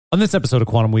On this episode of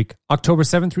Quantum Week, October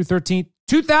 7th through 13th,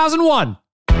 2001.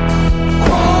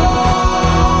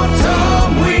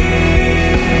 Quantum Week.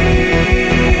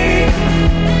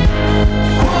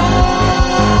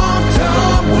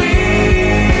 Quantum Week.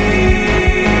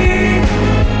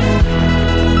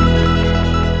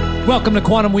 Welcome to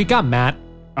Quantum Week. I'm Matt.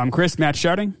 I'm Chris. Matt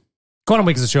shouting. Quantum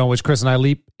Week is a show in which Chris and I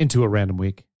leap into a random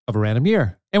week of a random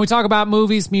year. And we talk about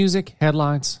movies, music,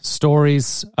 headlines,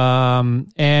 stories.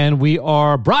 And we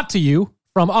are brought to you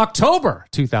from October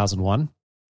 2001.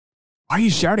 Why are you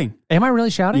shouting? Am I really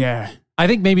shouting? Yeah. I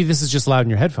think maybe this is just loud in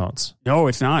your headphones. No,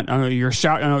 it's not. You're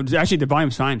shouting. Actually, the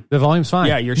volume's fine. The volume's fine.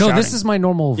 Yeah, you're No, shouting. this is my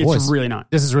normal voice. It's really not.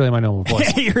 This is really my normal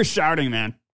voice. You're shouting,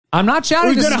 man. I'm not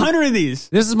shouting. We've done 100 of these.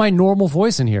 This is my normal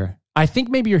voice in here. I think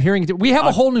maybe you're hearing it. We have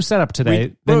a whole new setup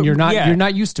today. You're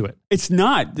not used to it. It's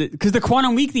not, because the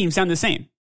Quantum Week themes sound the same,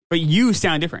 but you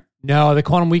sound different. No, the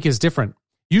Quantum Week is different.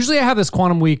 Usually I have this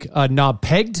Quantum Week knob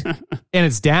pegged, and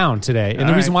it's down today. And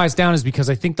the reason why it's down is because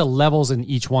I think the levels in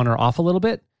each one are off a little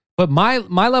bit. But my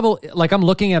level, like I'm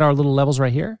looking at our little levels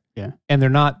right here, Yeah. and they're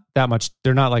not that much.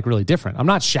 They're not like really different. I'm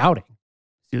not shouting.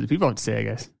 See what the people have to say, I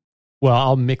guess. Well,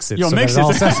 I'll mix it. You'll so mix that it.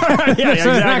 all sounds- Yeah,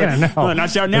 so they're not exactly. gonna know. Well, not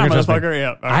shouting now, They're gonna trust me. motherfucker. Yeah.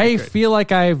 All right, I great. feel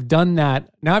like I've done that.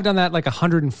 Now I've done that like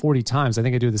 140 times. I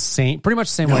think I do pretty much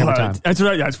the same way every time. That's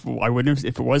what I wouldn't have,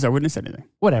 if it was, I wouldn't have said anything.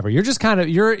 Whatever. You're just kind of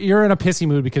you're in a pissy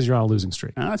mood because you're on a losing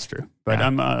streak. No, that's true. But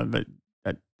Yeah. but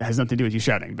that has nothing to do with you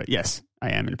shouting. But yes, I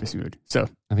am in a pissy mood. So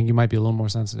I think you might be a little more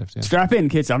sensitive too. strap in,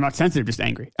 kids. I'm not sensitive, just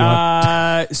angry. You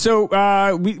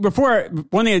Before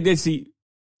one thing I did see,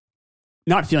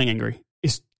 not feeling angry,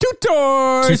 is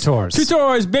Tutors.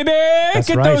 Tutors, baby. That's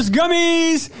Get right. those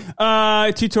gummies.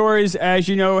 Tutors, as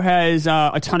you know, has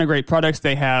a ton of great products.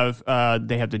 They have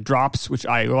the drops, which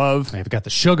I love. They've got the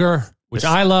sugar, which The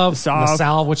I love. the The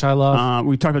salve, which I love.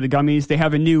 We talked about the gummies. They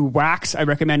have a new wax. I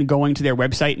recommend going to their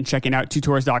website and checking out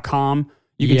tutors.com.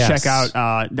 You can check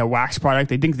out the wax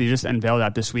product. I think they just unveiled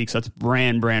that this week. So it's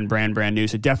brand new.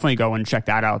 So definitely go and check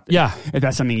that out. Yeah. If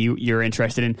that's something you're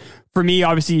interested in. For me,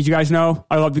 obviously, as you guys know,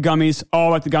 I love the gummies. All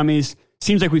about the gummies.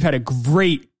 Seems like we've had a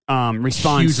great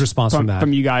response. Huge response from that.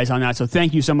 From you guys on that. So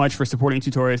thank you so much for supporting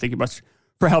Tutors. Thank you much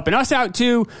for helping us out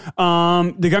too.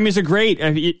 The gummies are great.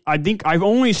 I think I've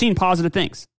only seen positive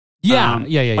things. Yeah.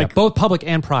 like- Both public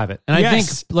and private. And I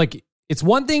Yes. think like it's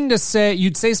one thing to say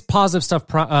you'd say positive stuff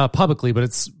publicly, but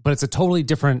it's a totally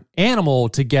different animal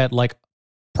to get like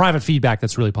private feedback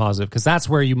that's really positive, because that's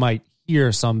where you might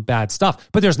hear some bad stuff.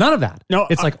 But there's none of that. No,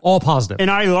 it's like all positive. And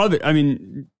I love it. I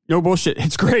mean, no bullshit.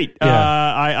 It's great.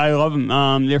 Yeah. I love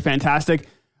them. They're fantastic.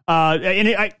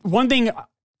 One thing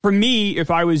for me, if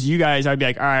I was you guys, I'd be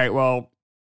like, all right, well,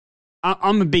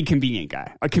 I'm a big convenient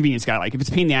guy, a convenience guy. Like if it's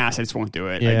a pain in the ass, I just won't do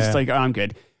it. I just I'm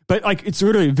good. But like, it's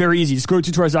literally very easy. Just go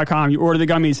to tutors.com. You order the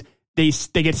gummies. They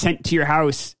get sent to your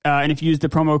house. And if you use the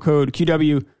promo code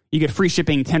QW, you get free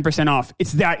shipping, 10% off.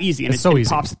 It's that easy. And It's so it easy.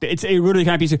 pops. It's a really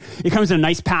kind of piece of, it comes in a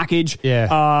nice package.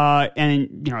 Yeah.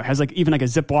 And it has like even like a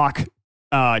Ziploc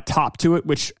top to it,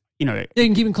 which, You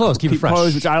can keep it closed, keep it fresh.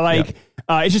 closed, which I like.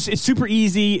 Yeah. It's super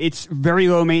easy. It's very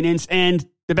low maintenance. And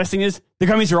the best thing is the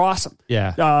gummies are awesome.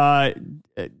 Yeah.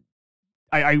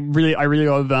 I really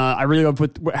love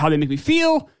how they make me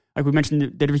feel. Like we mentioned, the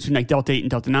difference between like Delta 8 and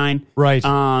Delta 9. Right.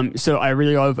 So I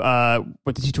really love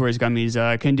what the Tutors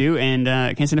gummies can do, and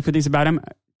I can't say enough good things about them.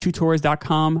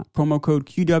 Tutors.com, promo code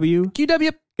QW.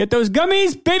 QW. Get those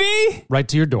gummies, baby. Right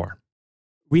to your door.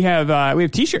 We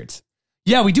have T-shirts.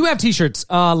 Yeah, we do have T-shirts.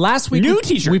 Last week, New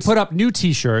T-shirts. we put up new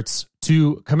T-shirts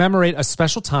to commemorate a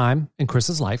special time in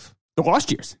Chris's life, The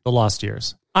Lost Years. the lost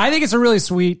years. I think it's a really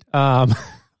sweet logo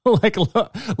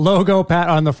pat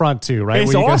on the front too, right?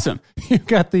 It's Where awesome. You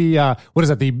got the what is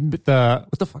that?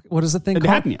 what the fuck? What is the thing The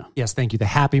called? Happy Meal. Yes, thank you. The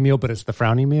Happy Meal, but it's the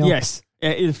frowny meal. Yes.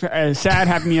 It's a sad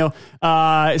Happy Meal.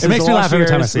 It makes me laugh every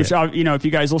time I see it. If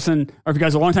you guys listen, or if you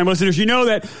guys are long-time listeners, you know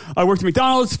that I worked at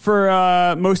McDonald's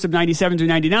for most of 97 through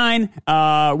 99,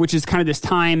 which is kind of this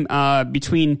time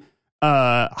between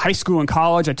high school and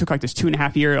college. I took like this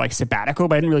 2.5 year like sabbatical,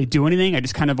 but I didn't really do anything. I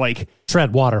just kind of like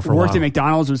Tread water for a worked while. at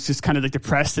McDonald's, was just kind of like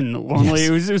depressed and lonely.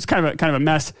 Yes. It was kind of a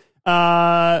mess.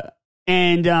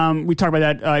 And we talked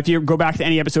about that. If you go back to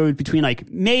any episode between like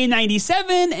May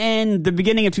 97 and the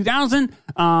beginning of 2000,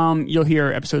 you'll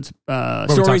hear episodes,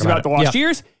 stories about the lost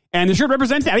years. And the shirt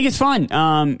represents it. I think it's fun.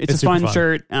 It's a fun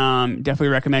shirt. Definitely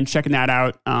recommend checking that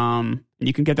out. And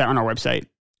you can get that on our website.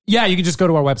 Yeah, you can just go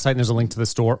to our website and there's a link to the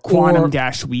store.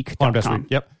 Quantum-week.com. Quantum-week,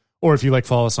 yep. Or if you like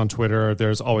follow us on Twitter,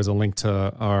 there's always a link to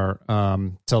our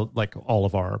to like all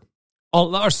of our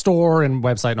all our store and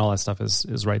website and all that stuff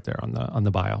is right there on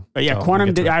the bio. But yeah, So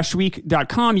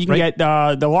quantum-week.com. You can Right.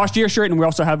 get the Lost Year shirt, and we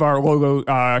also have our logo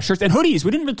shirts and hoodies.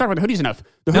 We didn't really talk about the hoodies enough.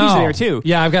 The hoodies are there too.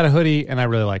 Yeah, I've got a hoodie and I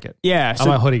really like it. Yeah, I'm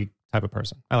a hoodie type of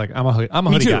person. I'm a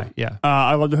hoodie too. guy. Yeah.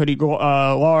 I love the hoodie.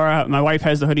 Laura, my wife,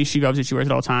 has the hoodie. She loves it. She wears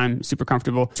it all the time. Super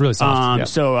comfortable. It's really soft. Yeah.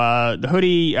 So the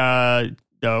hoodie, the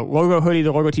logo hoodie,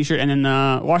 the logo T-shirt, and then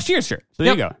the Lost Year shirt. So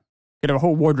there you go. Get a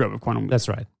whole wardrobe of Quantum Week. That's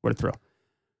right. What a thrill.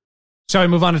 Shall we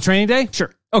move on to training day?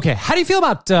 Sure. Okay. How do you feel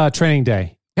about training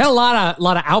day? You had a lot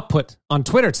of output on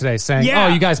Twitter today saying, Yeah. "Oh,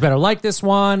 you guys better like this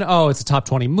one. Oh, it's a top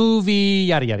 20 movie.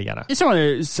 Yada yada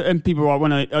yada." Some people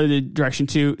went the other direction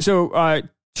too. So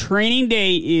Training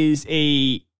Day is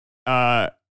a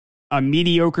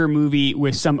mediocre movie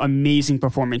with some amazing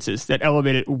performances that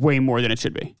elevate it way more than it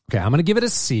should be. Okay, I'm going to give it a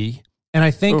C. And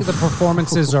I think the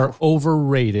performances are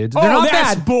overrated. They're not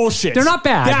that's bad. bullshit. They're not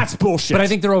bad. That's bullshit. But I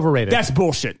think they're overrated. That's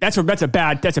bullshit. That's a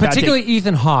bad. That's a Particularly bad take.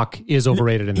 Ethan Hawke is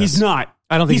overrated in this. He's not.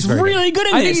 I don't think he's he's very really good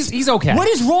in I this. think he's okay. What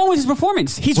is wrong with his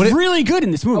performance? He's really good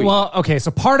in this movie. Well, okay,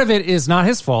 so part of it is not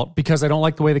his fault because I don't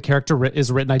like the way the character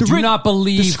is written. I do not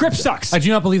believe the script sucks. I do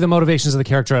not believe the motivations of the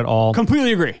character at all.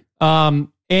 Completely agree.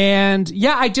 And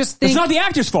yeah, I just think It's not the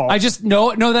actor's fault. I just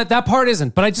no that part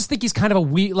isn't. But I just think he's kind of a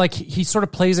weak. Like he sort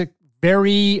of plays it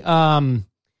very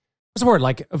what's the word?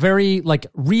 Like very like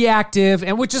reactive,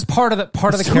 and which is part of the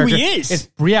That's who character. he is. It's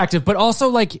reactive, but also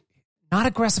like not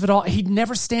aggressive at all. He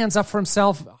never stands up for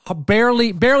himself.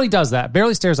 Barely does that.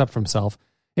 Barely stares up for himself,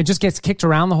 and just gets kicked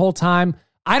around the whole time.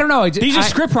 I don't know. These are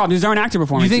script problems. These aren't actor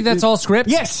performance. You think that's all script?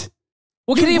 Yes.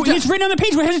 Well, can he have done- It's written on the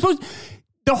page. What is he supposed?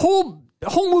 The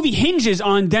whole movie hinges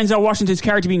on Denzel Washington's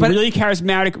character being really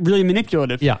charismatic, really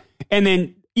manipulative. Yeah. And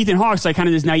then Ethan Hawke's like kind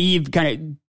of this naive,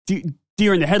 kind of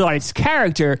deer in the headlights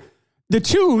character. The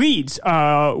two leads,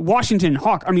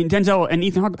 Denzel and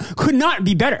Ethan Hawke, could not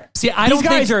be better. See, These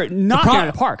guys are knocking out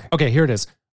of the park. Okay, here it is.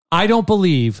 I don't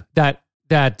believe that.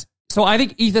 So I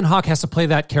think Ethan Hawke has to play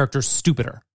that character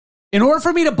stupider. In order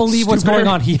for me to believe what's Stupider?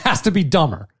 going on, he has to be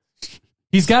dumber.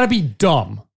 He's got to be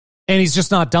dumb, and he's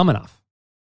just not dumb enough.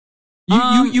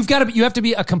 You have to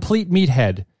be a complete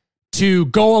meathead to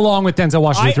go along with Denzel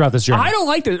Washington throughout this journey. I don't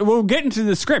like this. We'll get into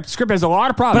the script. The script has a lot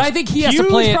of problems. But I think he has to Huge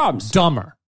play problems. it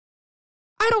dumber.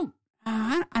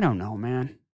 I don't know,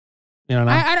 man. You know?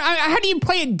 How do you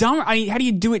play it dumb? How do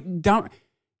you do it dumb?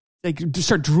 Like just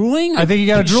start drooling? I think you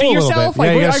gotta drool shit a little yourself? bit.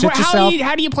 Yeah, you gotta shit how yourself.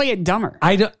 how do you play it dumber?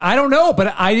 I don't know,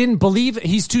 but I didn't believe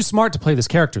he's too smart to play this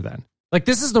character then. Like,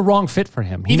 this is the wrong fit for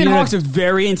him. Ethan Hawke's a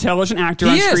very intelligent actor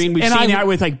on He is, screen. We've and seen that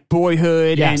with like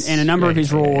Boyhood Yes. and a number of his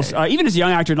Yeah, roles. Even as a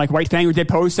young actor in like White Fang or Dead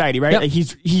Poet Society, right? Yep. Like he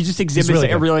just exhibits really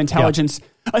like, a good. real intelligence,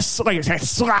 a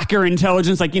slacker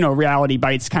intelligence, like reality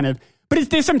bites kind of. But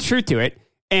there's some truth to it,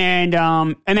 and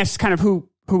that's kind of who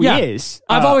he is.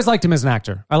 I've always liked him as an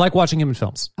actor. I like watching him in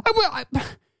films.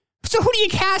 So who do you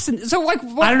cast? So like,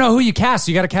 what? I don't know who you cast.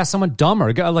 You got to cast someone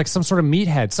dumber, like some sort of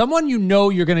meathead, someone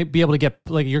you're going to be able to get,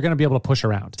 like you're going to be able to push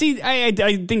around. See, I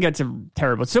think that's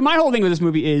terrible. So my whole thing with this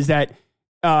movie is that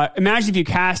imagine if you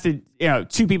casted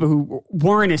two people who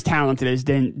weren't as talented as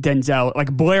Denzel,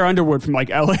 like Blair Underwood from like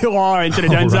L.A. Law instead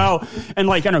of Denzel, and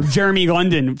like I don't know Jeremy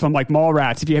London from like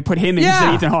Mallrats. If you had put him in instead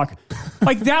of Ethan Hawke,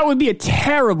 like that would be a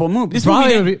terrible movie. This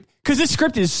movie, because this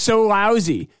script is so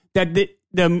lousy that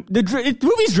the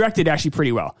movie's directed actually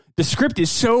pretty well. The script is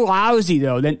so lousy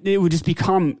though that it would just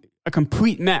become a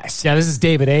complete mess. Yeah, this is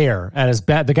David Ayer at his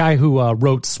the guy who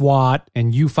wrote SWAT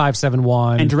and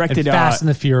U-571 and directed Fast and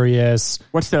the Furious.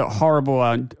 What's the horrible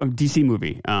DC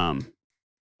movie?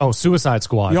 Suicide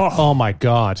Squad. Oh. Oh my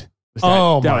god. That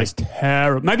was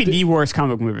terrible. Might be the worst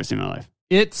comic book movie I've seen in my life.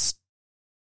 It's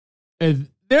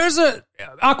there's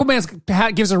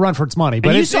Aquaman gives it a run for its money, but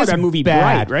and you it's saw that movie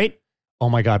bad. Bright, right? Oh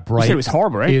my god, Bright! You said it was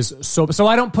horrible, right? Is so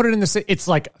I don't put it in the. It's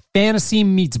like fantasy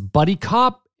meets buddy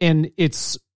cop, and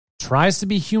it's tries to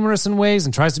be humorous in ways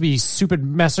and tries to be super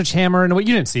message hammer in a way.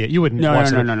 You didn't see it. You wouldn't.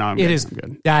 watch it. No. I'm It good. is I'm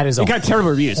good. that is. It got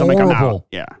terrible reviews. I'm horrible, like, I'm out.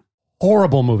 Yeah,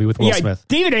 horrible movie with Will Smith.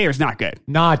 David Ayer's not good.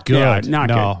 Not good. Yeah, not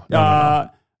no, good. No.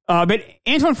 But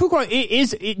Antoine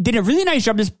Fuqua did a really nice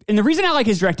job. And the reason I like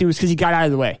his directing was because he got out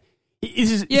of the way.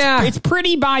 It's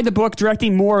pretty by the book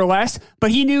directing more or less, but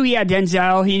he knew he had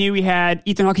Denzel, he knew he had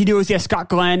Ethan Hawke, he knew he had Scott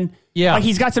Glenn. Yeah. Like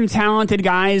he's got some talented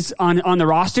guys on the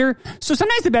roster. So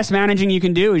sometimes the best managing you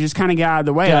can do is just kind of get out of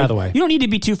the way. Get out of the way. You don't need to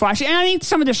be too flashy. And I think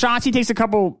some of the shots he takes a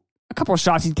couple of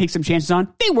shots he takes some chances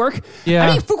on. They work. Yeah.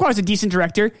 I think Fuqua is a decent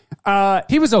director.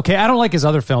 He was okay. I don't like his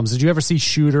other films. Did you ever see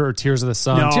Shooter or Tears of the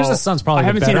Sun? No, Tears of the Sun's probably I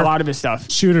haven't better. seen a lot of his stuff.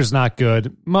 Shooter's not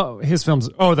good. His films.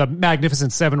 Oh, the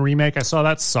Magnificent Seven remake. I saw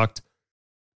that sucked.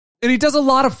 And he does a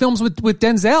lot of films with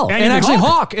Denzel and Ethan actually Hawke.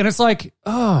 Hawke. And it's like,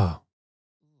 oh,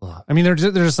 I mean, they're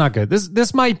just not good.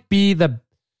 This might be the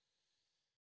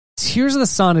Tears of the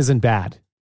Sun isn't bad.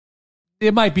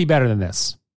 It might be better than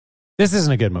this. This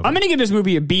isn't a good movie. I'm going to give this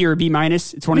movie a B or a B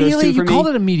minus. It's one of those two for you me. called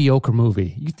it a mediocre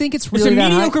movie. You think it's really a that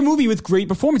mediocre high? movie with great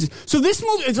performances. So this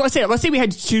movie, let's say we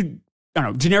had two, I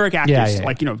don't know, generic actors, Yeah.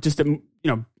 like just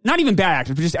not even bad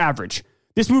actors, but just average.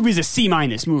 This movie is a C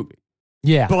minus movie,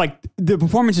 Yeah. but like the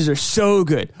performances are so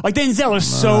good. Like Denzel is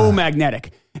so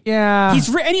magnetic. Yeah. He's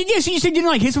yes, you said you didn't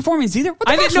like his performance either. What the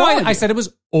I didn't fuck's know. wrong with I you? said it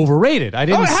was overrated. I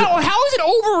didn't. How is it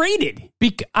overrated?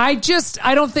 I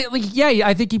don't think.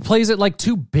 I think he plays it like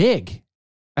too big.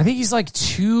 I think he's like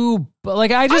too.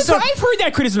 Like I've heard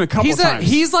that criticism a couple times.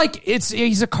 He's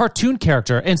a cartoon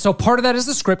character, and so part of that is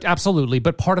the script, absolutely,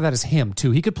 but part of that is him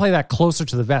too. He could play that closer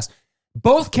to the vest.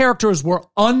 Both characters were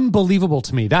unbelievable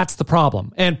to me. That's the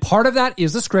problem, and part of that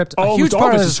is the script. A huge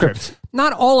part of the script.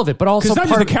 Not all of it, but also because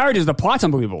not just the characters, the plot's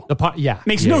unbelievable.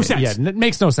 Makes no sense. Yeah, it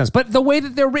makes no sense. But the way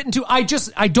that they're written too, I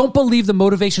don't believe the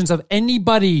motivations of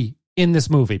anybody in this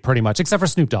movie, pretty much, except for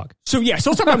Snoop Dogg. So let's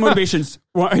talk about motivations.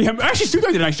 Well, actually, Snoop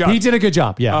Dogg did a nice job. He did a good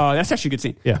job. Yeah, that's actually a good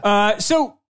scene. Yeah.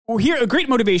 Here a great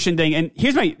motivation thing, and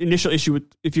here's my initial issue with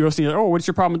if you're listening. What's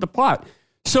your problem with the plot?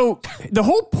 So the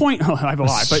whole point. I have a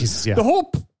lot, but Jesus, yeah. the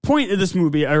whole point of this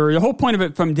movie, or the whole point of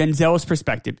it from Denzel's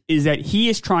perspective, is that he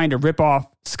is trying to rip off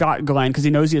Scott Glenn because he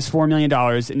knows he has $4 million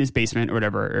in his basement or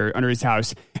whatever, or under his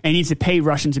house, and he needs to pay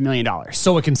Russians $1 million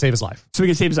so it can save his life. So he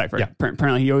can save his life. Right? Yeah.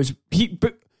 Apparently,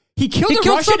 he killed a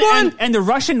Russian, someone? and the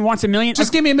Russian wants $1 million.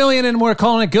 Just give me $1 million and we're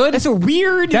calling it good. That's a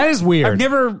weird. That is weird. I've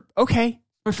never. Okay,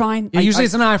 we're fine. Usually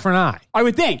it's an eye for an eye. I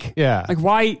would think. Yeah. Like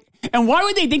why? And why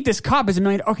would they think this cop is $1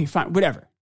 million? Okay, fine, whatever.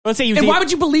 Let's say. And why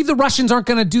would you believe the Russians aren't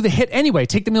going to do the hit anyway?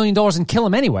 Take the $1 million and kill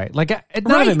him anyway. Like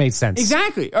none of it made sense.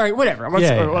 Exactly. All right, whatever.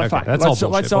 Okay. Fine. That's all bullshit.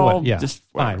 Let's all yeah. just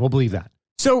fine. We'll believe that.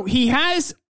 So he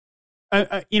has.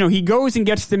 He goes and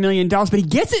gets the $1 million, but he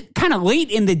gets it kind of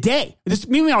late in the day.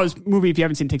 Meanwhile, this movie, if you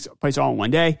haven't seen, takes place all in one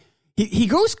day. He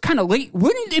goes kind of late.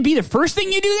 Wouldn't it be the first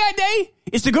thing you do that day?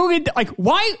 Is to go get,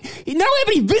 why? Not only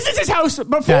have he visits his house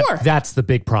before. That's the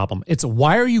big problem. It's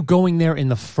why are you going there in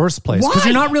the first place? Why? Because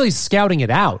you're not really scouting it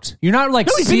out. You're not like.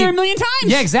 No, he's been there 1 million times.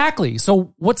 Yeah, exactly.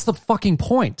 So what's the fucking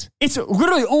point? It's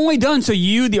literally only done so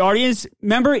you, the audience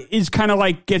member, is kind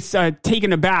of gets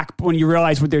taken aback when you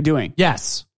realize what they're doing.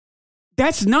 Yes.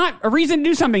 That's not a reason to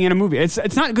do something in a movie.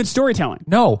 It's not good storytelling.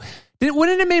 No.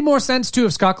 Wouldn't it make more sense, too,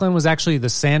 if Scott Glenn was actually the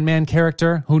Sandman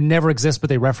character who never exists, but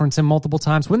they reference him multiple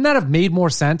times? Wouldn't that have made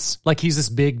more sense? Like, he's this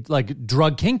big,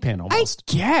 drug kingpin almost.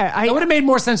 It would have made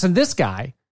more sense than this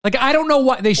guy. Like, I don't know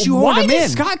why they shoehorned him in.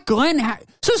 Scott Glenn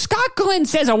so Scott Glenn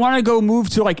says, I want to go move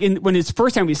to, when it's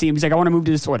first time we see him, he's like, I want to move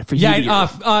to this, for it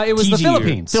was the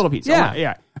Philippines. Philippines. Yeah.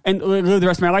 Yeah. And live the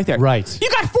rest of my life there. Right. You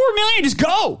got $4 million, just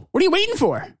go. What are you waiting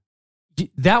for?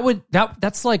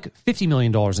 That's like $50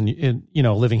 million in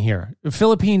living here. The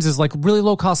Philippines is like really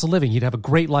low cost of living. You'd have a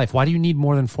great life. Why do you need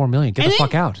more than $4 million? Get the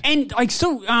fuck out. And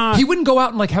he wouldn't go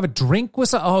out and have a drink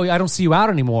with I don't see you out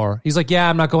anymore. He's like, yeah,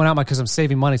 I'm not going out because I'm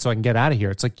saving money so I can get out of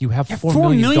here. It's like you have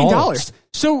 $4 million.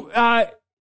 So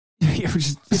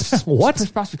what?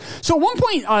 So at one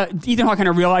point, Ethan Hawke kind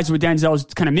of realized what Denzel was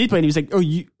kind of manipulating. He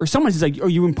was like, someone's like,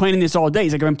 you've been planning this all day.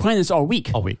 He's like, I've been planning this all week.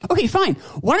 Okay, fine.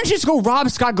 Why don't you just go rob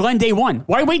Scott Glenn day 1?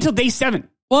 Why wait till day 7?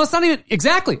 Well, it's not even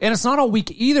exactly, and it's not all week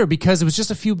either because it was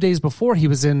just a few days before he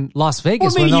was in Las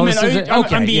Vegas. Well, maybe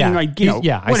I'm being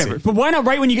whatever. But why not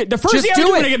right when you get the first thing I'm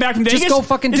going to get back from Vegas? Just go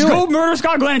fucking do it. Go murder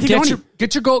Scott Glenn and take money.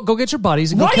 Go get your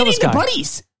buddies and go kill this guy. Why do you need the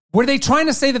buddies? Were they trying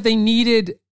to say that they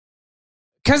needed?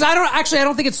 Because I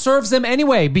don't think it serves them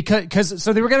anyway. Because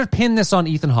they were going to pin this on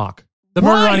Ethan Hawke, the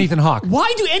murder on Ethan Hawke.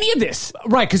 Why do any of this?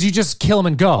 Right, because you just kill him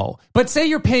and go. But say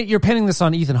you're pinning this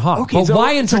on Ethan Hawke. Okay, but so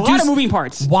why it's introduce a lot of moving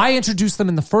parts? Why introduce them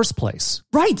in the first place?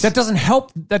 Right, that doesn't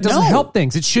help. That doesn't help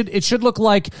things. It should look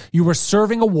like you were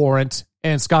serving a warrant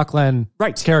and Scott Glenn's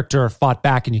character fought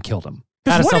back and you killed him.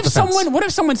 What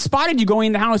if someone spotted you going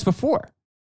in the house before?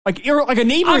 Like a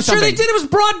neighbor I'm or something. sure they did. It was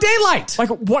broad daylight.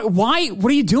 Why? What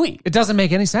are you doing? It doesn't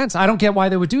make any sense. I don't get why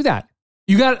they would do that.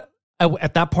 You got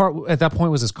at that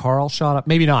point was his car all shot up?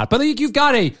 Maybe not. But you've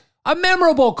got a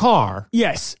memorable car.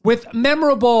 Yes. With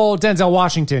memorable Denzel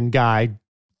Washington guy,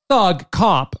 thug,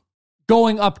 cop,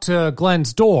 going up to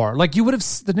Glenn's door.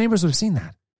 The neighbors would have seen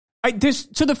that.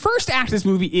 So the first act of this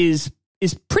movie is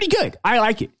pretty good. I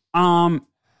like it.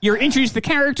 You're introduced to the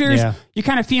characters. Yeah. You're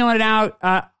kind of feeling it out.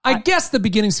 I guess the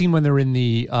beginning scene when they're in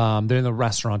the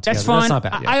restaurant together. That's fun. That's not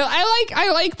bad. Yeah.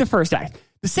 I like the first act.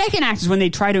 The second act is when they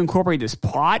try to incorporate this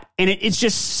plot, and it's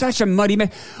just such a muddy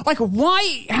mess.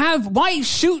 Why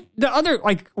shoot the other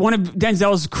one of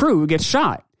Denzel's crew who gets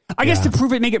shot? I guess to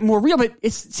prove it, make it more real, but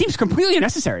it seems completely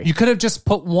unnecessary. You could have just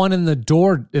put one in the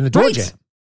door Right. jam.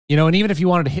 You know, and even if you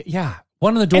wanted to hit,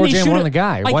 one in the door And they jam, one in should've- the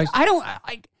guy. Like, Why? I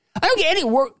don't get any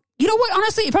work. You know what?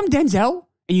 Honestly, if I'm Denzel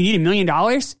and you need $1 million,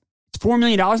 it's $4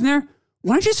 million in there.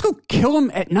 Why don't you just go kill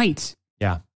him at night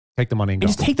Yeah, take the money and and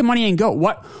go. just take the money and go?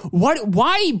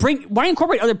 Why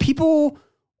incorporate other people?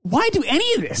 Why do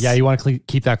any of this? Yeah, you want to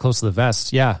keep that close to the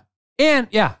vest. Yeah, and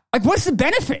like, what's the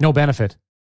benefit? no benefit.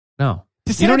 No, To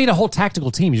you set don't up- need a whole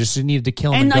tactical team. You just needed to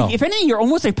kill him And and like, go. if anything, you're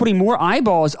almost like putting more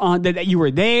eyeballs on that you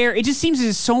were there. It just seems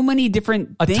there's so many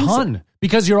different A things. ton.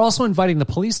 Because you're also inviting the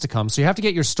police to come. So you have to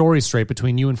get your story straight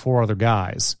between you and 4 other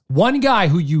guys. One guy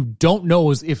who you don't know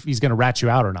is if he's going to rat you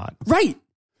out or not. Right.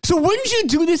 So wouldn't you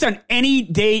do this on any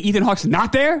day Ethan Hawke's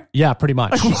not there? Yeah, pretty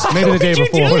much. Why Maybe the would day you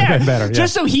before do would have that? been better. Yeah.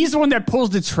 Just so he's the one that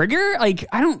pulls the trigger? Like,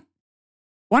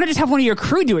 why not just have one of your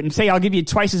crew do it and say, I'll give you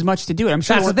twice as much to do it? I'm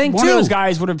sure That's the thing, one of too. those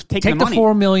guys would have taken Take the the money.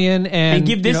 $4 million and and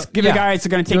give the guy that's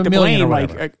going to do take $1 the million blame or like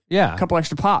whatever. a couple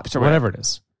extra pops or whatever it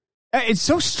is. It's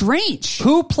so strange.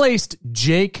 Who placed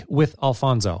Jake with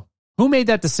Alfonso? Who made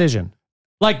that decision?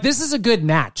 Like, this is a good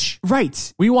match.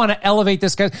 Right. We want to elevate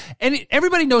this guy. And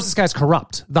everybody knows this guy's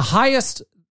corrupt. The highest,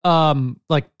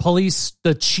 police,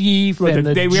 the chief, We and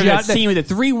have that scene with the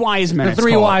 3 wise men. the it's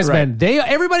 3 called, wise right. men.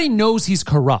 Everybody knows he's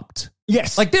corrupt.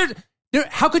 Yes. Like,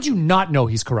 how could you not know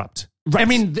he's corrupt? Right. I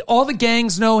mean, all the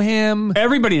gangs know him.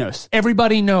 Everybody knows.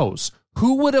 Everybody knows.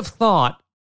 Who would have thought,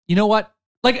 you know what?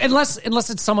 Like, unless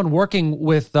it's someone working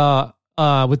with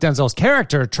Denzel's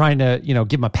character trying to,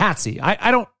 give him a patsy.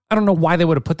 I don't know why they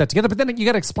would have put that together, but then you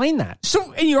got to explain that.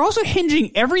 So, and you're also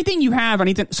hinging everything you have on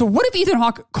Ethan. So what if Ethan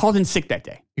Hawke called in sick that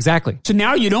day? Exactly. So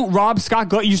now you don't rob Scott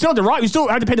Glenn. You still have to rob. You still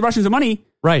have to pay the Russians the money.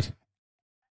 Right.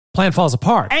 Plan falls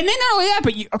apart. And then not only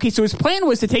that, but so his plan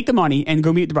was to take the money and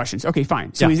go meet the Russians. Okay,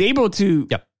 fine. So Yeah. he's able to.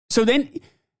 Yep. So then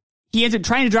he ends up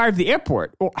trying to drive to the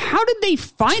airport. Well, how did they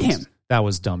find him? That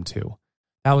was dumb too.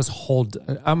 That was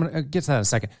I'm going to get to that in a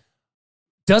second.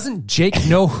 Doesn't Jake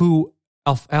know who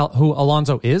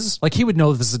Alonzo is? Like, he would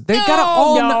know this. They've got to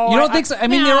all know. You don't think so? I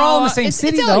mean, they're all in the same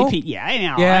city, it's though. LAPD. Yeah, I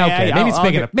know. Yeah, okay. Maybe it's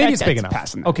big enough. Maybe it's big that's enough.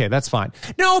 passing. Okay, that's fine.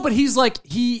 No, but he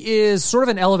is sort of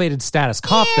an elevated status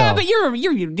cop, Yeah, though. but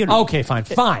you're Okay, fine.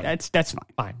 That's fine.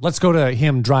 Fine. Let's go to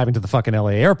him driving to the fucking LA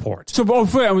airport. So,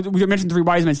 we mentioned the 3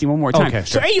 wise men scene one more time. Okay,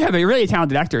 sure. So, A, you have a really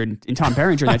talented actor in Tom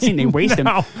Berenger in that scene. They waste him.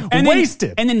 No, And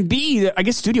wasted. And then B, I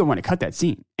guess studio wanted to cut that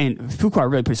scene. And Fuqua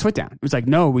really put his foot down. It was like,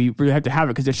 no, we really have to have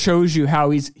it because it shows you how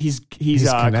he's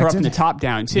connected? corrupt from the top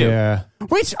down, too. Yeah.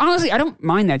 Which, honestly, I don't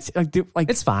mind that. Like,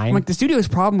 It's fine. Like, the studio's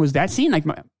problem was that scene. Like,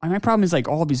 my problem is, like,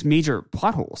 all of these major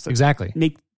plot holes. that Exactly.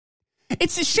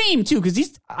 It's a shame, too,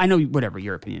 because I know whatever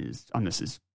your opinion is on this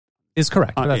is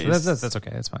Correct. it's- That's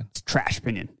okay. That's fine. trash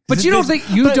opinion. But you don't think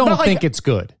like, think it's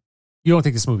good. You don't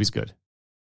think this movie's good.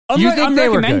 I'm you think they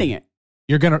were recommending good? it.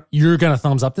 You're gonna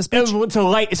thumbs up this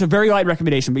bitch? It's a very light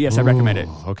recommendation, but yes, I recommend it.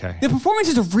 Ooh, okay. The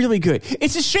performances are really good.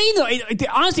 It's a shame though.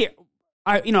 Honestly,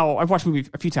 I've watched the movie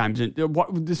a few times. And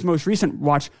this most recent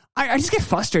watch, I just get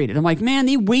frustrated. I'm like, man,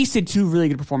 they wasted 2 really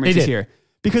good performances did. here.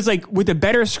 Because like with a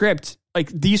better script, like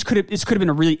this could have been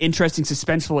a really interesting,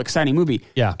 suspenseful, exciting movie.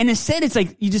 Yeah. And instead, it's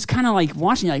like you just kind of like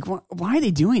watching. You're like, why are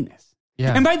they doing this?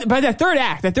 Yeah. And by that third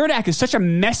act is such a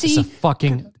messy. It's a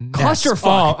fucking mess.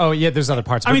 clusterfuck. Oh yeah, there's other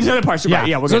parts. I mean, there's other parts. Right,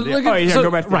 yeah, we'll so, get there.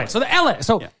 Go back. Right. So the LA.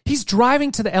 So he's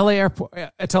driving to the LA airport,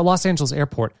 to Los Angeles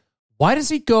airport. Why does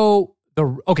he go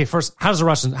first, how do the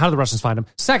Russians find him?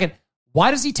 Second, why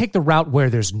does he take the route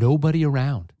where there's nobody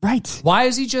around? Right. Why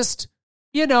is he just,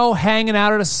 hanging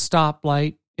out at a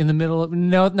stoplight in the middle of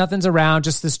nothing's around,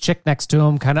 just this chick next to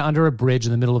him, kind of under a bridge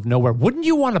in the middle of nowhere? Wouldn't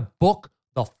you want to book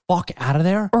the fuck out of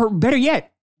there? Or better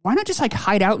yet, why not just like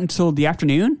hide out until the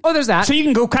afternoon? Oh, there's that. So you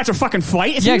can go catch a fucking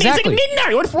flight. It's exactly. It's like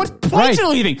midnight. What flights are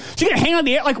leaving? So you're gonna hang out in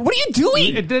the air? Like, what are you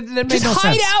doing? That made just no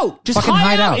hide sense. out. Just Fucking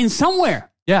hide out in somewhere.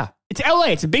 Yeah. It's LA.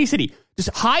 It's a big city.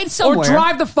 Just hide somewhere. Or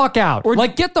drive the fuck out. Or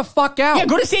get the fuck out. Yeah,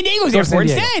 go to San Diego's Go to airport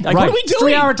San Diego. instead. Like, right. what are we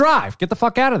doing? 3-hour drive. Get the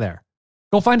fuck out of there.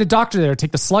 Go find a doctor there,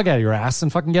 take the slug out of your ass,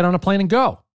 and fucking get on a plane and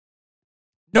go.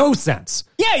 No sense.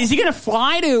 Yeah, is he gonna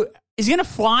fly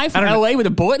from I don't LA with a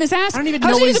bullet in his ass? I don't even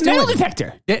How's know he what get he's the metal doing.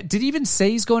 detector? Yeah, did he even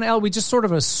say he's going to LA? We just sort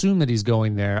of assume that he's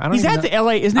going there. I don't He's even at know. the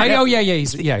LA, isn't it? Oh yeah,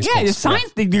 he's Yeah, close. the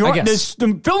science. Yeah. I guess.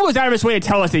 The film was out of its way to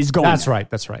tell us that he's going. That's there. right.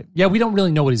 That's right. Yeah, we don't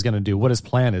really know what he's going to do, what his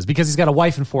plan is, because he's got a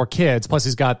wife and 4 kids, plus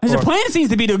he's got... His plan seems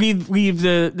to be to leave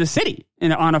the city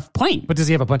on a plane. But does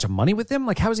he have a bunch of money with him?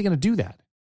 Like, how is he going to do that?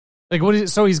 Like,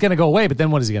 so he's going to go away, but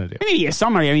then what is he going to do? Maybe he has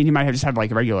some money. I mean, he might have just have like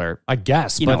a regular, I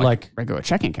guess, but like regular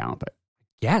checking account. But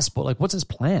yes, but like, what's his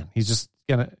plan? He's just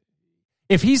going to...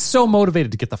 If he's so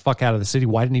motivated to get the fuck out of the city,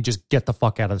 why didn't he just get the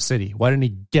fuck out of the city? Why didn't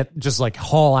he just like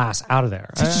haul ass out of there?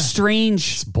 Such a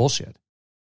strange. It's bullshit.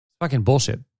 Fucking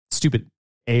bullshit. Stupid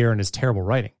Ayer and his terrible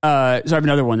writing. So I have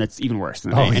another one that's even worse.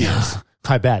 Than yeah.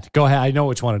 I bet. Go ahead. I know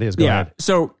which one it is. Go ahead.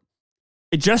 So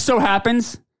it just so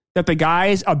happens that the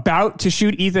guy's about to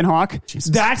shoot Ethan Hawke.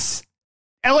 Jesus.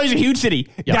 LA's a huge city.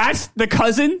 Yep. That's the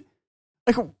cousin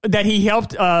that he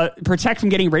helped protect from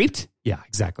getting raped. Yeah,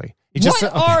 exactly. What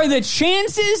are the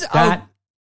chances of...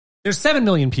 There's 7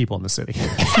 million people in the city.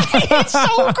 It's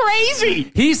so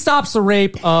crazy. He stops the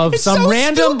rape of some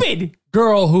random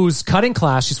girl who's cutting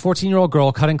class. She's a 14-year-old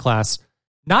girl cutting class.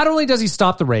 Not only does he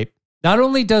stop the rape, not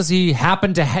only does he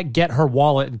happen to get her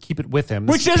wallet and keep it with him.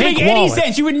 Which doesn't make any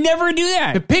sense. You would never do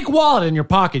that. The pink wallet in your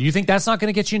pocket. You think that's not going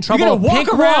to get you in trouble? You're going to walk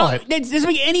pink around. Wallet That doesn't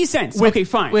make any sense. with, okay,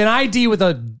 fine. With an ID with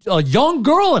a young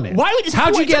girl in it.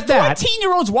 How'd you get that?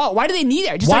 14-year-old's wallet. Why do they need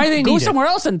that? Just Why do they go need somewhere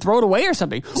else and throw it away or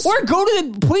something. Or go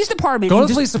to the police department. Go to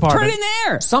the police department. Turn it in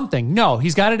there. Something. No,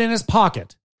 he's got it in his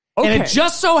pocket. Okay. And it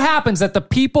just so happens that the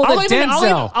people that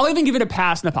Denzel... I'll even give it a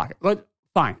pass in the pocket.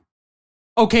 Fine.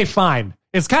 Okay, fine.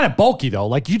 It's kind of bulky, though.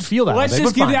 Like, you'd feel that. Let's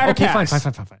just give that a pass.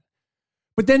 Okay, fine.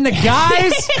 But then the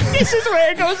guys... This is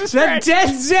where it goes astray. That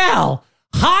Denzel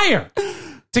hired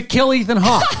to kill Ethan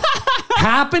Hawke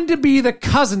happened to be the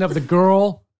cousin of the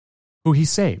girl who he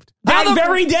saved. That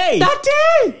very day. That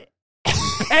day!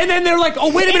 And then they're like,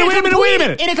 oh, wait a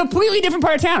minute. In a completely different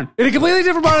part of town. Wait a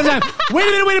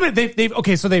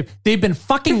minute. So they've been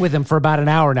fucking with him for about an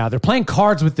hour now. They're playing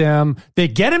cards with them. They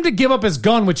get him to give up his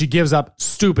gun, which he gives up.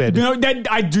 Stupid. No,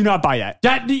 I do not buy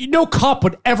that. No cop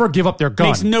would ever give up their gun.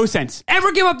 Makes no sense.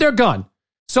 Ever give up their gun.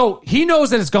 So he knows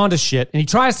that it's gone to shit, and he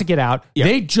tries to get out. Yep.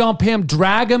 They jump him,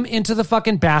 drag him into the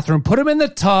fucking bathroom, put him in the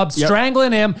tub,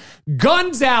 strangling him,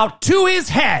 guns out to his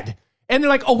head. And they're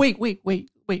like, oh, wait.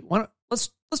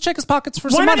 Let's check his pockets for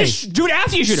some money. Do it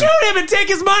after you shoot him. Shoot him and take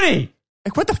his money.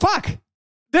 Like, what the fuck?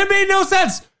 That made no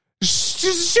sense.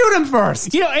 Just shoot him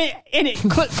first. You know, and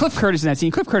Cliff Curtis in that scene.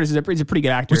 Cliff Curtis is a pretty good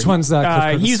actor. Which one's Cliff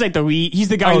Curtis? He's like the lead. He's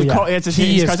the guy who's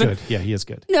his cousin. Good. Yeah, he is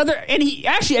good. And he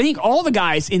actually, I think all the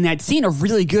guys in that scene are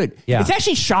really good. Yeah. It's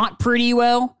actually shot pretty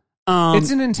well.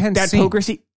 It's an intense that scene. Poker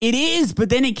scene. It is, but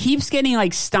then it keeps getting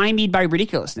like stymied by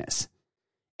ridiculousness.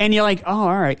 And you're like, oh,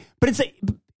 all right. But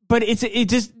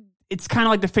it's kind of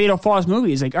like the Fatal Flaws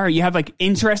movie. It's like, all right, you have like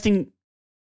interesting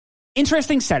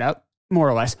setup, more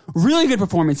or less, really good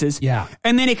performances. Yeah.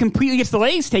 And then it completely gets the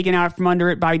legs taken out from under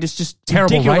it by just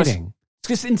terrible ridiculous, writing. It's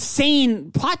just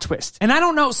insane plot twist. And I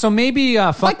don't know. So maybe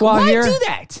Fuqua why here. do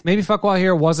that? Maybe Fuqua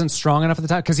here wasn't strong enough at the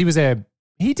time because he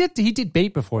did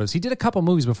bait before this. He did a couple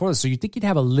movies before this, so you'd think he'd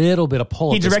have a little bit of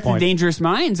pull. He directed Dangerous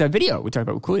Minds, a video we talked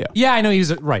about with Coolio. Yeah, I know he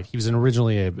was right. He was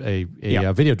originally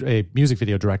a music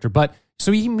video director, but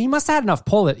so he must have had enough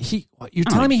pull that you're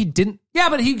telling me he didn't. Yeah,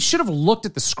 but he should have looked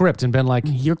at the script and been like,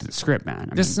 he looked at the script,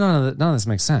 man. None of this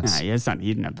makes sense. It's not. He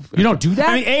didn't have the. You don't do that.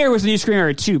 I mean, Ayer was a new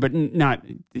screenwriter too, but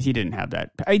he didn't have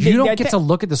that. You don't get to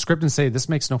look at the script and say this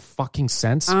makes no fucking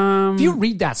sense. If you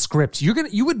read that script, you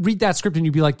would read that script and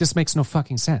you'd be like, this makes no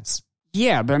fucking sense.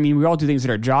 Yeah, but I mean, we all do things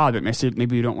at our job that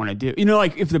maybe we don't want to do. You know,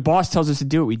 like if the boss tells us to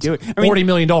do it, we do it. I mean, $40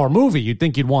 million movie, you'd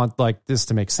think you'd want like this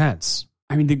to make sense.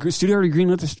 I mean, the studio already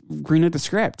greenlit the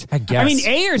script. I guess. I mean,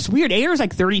 Ayer's weird. Ayer's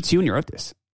like 32 when he wrote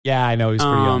this. Yeah, I know he's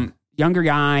pretty young. Younger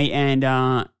guy, and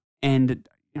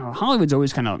you know, Hollywood's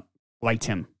always kind of liked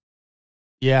him.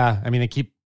 Yeah, I mean, they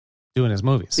keep doing his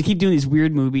movies. They keep doing these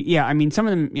weird movies. Yeah, I mean, some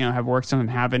of them have worked, some of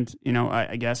them haven't. You know,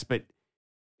 I guess, but.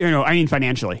 I mean,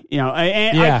 financially,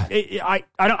 I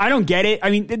don't get it. I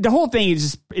mean, the whole thing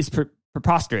is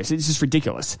preposterous. It's just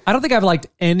ridiculous. I don't think I've liked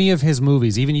any of his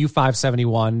movies. Even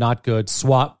U-571, not good.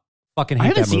 SWAT, fucking hate that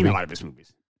movie. I haven't seen a lot of his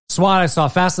movies. SWAT, I saw.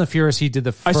 Fast and the Furious, he did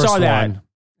the first one. I saw that. One.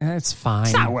 It's fine.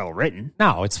 It's not well written.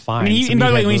 No, it's fine. I mean, by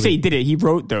the way, when you say he did it, he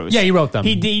wrote those. Yeah, he wrote them.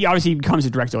 He obviously becomes a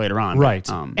director later on. Right.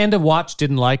 End of Watch,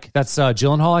 didn't like. That's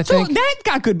Gyllenhaal, I think. So that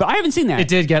got good, but I haven't seen that. It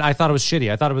did get. I thought it was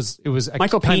shitty. I thought it was.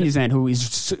 Michael Payne is in,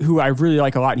 who I really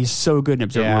like a lot, and he's so good in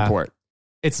Observer Report.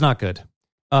 It's not good.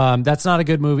 That's not a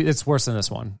good movie. It's worse than this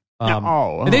one.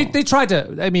 They tried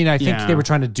to. I mean, I think they were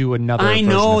trying to do another. I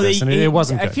know version of this, and it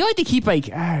wasn't good. I feel like they keep like.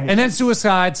 And then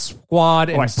Suicide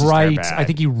Squad and Bright. I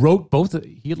think he wrote both.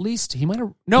 He might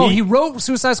have. No, he wrote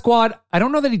Suicide Squad. I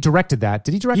don't know that he directed that.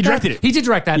 Did he direct? He directed it. He did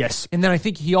direct that. Yes. And then I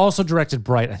think he also directed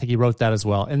Bright. I think he wrote that as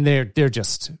well. And they're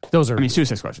just those are. I mean,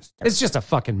 Suicide Squad. It's just a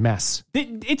fucking mess.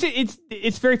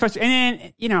 It's very frustrating.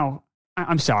 And then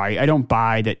I'm sorry, I don't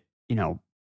buy that.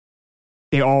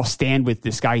 They all stand with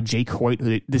this guy, Jake Hoyt,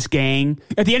 this gang.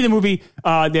 At the end of the movie,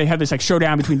 they have this like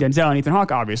showdown between Denzel and Ethan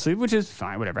Hawke, obviously, which is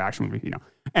fine, whatever, action movie,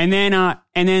 And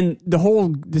then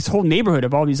this whole neighborhood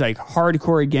of all these like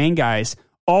hardcore gang guys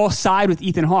all side with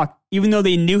Ethan Hawke, even though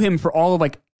they knew him for all of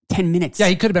like 10 minutes. Yeah,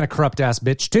 he could have been a corrupt ass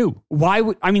bitch too.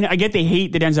 I get they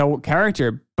hate the Denzel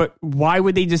character, but why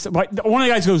would they just, one of the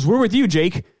guys goes, "We're with you,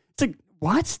 Jake." It's like,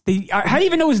 what? How do you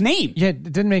even know his name? Yeah, it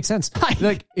didn't make sense.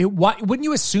 Why wouldn't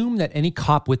you assume that any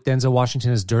cop with Denzel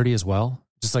Washington is dirty as well?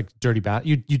 Just like dirty bad.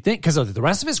 You'd think, because the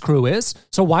rest of his crew is.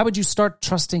 So why would you start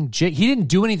trusting Jake? He didn't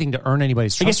do anything to earn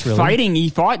anybody's trust. I guess really. fighting, he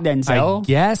fought Denzel. I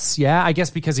guess, yeah. I guess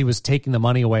because he was taking the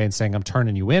money away and saying, "I'm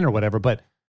turning you in," or whatever. But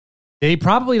they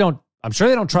probably don't. I'm sure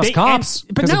they don't trust cops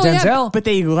because of Denzel. Yeah, but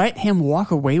they let him walk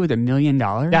away with $1 million.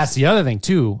 That's the other thing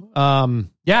too.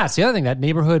 Yeah, it's the other thing. That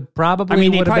neighborhood probably. I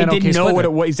mean, they would have probably been didn't okay know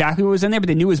what exactly what was in there, but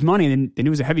they knew it was money, and they knew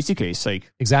it was a heavy suitcase.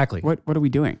 Like, exactly. What are we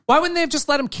doing? Why wouldn't they have just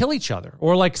let them kill each other,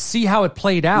 or like see how it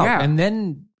played out, Yeah. and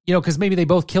then because maybe they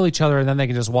both kill each other, and then they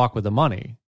can just walk with the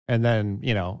money, and then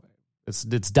it's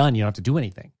done. You don't have to do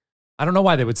anything. I don't know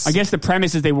why they would. I guess the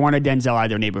premise is they wanted Denzel out of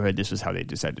their neighborhood. This was how they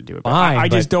decided to do it. But Fine, I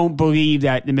just but- don't believe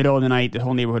that in the middle of the night the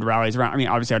whole neighborhood rallies around. I mean,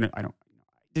 obviously, I don't.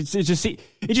 It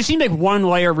just seemed like one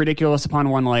layer of ridiculous upon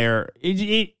one layer.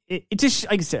 It just,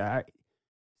 like I said,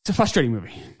 it's a frustrating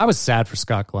movie. I was sad for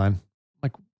Scott Glenn.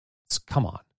 Like, come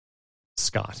on,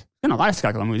 Scott. There's been a lot of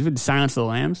Scott Glenn movies. We did Silence of the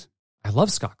Lambs. I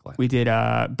love Scott Glenn. We did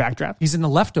Backdraft. He's in The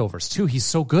Leftovers too. He's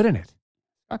so good in it.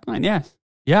 Scott Glenn, yeah.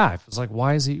 Yeah, I was like,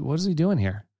 why is he? What is he doing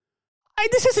here?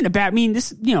 This isn't a bad. I mean,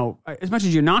 this, as much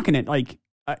as you're knocking it, like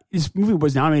this movie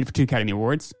was nominated for 2 Academy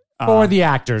Awards. For the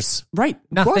actors, Right.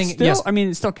 Nothing- Well, still, yes. I mean,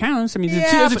 it still counts. I mean,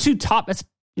 Yeah, those are two top. That's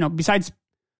besides.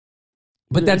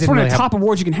 but that it's didn't one really of the have, top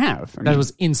awards you can have. I that mean, was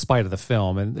in spite of the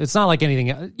film, and it's not like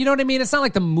anything. You know what I mean? It's not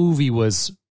like the movie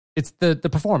was. It's the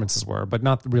performances were, but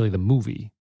not really the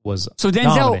movie was. so.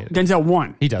 nominated. Denzel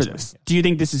won. He does for win, this. yeah. Do you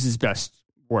think this is his best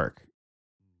work?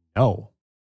 No,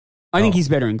 I think Oh. he's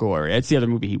better in Glory. That's the other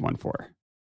movie he won for.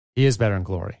 he is better in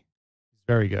Glory.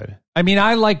 Very good. I mean,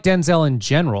 I like Denzel in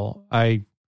general.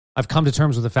 I've come to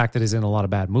terms with the fact that he's in a lot of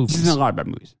bad movies. He's in a lot of bad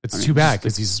movies. It's I mean, too bad just-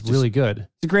 because he's just- really good.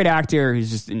 He's a great actor. He's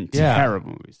just in Yeah. terrible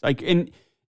movies. Like, I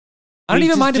don't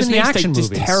even mind him in the makes, action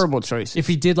just movies. terrible choices. If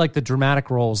he did like the dramatic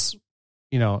roles,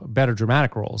 better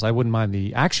dramatic roles, I wouldn't mind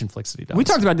the action flicks that he does. We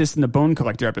talked about this in the Bone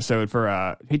Collector episode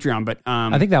for Patreon, but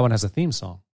I think that one has a theme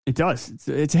song. it does.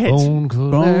 It's a hit. Bone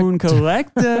Bone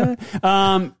Collector.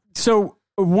 So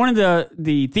one of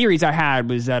the theories I had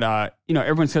was that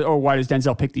everyone said, "Oh, why does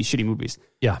Denzel pick these shitty movies?"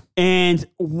 Yeah. And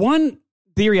one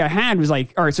theory I had was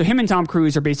like, all right, so him and Tom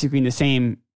Cruise are basically in the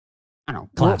same, I don't know,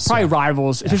 Class, probably yeah.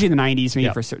 rivals, especially in the 90s, maybe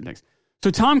Yeah. for certain things. So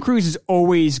Tom Cruise is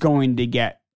always going to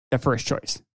get the first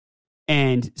choice.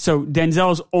 And so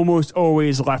Denzel's almost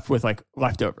always left with like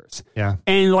leftovers. Yeah.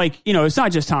 And like, it's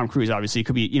not just Tom Cruise, obviously. It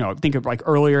could be, think of like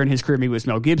earlier in his career, maybe it was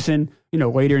Mel Gibson.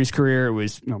 Later in his career, it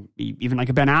was, even like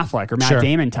a Ben Affleck or Matt Sure.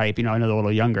 Damon type, I know they're a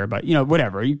little younger, but,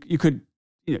 whatever. You could,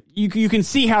 you can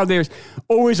see how there's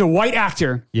always a white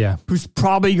actor Yeah. who's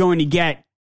probably going to get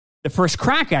the first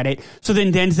crack at it. So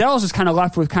then Denzel's just kind of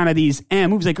left with kind of these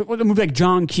movies like a movie like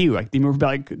John Q, like the movie about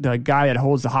like the guy that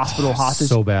holds the hospital hostage.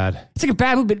 So bad. It's like a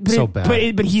bad movie, but So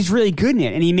bad. but he's really good in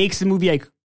it, and he makes the movie like,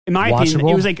 in my opinion,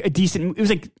 Watchable? it was like a decent. It was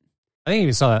like I think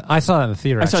you saw that. I saw that in the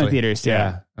theater. I saw it in actually. theaters,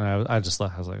 yeah. And I just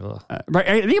left. I was like, ugh. right.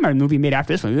 I think about a movie made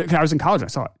after this one because I was in college. And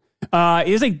I saw it.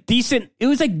 It was like decent. It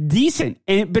was like decent,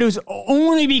 but it was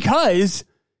only because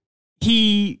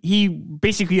he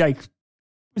basically like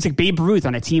it's like Babe Ruth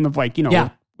on a team of like Yeah.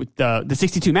 with the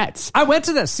 62 Mets. I went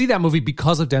to see that movie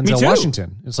because of Me Denzel too.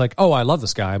 Washington. It's like, oh, I love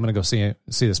this guy. I'm going to go see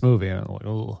this movie. And I'm like,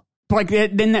 oh. But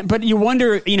like but you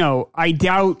wonder, I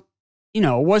doubt, it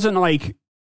wasn't like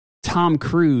Tom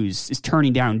Cruise is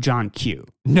turning down John Q.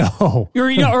 No. Or,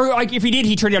 or like if he did,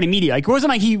 he turned it down immediately. Like it wasn't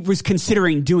like he was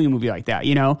considering doing a movie like that,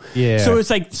 Yeah. So it's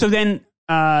like, so then,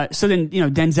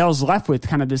 Denzel's left with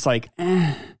kind of this like,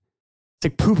 it's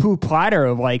like poo-poo platter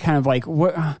of like, kind of like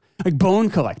what, like Bone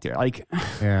Collector, like,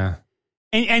 Yeah.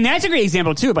 and that's a great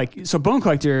example too. Of like, so Bone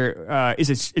Collector is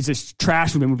this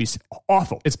trash movie. Movie's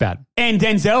awful, It's bad. and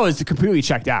Denzel is completely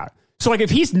checked out. So like,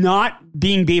 if he's not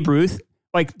being Babe Ruth,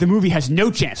 like the movie has no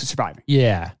chance of surviving.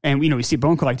 Yeah. And we see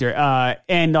Bone Collector,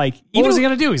 and like, What was he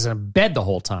going to do? He's in bed the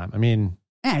whole time. I mean,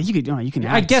 yeah, you can.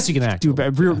 I act. guess you can act. Do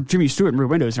Jimmy Stewart in Rear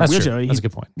Windows. That's wheelchair, true. That's a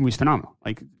good point. He was phenomenal.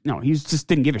 Like, no, he just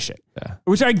didn't give a shit. Yeah.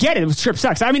 Which I get it. The script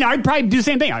sucks. I mean, I'd probably do the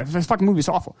same thing. This fucking movie's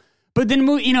awful. But then,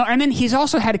 and then he's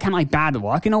also had kind of like bad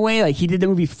luck in a way. Like he did the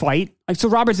movie Flight. Like, so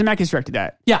Robert Zemeckis directed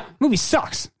that. Yeah. Movie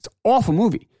sucks. It's an awful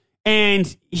movie.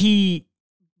 And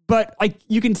but like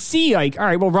you can see like, all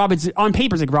right, well, on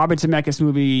paper, it's like Robert Zemeckis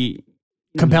movie.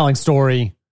 Compelling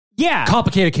story. Yeah.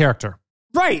 Complicated character.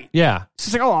 Right. Yeah. It's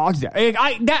just like, oh, I'll do that.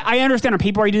 I understand on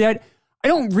paper why you do that. I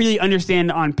don't really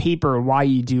understand on paper why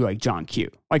you do like John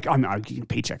Q. Like, I'm not getting a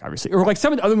paycheck, obviously. Or like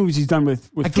some of the other movies he's done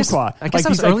with Fuqua. I guess like that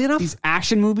was these, early enough. These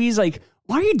action movies, like,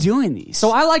 why are you doing these? So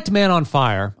I liked Man on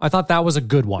Fire. I thought that was a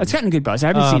good one. It's gotten good buzz. I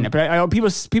haven't seen it, but people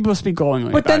speak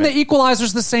glowingly But then about The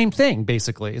Equalizer's the same thing,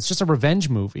 basically. It's just a revenge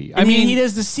movie. I mean, he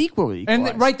does the sequel.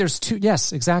 right, there's two.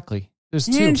 Yes, exactly. There's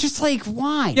two. And it's just like,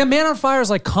 why? Yeah, Man on Fire is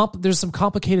like there's some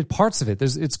complicated parts of it.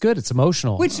 It's good. It's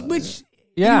emotional. Which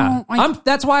yeah, you know, like,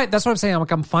 that's what I'm saying.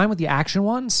 I'm fine with the action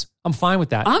ones. I'm fine with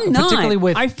that. I'm not. Particularly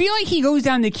with I feel like he goes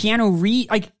down to Keanu Reeves.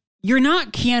 Like, you're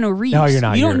not Keanu Reeves. No, you're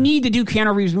not. You don't need to do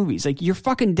Keanu Reeves movies. Like, you're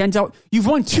fucking Denzel. You've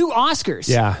won 2 Oscars.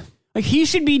 Yeah. Like, he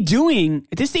should be doing,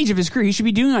 at this stage of his career, he should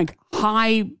be doing like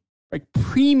high, like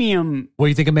premium. Well,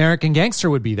 you think American Gangster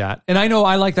would be that? And I know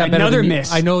I like that better. Another than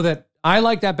miss. I know that I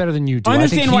like that better than you do. I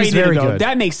understand I think why he's you did very it, though. good.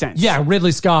 That makes sense. Yeah,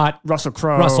 Ridley Scott, Russell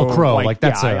Crowe. Like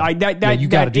that's yeah, you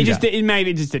got to do it that.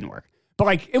 It just didn't work. But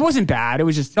like, it wasn't bad. It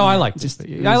was just. No, I liked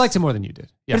it. I liked it more than you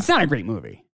did. Yeah. But it's not a great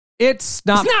movie. It's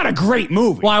not a great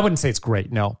movie. Well, I wouldn't say it's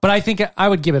great, no. But I think I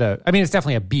would give it it's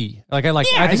definitely a B. Like, Yeah, I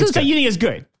think it's good. you think it's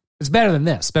good. It's better than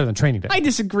this, better than Training Day. I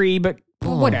disagree, but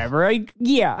whatever. But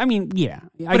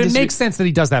it makes sense that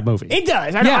he does that movie. It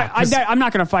does. I'm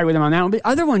not going to fight with him on that one. But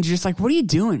other ones, you're just like, what are you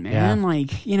doing, man? Yeah.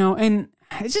 Like, and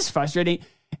it's just frustrating.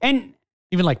 And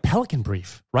even like Pelican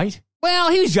Brief, right?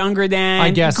 well, he was younger then. I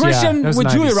guess, Grisham yeah. with That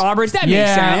was Julia 90s. Roberts, that Yeah,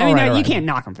 makes sense. I mean, all right. you can't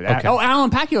knock him for that. Okay. Oh, Alan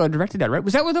Pacula directed that, right?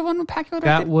 Was that the one with Pacula directed?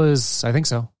 That was, I think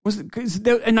so.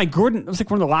 And like Gordon, it was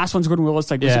like one of the last ones. Gordon Willis,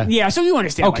 like, Yeah. So you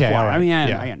understand? Okay, like, why. all right. I mean,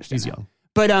 Yeah, I understand. he's that. young.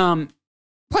 But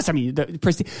plus, I mean, the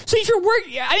prestige. So if you're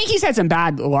working, I think he's had some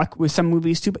bad luck with some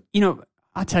movies too. But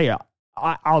I'll tell you,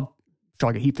 I'll try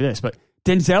to get heat for this. But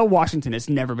Denzel Washington has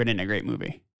never been in a great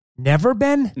movie. Never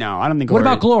been? No, I don't think. What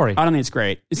about Glory? I don't think it's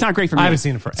great. It's not great for me. I haven't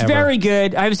seen it forever. It's very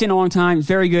good. I haven't seen it in a long time. It's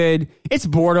very good. It's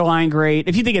borderline great.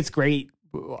 If you think it's great,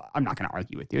 I'm not going to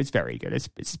argue with you. It's very good. It's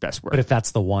his best work. But if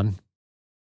that's the one.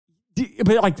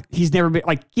 But like, he's never been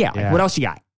like, yeah. Like, what else you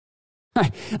got?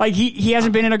 Like he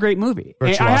hasn't been in a great movie.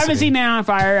 Virtuosity. I haven't seen Man on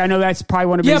Fire. I know that's probably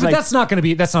one of his. Yeah, but like, that's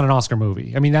not an Oscar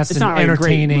movie. I mean, that's not like a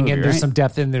great entertaining movie, and there's right? some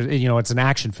depth in there. It's an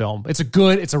action film. It's a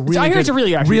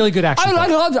really good action film.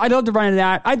 I'd love to run into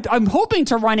that. I'm hoping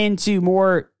to run into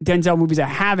more Denzel movies I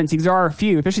haven't seen. There are a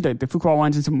few, especially the Fuqua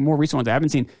ones and some more recent ones I haven't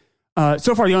seen.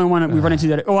 So far, the only one we've run into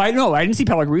that. Oh, I know. I didn't see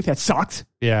Pelican Brief. That sucked.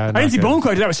 Yeah, I didn't see Bone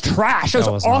Collector. That was trash.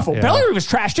 That was awful. Pelican Brief was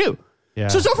trash too. Yeah.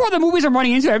 So far, the movies I'm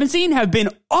running into I haven't seen have been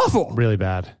awful. Really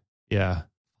bad. Yeah.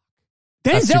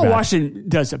 That's too Denzel bad. Washington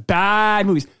does bad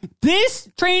movies. This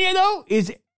Training Day, though,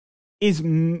 is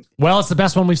Well, it's the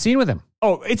best one we've seen with him.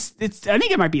 oh, it's. I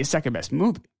think it might be his second best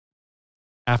movie.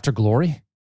 After Glory?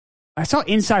 I saw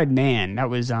Inside Man. That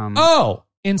was Oh,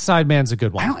 Inside Man's a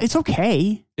good one. it's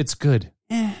okay. It's good.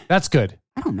 Eh, That's good.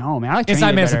 I don't know, man. I like Training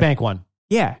Inside Day Man's the better. bank one.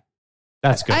 Yeah,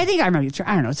 That's good. I think I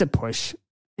don't know. It's a push.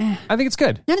 I think it's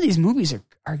good. None of these movies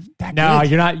are that No,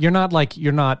 good. you're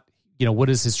not, what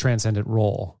is his transcendent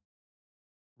role?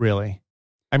 Really?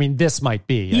 I mean, this might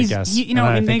be, I guess. in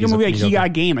a movie like He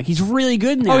Got Game, like he's really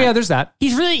good in there. Oh yeah, there's that.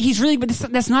 He's really, but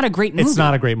that's not a great movie. It's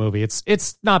not a great movie.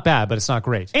 It's not bad, but it's not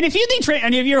great. And if you think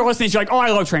and if you're listening, you're like, oh,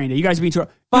 I love Training Day. You guys are being too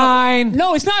Fine.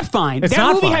 No, it's not fine. It's that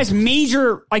not movie fine. has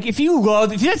major if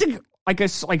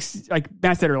that's like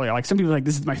Matt said earlier, like some people are like,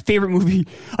 this is my favorite movie.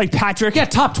 Like Patrick. Yeah,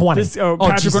 top 20.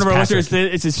 Patrick, Jesus, one of our Patrick.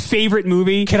 listeners, it's his favorite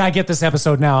movie. Can I get this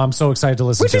episode now? I'm so excited to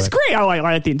listen Which to is it. great. I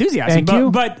like the enthusiasm. Thank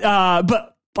you. But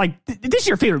like this is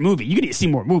your favorite movie. You need to see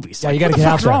more movies. Yeah, Like, you gotta what the get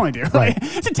fuck's out there. wrong with you? Right.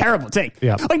 Like, it's a terrible take.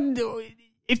 Yeah. Like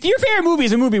if your favorite movie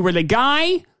is a movie where the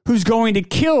guy who's going to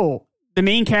kill the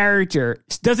main character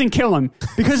doesn't kill him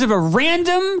because of a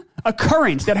random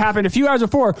occurrence that happened a few hours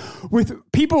before with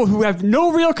people who have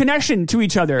no real connection to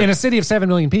each other. In a city of 7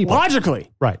 million people. Logically.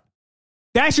 Right.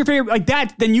 That's your favorite, like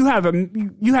that. Then you have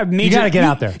major. You gotta get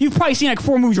out there. You've probably seen like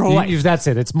 4 movies your whole life. That's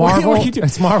it. It's Marvel. What are you doing?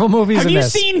 It's Marvel movies Have and you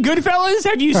this. seen Goodfellas?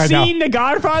 Have you I know. seen The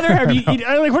Godfather? Have you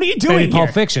like what are you doing Maybe Pulp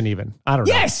here? Fiction even. I don't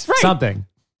know. Yes, right. Something.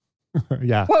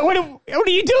 Yeah. What are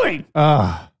you doing?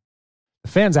 The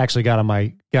fans actually got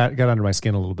under my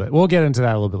skin a little bit. We'll get into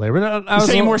that a little bit later. But I was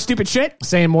Saying more stupid shit?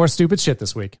 saying more stupid shit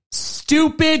this week.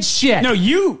 Stupid shit. No,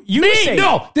 you Me? say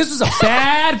No, this was a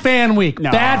bad fan week.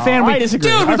 No, bad fan week. I disagree.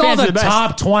 Dude, Our with all fans are the the best.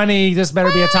 top 20, this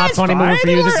better be a top It's 20 movie fine. for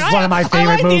you. This is one of my I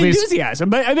favorite like movies. The enthusiasm,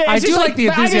 but I, mean, I it's do just like the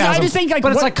but I enthusiasm. just think like,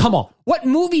 but it's like, come on. What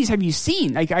movies have you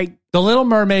seen? Like The Little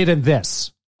Mermaid and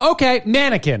this. Okay,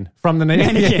 Mannequin from the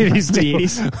Mannequin 80s. from the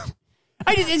 80s.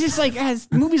 It's just like as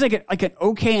movies like an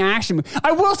okay action movie.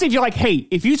 I will say if you're like, hey,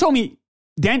 if you told me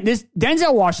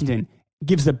Denzel Washington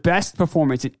gives the best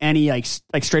performance in any like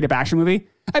straight up action movie,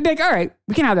 I'd be like, all right,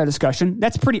 we can have that discussion.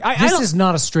 That's pretty. This is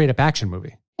not a straight up action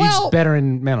movie. Well- He's better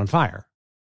in Man on Fire.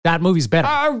 That movie's better.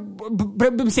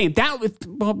 But I'm saying that.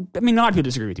 Well, I mean, a lot of people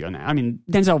disagree with you on that. I mean,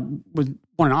 Denzel won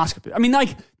an Oscar. I mean,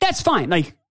 like that's fine.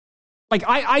 Like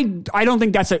I don't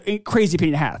think that's a crazy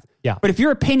opinion to have. Yeah. But if your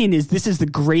opinion is this is the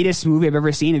greatest movie I've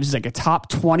ever seen, if this is like a top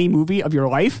 20 movie of your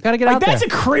life, Gotta get like, out there. that's a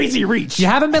crazy reach. You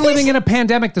haven't been living in a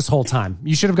pandemic this whole time.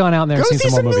 You should have gone out there and Go seen see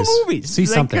some more new movies. movies. See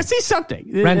Like, something. Go see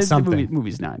something. Rent The something.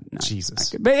 movie's not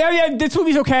Jesus. not good. But yeah, this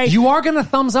movie's okay. You are going to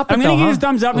thumbs up it, I'm gonna though, give huh? it a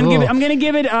thumbs up. I'm Ugh.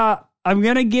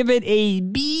 gonna give it a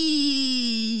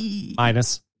B.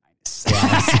 Minus.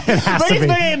 Yeah, it has to be.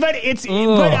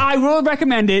 But I will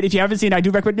recommend it if you haven't seen it. I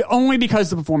do recommend it only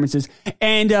because of the performances.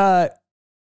 And I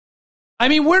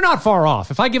mean, we're not far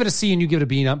off. If I give it a C and you give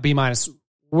it a B minus,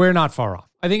 we're not far off.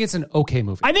 I think it's an okay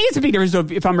movie. I think it's a big difference though,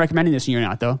 if I'm recommending this and you're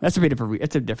not though. That's a big difference.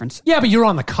 It's a difference. Yeah, but you're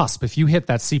on the cusp. If you hit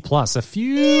that C plus, a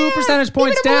few percentage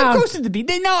points Even if we're down. close to the B.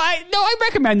 No, I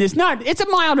recommend this. It's a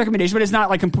mild recommendation, but it's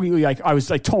not like completely like I was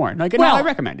like torn. Like no, I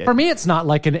recommend it. For me, it's not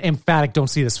like an emphatic "don't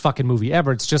see this fucking movie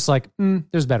ever." It's just like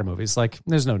there's better movies. Like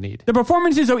there's no need. The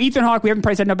performances, though, Ethan Hawke, we haven't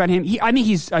probably said enough about him. I think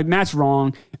he's Matt's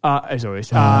wrong as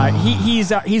always.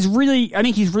 He's really, I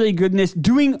think he's really good in this,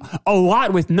 doing a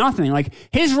lot with nothing. Like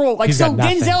his role, like He's so got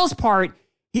nothing. Denzel's part,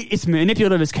 it's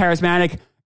manipulative, it's charismatic.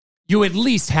 You at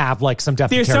least have like some depth.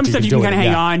 There's of some character stuff you do can kind of it,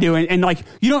 hang yeah. on to, and like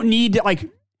you don't need to, like.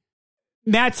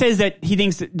 Matt says that he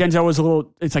thinks that Denzel was a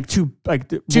little, it's like too big.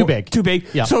 Too big.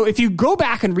 Yeah. So if you go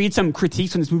back and read some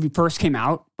critiques when this movie first came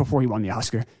out, before he won the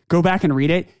Oscar, go back and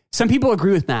read it. Some people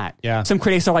agree with Matt. Yeah. Some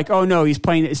critics are like, oh no, he's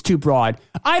playing it's too broad.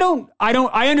 I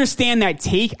understand that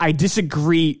take. I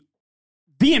disagree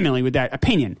vehemently with that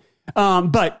opinion.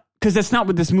 But because that's not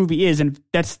what this movie is, and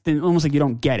that's almost like you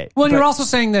don't get it. Well, and But you're also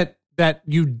saying that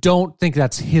you don't think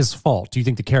that's his fault. You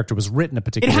think the character was written a it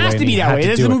particular way. has to and be he that had way. to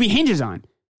That's do the it. movie hinges on.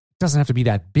 Doesn't have to be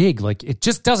that big. Like it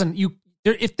just doesn't.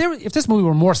 If this movie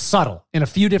were more subtle in a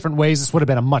few different ways, this would have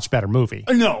been a much better movie.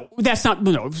 No, that's not.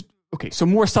 No. Okay, so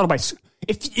more subtle by.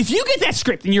 If you get that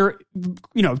script and you're,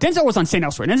 Denzel was on St.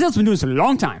 Elsewhere. Denzel's been doing this a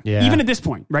long time, Yeah. even at this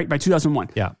point, right? By 2001,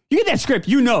 Yeah. You get that script,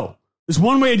 there's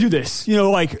one way to do this.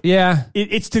 Yeah.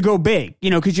 It's to go big,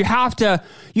 because you have to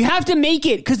make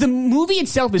it because the movie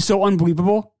itself is so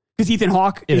unbelievable. Because Ethan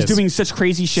Hawke is doing such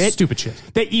crazy shit, Stupid shit.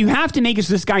 that you have to make it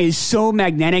so this guy is so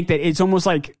magnetic that it's almost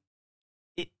like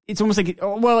it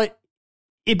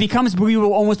becomes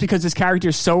believable almost because this character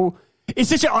is so. It's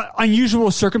such an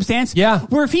unusual circumstance. Yeah.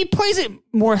 Where if he plays it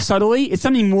more subtly, it's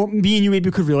something more me and you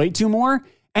maybe could relate to more.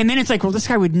 And then it's like, well, this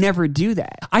guy would never do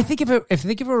that. I think if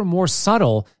it were more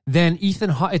subtle, then Ethan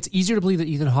Hawke, it's easier to believe that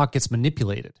Ethan Hawke gets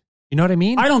manipulated. You know what I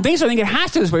mean? I don't think so. I think it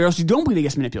has to this way, or else you don't believe he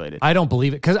gets manipulated. I don't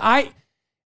believe it because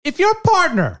if your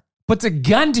partner puts a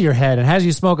gun to your head and has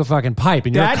you smoke a fucking pipe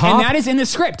and you're a cop, and that is in the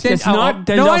script. then- That's not.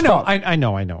 no, I Denzel's know, fault.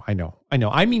 I know.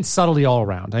 I mean subtlety all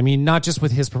around. I mean not just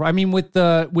with his. I mean with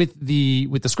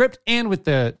the script and with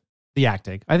the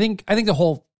acting. I think the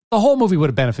whole movie would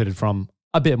have benefited from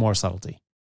a bit more subtlety,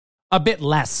 a bit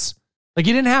less. Like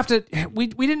you didn't have to. We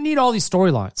didn't need all these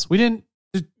storylines. We didn't.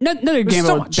 Another game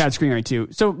so about much. bad screenwriting too.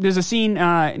 So there's a scene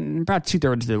about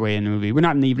 2/3 of the way in the movie. We're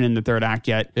not even in the third act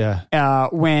yet. Yeah.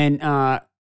 When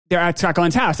they're at Scott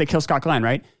Glenn's house, they kill Scott Glenn,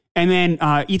 right? And then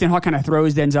Ethan Hawke kind of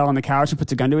throws Denzel on the couch and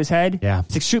puts a gun to his head. Yeah.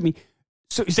 He's like, shoot me.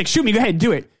 So he's like, shoot me. Go ahead,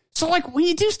 do it. So like when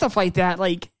you do stuff like that,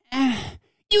 like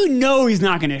he's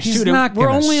not going to shoot him. not We're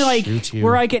gonna only like shoot you.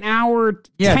 we're like an hour.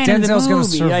 Yeah, 10 of the Denzel's gonna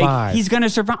movie. survive. Like, he's going to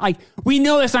survive. Like we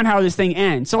know that's not how this thing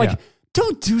ends. So like. Yeah.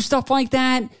 Don't do stuff like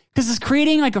that because it's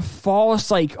creating like a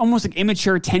false, like almost like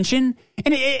immature tension.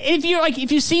 And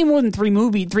if you've seen more than three action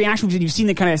movies, and you've seen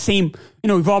the kind of same,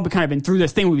 we've all kind of been through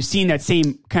this thing where we've seen that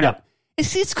same kind of.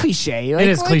 It's cliche. Like, It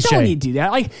is cliche. Don't need to do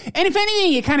that. Like, and if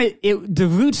anything, it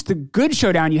dilutes the good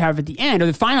showdown you have at the end or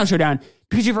the final showdown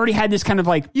because you've already had this kind of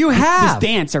like You have. this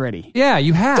dance already. Yeah,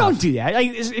 you have. Don't do that. Like,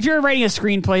 if you're writing a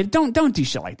screenplay, don't do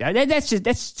shit like that.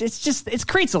 It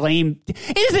creates a lame.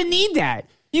 It doesn't need that.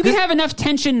 You can have enough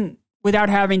tension without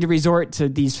having to resort to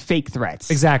these fake threats.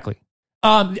 Exactly.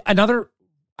 Another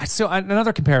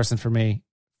comparison for me,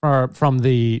 from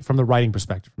the writing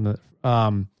perspective,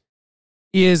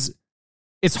 is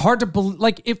it's hard to believe.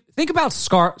 Like think about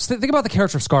the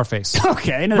character of Scarface.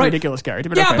 Okay, another ridiculous character.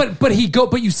 But Yeah, okay.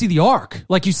 but you see the arc.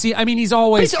 Like you see, I mean, he's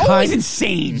always It's always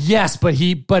insane. Yes, but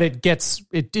it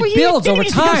builds over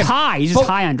He's time. high. He's just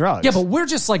high on drugs. Yeah, but we're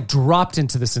just like dropped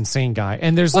into this insane guy,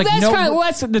 and there's well, like that's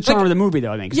the charm of the movie,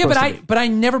 though. I think. Yeah, but I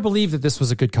never believed that this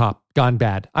was a good cop gone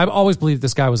bad. I've always believed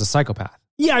this guy was a psychopath.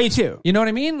 Yeah, you too. You know what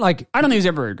I mean? Like, I don't think he's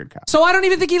ever a good cop. so I don't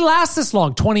even think he lasts this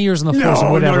long, 20 years in the force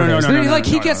or whatever.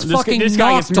 He gets fucking this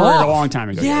guy knocked gets murdered off a long time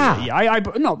ago. Yeah.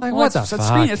 No. Like, what the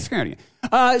fuck? Screen.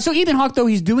 So Ethan Hawke, though,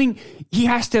 he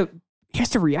has to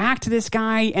react to this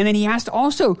guy, and then he has to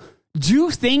also do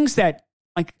things that,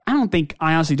 like, I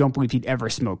honestly don't believe he'd ever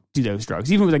do those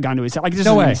drugs, even with a gun to his head. Like, it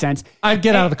doesn't make any sense. I'd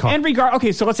get out of the car.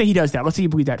 Okay, so let's say he does that. Let's say you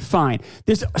believe that. Fine.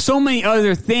 There's so many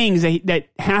other things that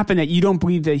happen that you don't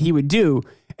believe that he would do.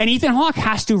 And Ethan Hawke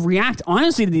has to react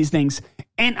honestly to these things.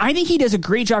 And I think he does a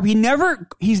great job.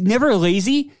 He's never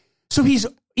lazy. So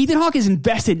Ethan Hawke is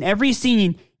invested in every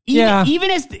scene.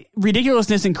 Even as the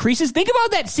ridiculousness increases. Think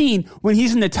about that scene when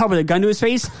he's in the tub with a gun to his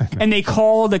face and they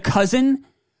call the cousin.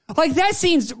 Like, that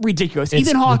scene's ridiculous.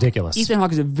 It's ridiculous. Ethan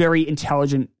Hawke is a very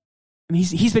intelligent. I mean,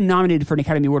 he's been nominated for an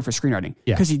Academy Award for screenwriting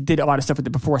because he did a lot of stuff with the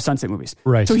Before Sunset movies.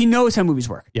 Right. So he knows how movies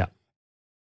work. Yeah.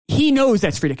 He knows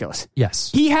that's ridiculous.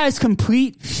 Yes. He has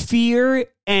complete fear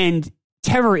and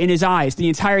terror in his eyes the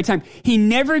entire time. He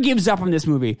never gives up on this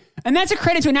movie. And that's a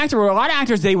credit to an actor where a lot of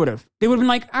actors, they would have been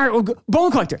like, all right, well,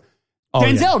 Bone Collector.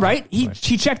 Denzel, right? He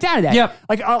checked out of that. Yep.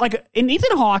 And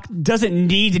Ethan Hawke doesn't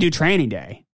need to do Training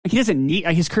Day. Like, he doesn't need,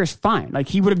 his career's fine. Like,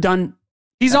 he would have done.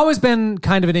 He's always been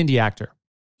kind of an indie actor.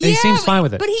 And he seems fine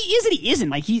with it. But he isn't.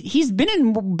 Like, he's been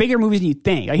in bigger movies than you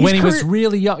think. Like, when he was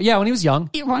really young. Yeah, when he was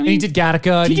young. Yeah, well, I and mean, he did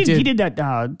Gattaca. He did that,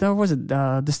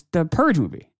 the Purge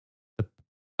movie.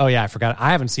 Oh, yeah, I forgot.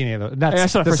 I haven't seen any of those. I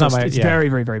saw the first one. It's very,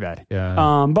 very, very bad.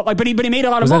 Yeah. But he made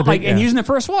a lot of money. And he was in the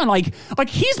first one. Like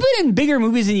he's been in bigger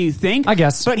movies than you think. I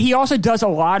guess. But he also does a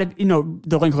lot of,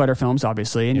 the Linklater films,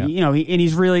 obviously. And,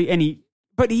 he's really,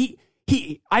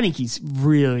 I think he's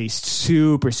really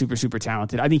super, super, super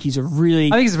talented. I think he's a very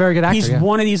good actor. He's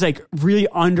one of these, like, really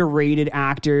underrated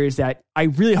actors that I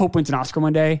really hope wins an Oscar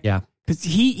one day. Yeah. Because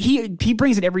he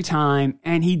brings it every time,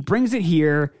 and he brings it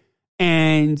here,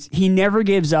 and he never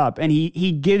gives up, and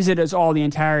he gives it us all the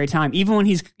entire time. Even when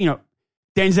he's,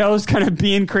 Denzel's kind of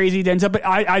being crazy, but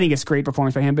I think it's a great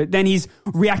performance by him. But then he's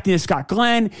reacting to Scott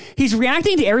Glenn. He's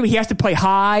reacting to everybody. He has to play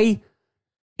high.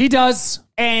 He does.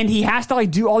 And he has to, like,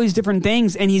 do all these different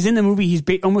things. And he's in the movie. He's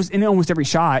almost in almost every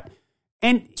shot.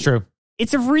 And it's true.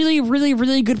 It's a really, really,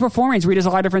 really good performance where he does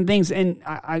a lot of different things. And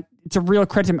it's a real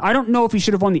credit to him. I don't know if he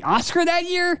should have won the Oscar that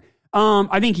year.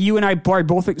 I think you and I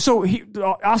both. So the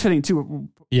Oscar thing too.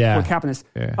 Yeah. What happened is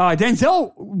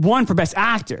Denzel won for Best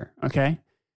Actor. Okay.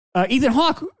 Ethan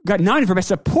Hawke got nominated for Best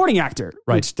Supporting Actor,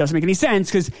 which doesn't make any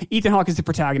sense because Ethan Hawke is the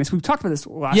protagonist. We've talked about this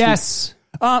last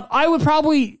week. I would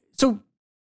probably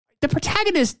the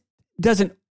protagonist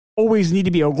doesn't always need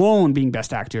to be alone being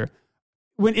Best Actor.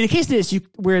 When in the case of this,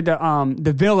 where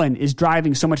the villain is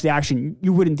driving so much of the action,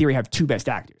 you would in theory have two Best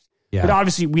Actors. Yeah. But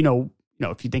obviously, we know,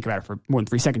 if you think about it for more than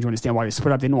 3 seconds, you understand why they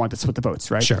split up. They didn't want to split the votes,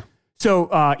 right? Sure.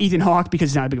 So Ethan Hawke, because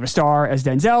he's not as big of a star as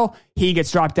Denzel, he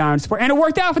gets dropped down to support, and it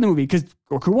worked out for the movie because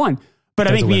Goku won. But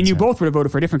I think me and you both would have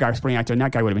voted for a different guy for supporting actor, and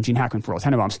that guy would have been Gene Hackman for All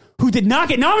Tenenbaums, who did not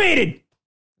get nominated.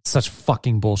 Such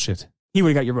fucking bullshit. He would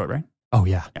have got your vote, right? Oh,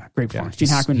 yeah. Yeah, great performance. Gene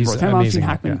Hackman for All Tenenbaums. Gene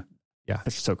Hackman. Yeah.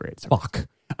 That's so great. Fuck.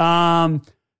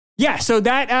 Yeah, so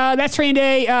that's Training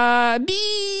Day,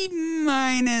 B-,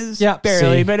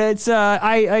 barely, C. but it's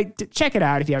I check it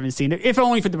out if you haven't seen it, if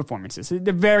only for the performances.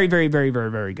 They're very, very, very,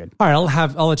 very, very good. All right,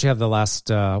 I'll let you have the last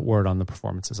word on the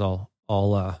performances. I'll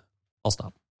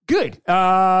stop. Good.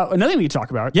 Another thing we could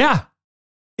talk about. Yeah,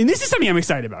 and this is something I'm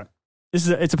excited about. It's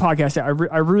a podcast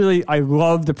that I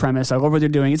love the premise. I love what they're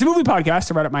doing. It's a movie podcast,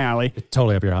 so right up my alley.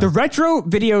 Totally up your alley. The Retro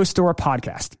Video Store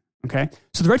Podcast. Okay,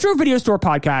 so the Retro Video Store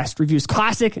Podcast reviews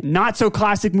classic, not so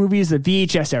classic movies of the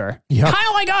VHS era. Yep. Kind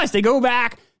of like us. They go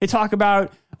back. They talk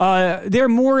about. They're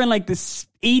more in like the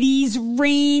 80s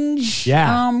range.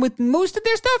 Yeah. With most of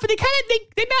their stuff, but they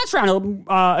bounce around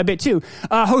a bit too.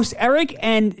 Hosts Eric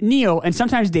and Neil, and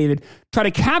sometimes David, try to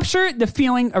capture the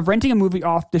feeling of renting a movie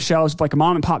off the shelves of like a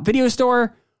mom and pop video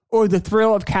store, or the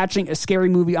thrill of catching a scary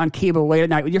movie on cable late at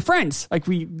night with your friends, like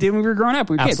we did when we were growing up.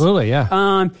 We were kids. Absolutely,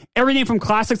 yeah. Everything from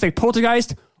classics like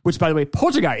Poltergeist, which, by the way,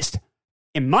 Poltergeist,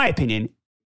 in my opinion,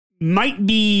 might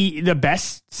be the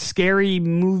best scary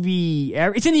movie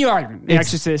ever. It's in the argument. The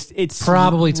Exorcist. It's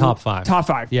probably top 5. Top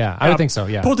 5. Yeah, I would think so.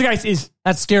 Yeah. Poltergeist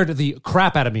that scared the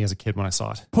crap out of me as a kid when I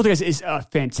saw it. Poltergeist is a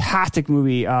fantastic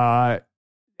movie. And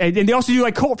they also do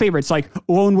like cult favorites like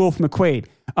Lone Wolf McQuade.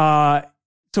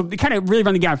 So they kind of really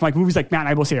run the gamut from like movies like Matt and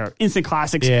I will say are instant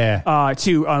classics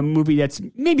to a movie that's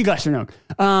maybe lesser known.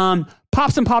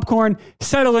 Pop some popcorn,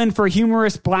 settle in for a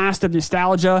humorous blast of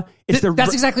nostalgia.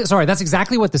 That's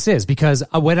exactly what this is, because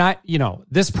when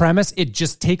this premise, it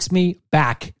just takes me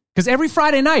back. Because every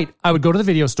Friday night I would go to the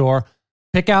video store,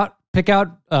 pick out pick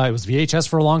out, it was VHS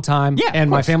for a long time. Yeah, and of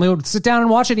my course. family would sit down and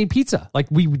watch it and eat pizza. Like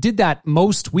we did that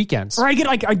most weekends. Or I get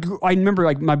like, I remember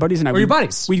like my buddies and I. Or your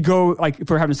buddies. We'd go, like, if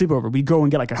we're having a sleepover, we'd go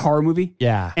and get like a horror movie.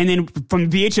 Yeah. And then from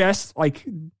VHS, like,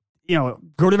 you know,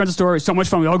 go to the rental store. It's so much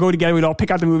fun. We all go together. We'd all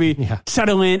pick out the movie,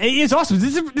 settle in. It's awesome.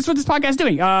 This is what this podcast is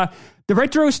doing. The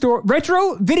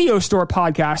Retro Video Store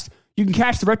podcast. You can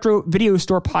catch the Retro Video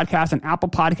Store podcast on Apple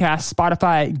Podcasts,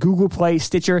 Spotify, Google Play,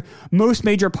 Stitcher, most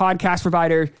major podcast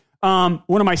providers. One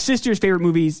of my sister's favorite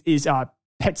movies is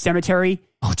Pet Sematary.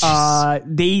 Oh,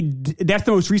 jeez. That's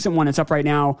the most recent one that's up right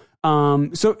now.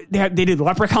 So they did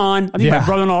Leprechaun. I think my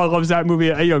brother-in-law loves that movie,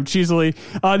 cheesily.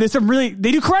 There's some they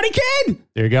do Karate Kid.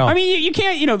 There you go. I mean, you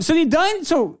can't, so they've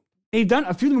done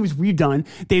a few of the movies we've done.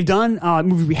 They've done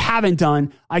movies we haven't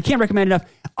done. I can't recommend enough.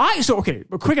 A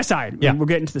quick aside. Yeah. We'll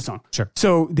get into the song. Sure.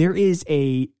 So there's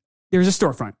a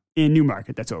storefront in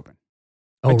Newmarket that's open.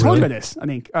 I told you about this, I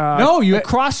think. No,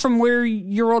 across from where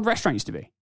your old restaurant used to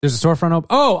be. There's a storefront open.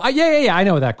 Oh, yeah. I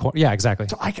know that. Yeah, exactly.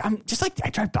 So I'm just like, I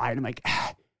drive by and I'm like,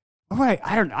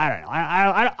 I don't know.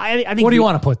 I think. What do you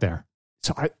want to put there?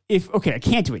 So I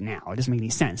can't do it now. It doesn't make any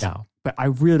sense. No. But I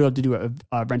really love to do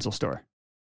a rental store.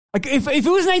 Like if it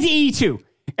was 1982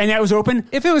 and that was open.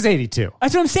 If it was 82.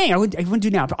 That's what I'm saying. I wouldn't do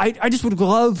now. But I just would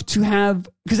love to have,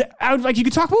 because I would like, you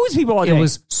could talk movies with people all day. It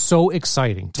was so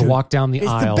exciting to walk down the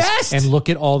aisles and look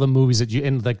at all the movies that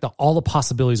and like all the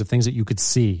possibilities of things that you could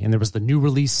see. And there was the new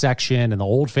release section and the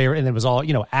old favorite, and there was all,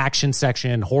 action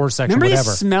section, horror section, remember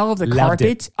whatever. The smell of the Loved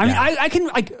carpet? it. I mean, Yeah. I can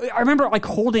I remember like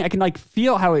holding, I can like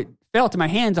feel how it felt in my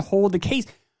hand to hold the case.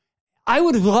 I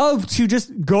would love to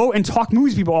just go and talk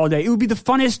movies with people all day. It would be the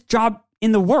funnest job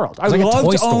in the world. I would like a love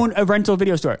toy to store. own a rental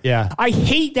video store. Yeah. I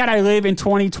hate that I live in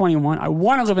 2021. I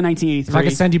want to live in 1983. If I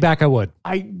could send you back, I would.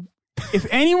 If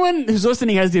anyone who's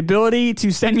listening has the ability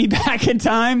to send me back in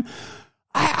time,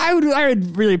 I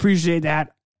would really appreciate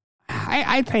that.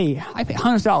 I pay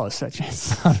 $100 such as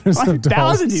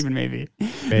 $1,000 even maybe.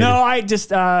 No, I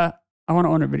just I want to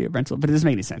own a video rental, but it doesn't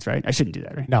make any sense, right? I shouldn't do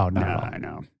that, right? No, I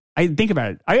know. I think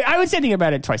about it. I would say think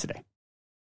about it twice a day.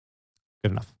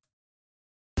 Good enough.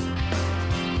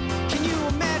 Can you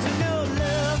imagine no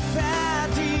love,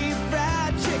 fried deep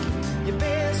fried chicken? Your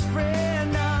best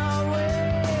friend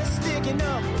always sticking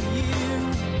up for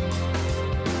you.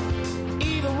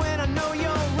 Even when I know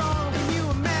you're wrong, can you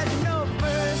imagine no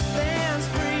first dance,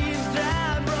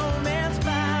 freeze-dried romance,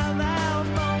 5-hour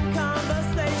phone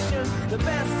conversation? The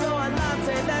best soy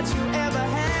latte that you ever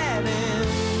had in me.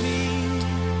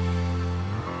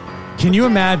 Can you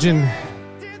imagine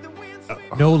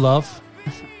no love,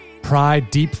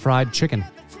 pride, deep fried chicken?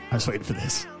 I was waiting for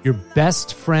this. Your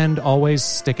best friend always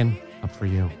sticking up for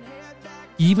you.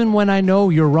 Even when I know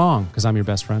you're wrong, because I'm your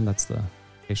best friend. That's the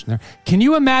location there. Can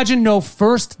you imagine no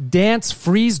first dance,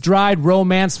 freeze-dried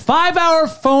romance, 5-hour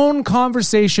phone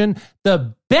conversation,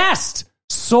 the best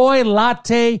soy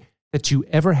latte that you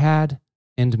ever had,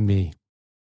 and me?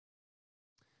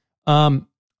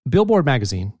 Billboard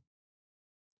magazine,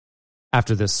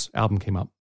 after this album came out,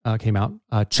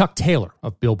 Chuck Taylor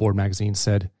of Billboard magazine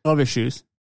said Love his shoes.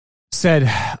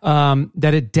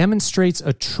 that it demonstrates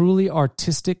a truly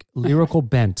artistic lyrical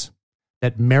bent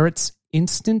that merits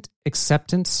instant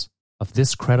acceptance of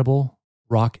this credible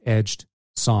rock-edged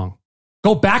song.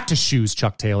 Go back to Shoes,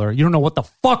 Chuck Taylor. You don't know what the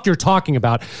fuck you're talking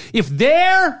about. If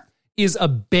there is a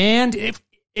band,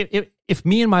 if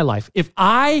me in my life, if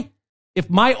my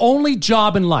only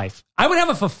job in life, I would have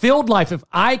a fulfilled life if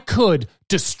I could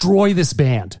destroy this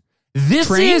band.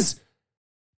 Train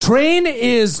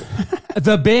is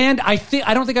the band. I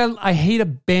don't think I hate a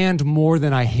band more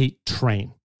than I hate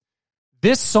Train.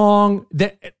 This song,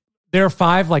 there are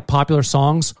 5 like popular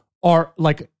songs, are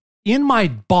like in my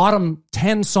bottom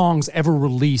 10 songs ever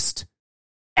released.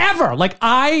 Ever. Like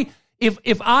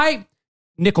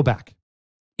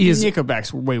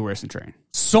Nickelback's way worse than Train.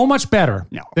 So much better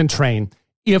than Train.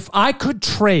 If I could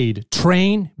trade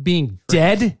Train being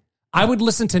dead, I would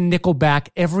listen to Nickelback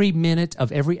every minute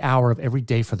of every hour of every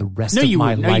day for the rest of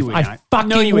my life. You would I not. fucking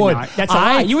no, you would. Not. That's a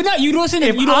lie. You would not. You'd listen.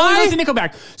 You'd only listen to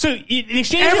Nickelback. So in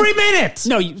exchange every minute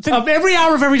of every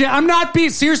hour of every day. I'm not being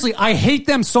seriously. I hate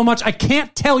them so much. I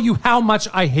can't tell you how much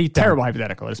I hate them. Terrible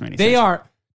hypothetical. It doesn't make any They sense. are,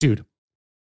 dude.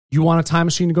 You want a time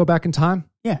machine to go back in time?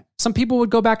 Yeah. Some people would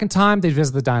go back in time. They'd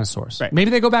visit the dinosaurs. Right. Maybe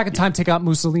they go back in time, take out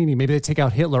Mussolini. Maybe they take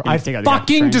out Hitler. Maybe I take out the guy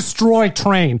fucking Train. destroy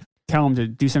Train. Tell him to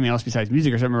do something else besides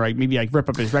music or something, or like maybe like rip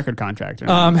up his record contract.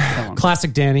 Tell him.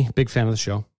 Classic Danny, big fan of the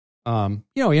show. He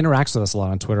interacts with us a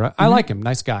lot on Twitter. I like him.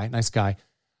 Nice guy.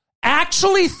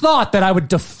 Actually thought that I would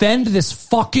defend this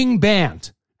fucking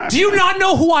band. Do you not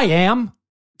know who I am?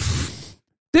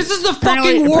 This is the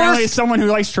Apparently fucking it's worst, someone who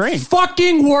likes Train.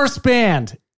 fucking worst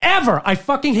band ever. I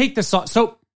fucking hate this song.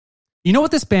 So, you know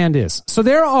what this band is? So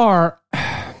there are.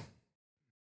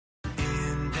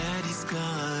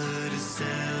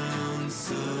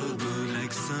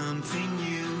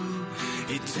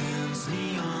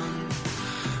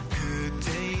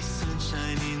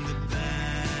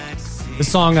 The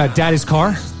song Daddy's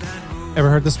Car. Ever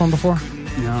heard this one before?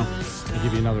 No. I'll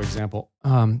give you another example.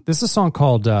 This is a song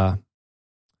called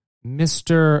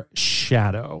Mr.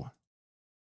 Shadow.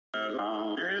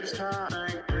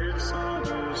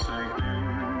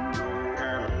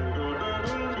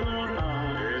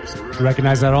 You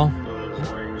recognize that at all?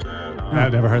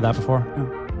 I've never heard that before.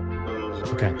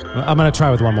 Okay, I'm gonna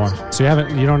try with one more. So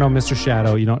you don't know Mr.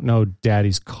 Shadow, you don't know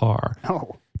Daddy's Car.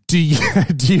 Oh. Do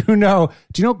you know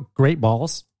Great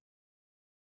Balls?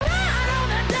 I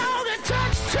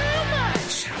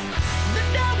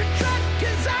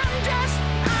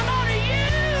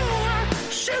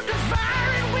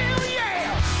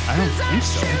don't think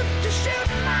so.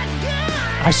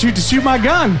 I shoot to shoot my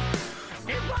gun.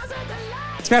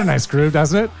 It's got a nice groove,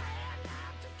 doesn't it?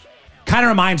 Kind of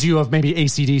reminds you of maybe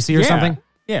AC/DC or something.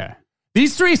 Yeah.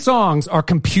 These three songs are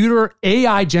computer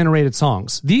AI generated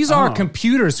songs. These are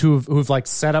computers who've like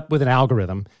set up with an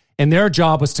algorithm, and their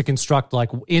job was to construct, like,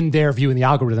 in their view, in the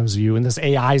algorithm's view, in this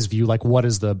AI's view, like, what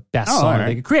is the best song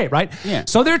they could create, right? Yeah.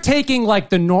 So they're taking like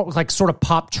sort of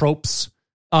pop tropes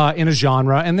in a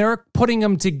genre, and they're putting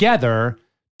them together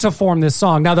to form this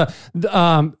song. Now, the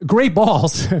Great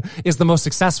Balls is the most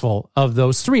successful of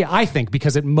those three, I think,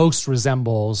 because it most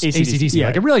resembles AC/DC. Yeah.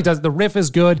 Like, it really does. The riff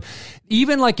is good.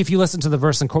 Even like if you listen to the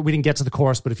verse and chorus, we didn't get to the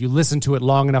chorus, but if you listen to it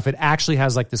long enough, it actually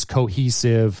has like this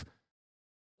cohesive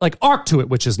like arc to it,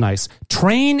 which is nice.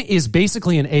 Train is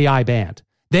basically an AI band.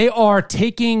 They are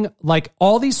taking like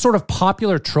all these sort of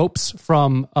popular tropes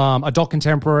from adult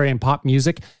contemporary and pop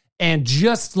music and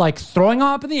just like throwing them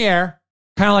up in the air.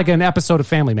 Kind of like an episode of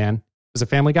Family Man. Is it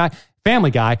Family Guy?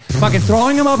 Family Guy. Fucking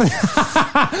throwing him up in,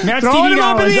 throwing him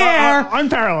up in the air.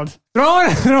 Unparalleled.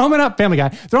 Throwing him up. Family Guy.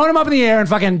 Throwing him up in the air and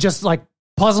fucking just like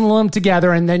puzzling them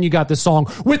together. And then you got this song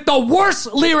with the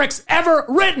worst lyrics ever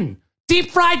written.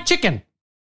 Deep fried chicken.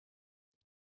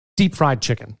 Deep fried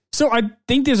chicken. So I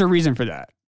think there's a reason for that.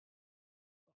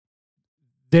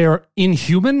 They're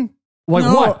inhuman. Like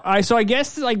No, what? I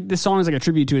guess like the song is like a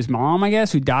tribute to his mom, I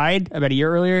guess, who died about a year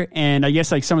earlier. And I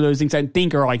guess like some of those things I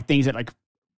think are like things that like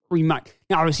remind.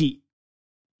 Now, obviously,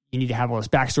 you need to have all this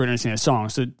backstory to understand a song.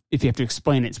 So if you have to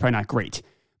explain it, it's probably not great.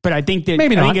 But I think that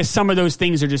Maybe not. I think some of those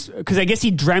things are just because I guess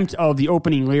he dreamt of the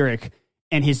opening lyric,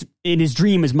 and in his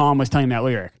dream, his mom was telling him that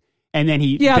lyric, and then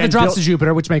he The drops to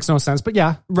Jupiter, which makes no sense, but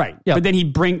yeah. right. Yeah. But then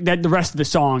the rest of the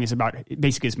song is about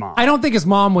basically his mom. I don't think his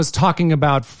mom was talking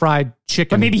about fried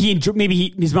chicken. But maybe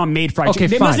his mom made fried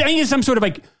chicken. fine. I think it's some sort of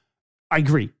like, I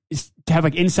agree, is to have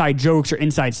like inside jokes or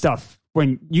inside stuff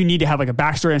when you need to have like a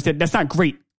backstory instead. That's not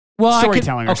great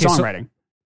storytelling or songwriting.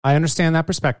 I understand that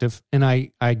perspective, and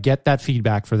I get that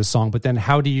feedback for the song, but then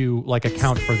how do you like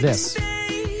account for this?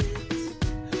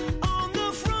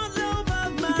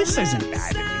 This isn't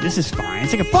bad to me. This is fine.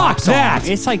 It's like a Fuck pop song. that.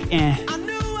 It's like,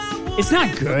 it's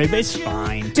not good, but it's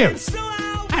fine. Dude,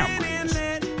 I don't mind this.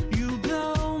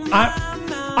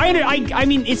 I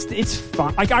mean, it's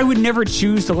fun. Like, I would never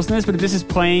choose to listen to this, but if this is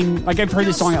playing, like, I've heard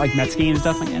this song at like Mets games and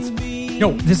stuff like that.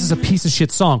 no, this is a piece of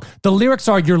shit song. The lyrics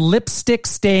are, your lipstick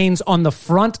stains on the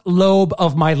front lobe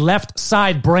of my left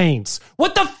side brains.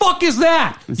 What the fuck is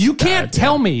that? You can't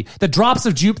tell me the drops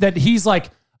of Jupiter, that he's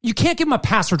like, you can't give him a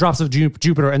pass for drops of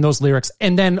Jupiter and those lyrics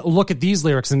and then look at these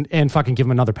lyrics and fucking give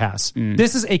him another pass.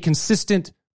 This is a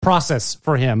consistent process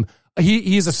for him.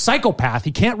 He's a psychopath.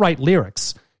 He can't write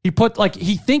lyrics. He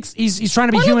thinks he's trying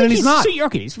to be human and he's not.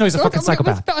 Okay, No, he's a fucking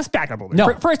psychopath. Let's back up a little bit.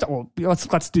 No. First,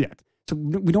 let's do that. So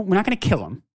we're not going to kill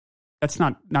him. That's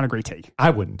not a great take. I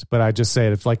wouldn't, but I just say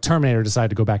if like Terminator decided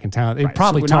to go back in town, they'd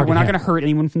probably we're target not him. going to hurt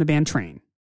anyone from the band Train.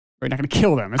 We're not going to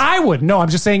kill them. I would. No, I'm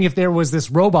just saying if there was this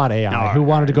robot AI who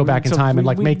wanted to go back in time and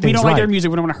like make things right. We don't like their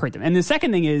music. We don't want to hurt them. And the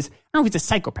second thing is, I don't know if he's a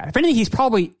psychopath. If anything, he's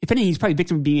probably a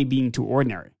victim of being too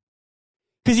ordinary.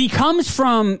 Because he comes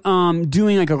from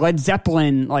doing like a Led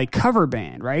Zeppelin like cover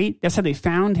band, right? That's how they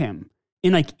found him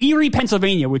in like Erie,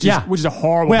 Pennsylvania, which is a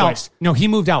horrible place. No, he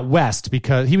moved out west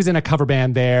because he was in a cover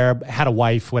band there, had a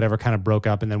wife, whatever, kind of broke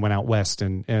up, and then went out west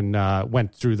and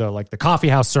went through the coffee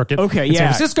house circuit in San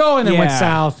Francisco, and then went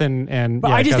south and.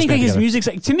 But I just think like his music's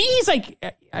like, to me, he's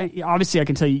like, obviously I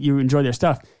can tell you enjoy their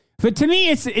stuff, but to me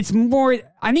it's more.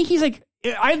 I think he's like,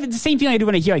 I have the same feeling I do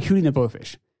when I hear like Hootie and the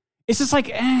Blowfish. It's just like,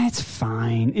 it's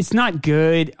fine. It's not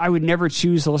good. I would never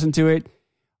choose to listen to it.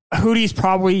 Hootie's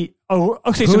probably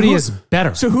okay. So Hootie is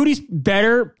better. So Hootie's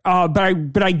better,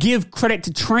 but I give credit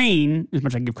to Train as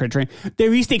much as I give credit to Train.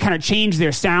 At least they kind of change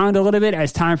their sound a little bit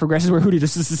as time progresses. Where Hootie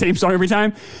just is the same song every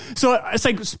time. So it's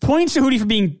like points to Hootie for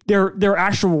being their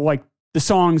actual like the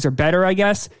songs are better, I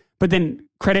guess. But then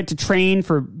credit to Train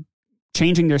for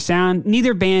changing their sound.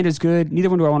 Neither band is good. Neither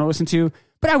one do I want to listen to.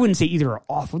 But I wouldn't say either are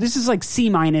awful. This is like C-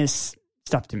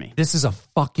 stuff to me. This is a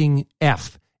fucking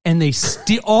F. And they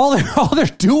all they're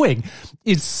doing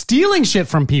is stealing shit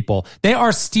from people. They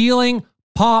are stealing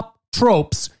pop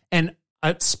tropes and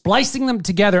splicing them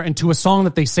together into a song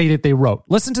that they say that they wrote.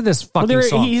 Listen to this fucking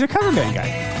song. He's a cover band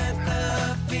guy.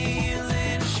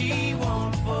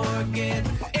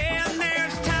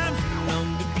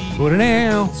 Put it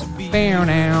now, fair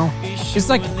now. It's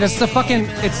like that's the fucking.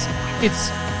 It's.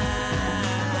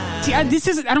 See, this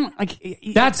is I don't like.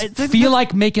 That's feel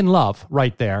like making love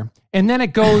right there. And then it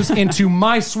goes into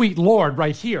My Sweet Lord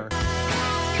right here.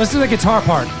 Listen to the guitar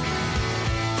part.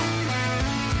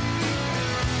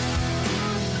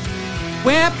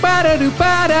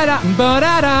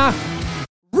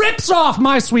 Rips off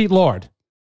My Sweet Lord.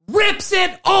 Rips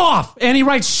it off. And he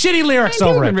writes shitty lyrics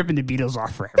over it. Been ripping the Beatles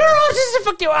off forever.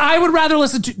 I would rather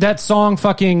listen to that song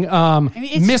fucking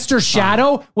Mr.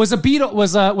 Shadow was a Beatle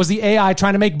was the AI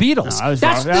trying to make Beatles. No,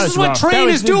 this is what Train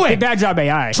is doing. Bad job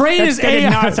AI. Train is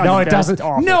AI. No, it doesn't.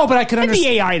 Awful. No, but I could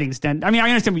understand the AI things. I mean, I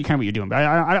understand what you're doing, but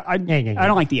I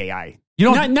don't like the AI.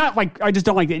 You don't not like I just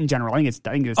don't like it in general. I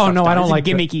think it's oh no, I don't like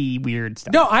gimmicky weird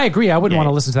stuff. No, I agree. I wouldn't want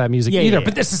to listen to that music either. Yeah.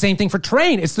 But it's the same thing for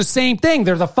Train. It's the same thing.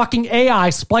 They're the fucking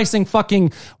AI splicing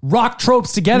fucking rock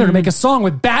tropes together to make a song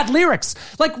with bad lyrics.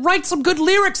 Like, write some good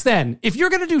lyrics then. If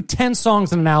you're going to do 10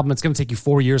 songs in an album, it's going to take you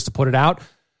 4 years to put it out.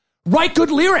 Write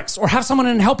good lyrics or have someone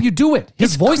in and help you do it.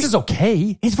 His voice is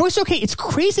okay. His voice is okay. It's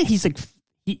crazy. He's like,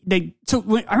 I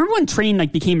remember when Train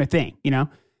like became a thing, you know?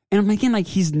 And I'm thinking, like,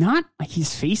 he's not, like,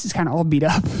 his face is kind of all beat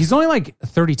up. He's only like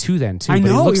 32 then, too. I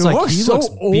know. He looks so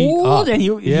old. And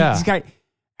he's got,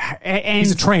 and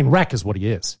he's a train wreck is what he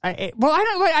is. I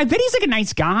bet he's like a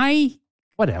nice guy.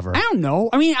 Whatever. I don't know.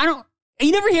 I mean,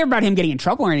 you never hear about him getting in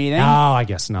trouble or anything. No, I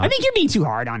guess not. I think you're being too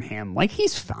hard on him. Like,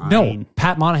 he's fine. No,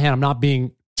 Pat Monahan, I'm not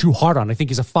being too hard on. I think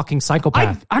he's a fucking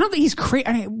psychopath. I don't think he's crazy.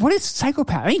 I mean, what is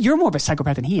psychopath? I think you're more of a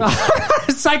psychopath than he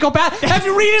is. Psychopath? Have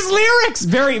you read his lyrics?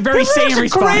 Very his sane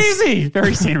lyrics response. Crazy.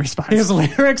 Very sane response. His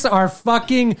lyrics are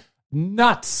fucking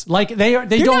nuts. Like they're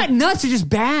not nuts. They're just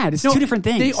bad. It's two different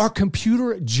things. They are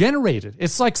computer generated.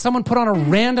 It's like someone put on a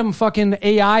random fucking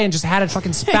AI and just had it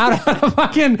fucking spout out a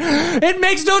fucking. It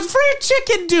makes no fried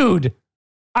chicken, dude.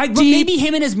 Maybe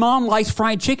him and his mom likes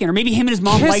fried chicken, or maybe him and his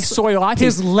mom likes soy lattes.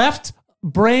 His left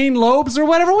brain lobes or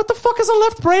whatever. What the fuck is a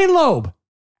left brain lobe?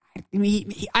 I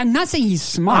mean, I'm not saying he's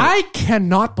smart. I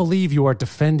cannot believe you are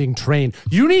defending Train.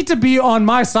 You need to be on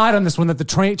my side on this one that the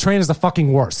Train is the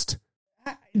fucking worst.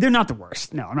 They're not the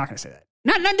worst. No, I'm not going to say that.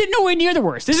 Not nowhere near the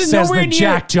worst. This is Says nowhere the near.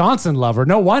 Jack Johnson lover.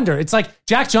 No wonder. It's like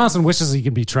Jack Johnson wishes he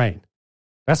could be Train.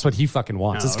 That's what he fucking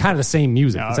wants. It's kind of the same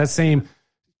music. It's that same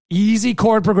easy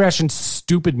chord progression,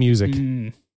 stupid music.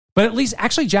 But at least,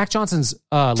 actually, Jack Johnson's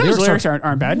lyrics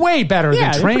aren't bad. Way better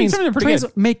than Train's. Some of them are pretty Train's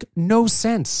good. make no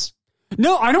sense.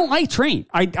 No, I don't like Train.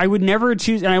 I would never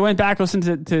choose. And I went back,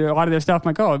 listened to a lot of their stuff. I'm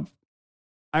like, oh,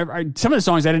 some of the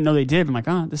songs I didn't know they did. I'm like,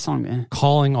 oh, this song.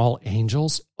 Calling All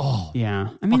Angels. Oh,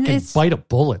 yeah. I mean, fucking bite a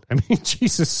bullet. I mean,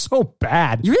 Jesus, so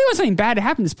bad. You really want something bad to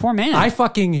happen to this poor man. I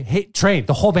fucking hate Train,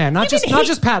 the whole band, not just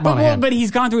Pat Monahan. But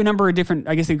he's gone through a number of different.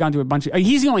 I guess they've gone through a bunch of.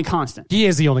 He's the only constant. He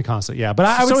is the only constant. Yeah, but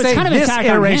I would say kind of this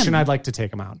iteration, I'd like to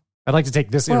take him out. I'd like to take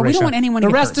this iteration. We don't want anyone to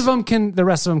get hurt. The rest of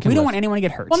them can. We don't want anyone to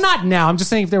get hurt. Well, not now. I'm just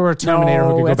saying if there were a Terminator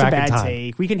who could go back in time. That's a bad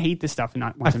take. We can hate this stuff and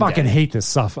not want I fucking hate this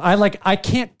stuff. I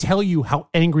can't tell you how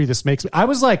angry this makes me. I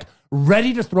was like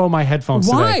ready to throw my headphones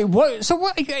Why? today. What? So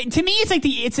what? To me,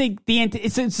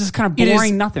 it's just kind of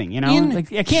boring nothing. You know,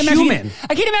 I can't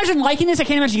imagine liking this. I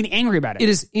can't imagine getting angry about it. It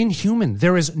is inhuman.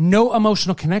 There is no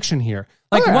emotional connection here.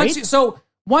 Like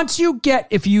once you get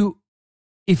if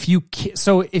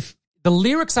the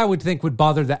lyrics I would think would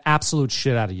bother the absolute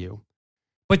shit out of you.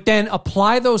 But then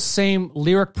apply those same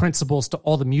lyric principles to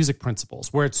all the music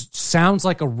principles where it sounds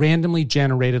like a randomly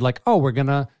generated, like, oh, we're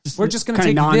just gonna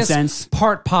take nonsense. This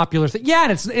part popular thing. Yeah,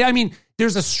 and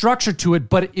there's a structure to it,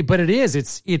 but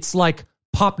it's like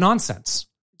pop nonsense.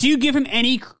 Do you give him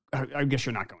any, I guess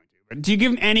you're not going to, but do you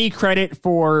give him any credit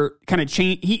for kind of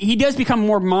change? He does become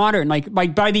more modern,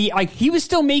 he was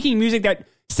still making music that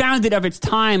sounded of its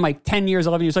time like 10 years,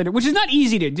 11 years later, which is not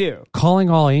easy to do. Calling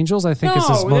All Angels, I think, is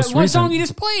his most recent. What song you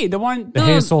just played? The one... The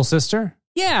Hey Soul Sister?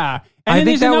 Yeah. I And then think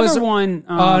there's that another was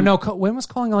one. no. When was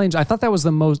Calling All Angels? I thought that was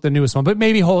the newest one, but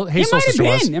maybe Hey it might Soul have Sister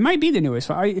was. been. It might be the newest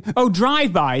one.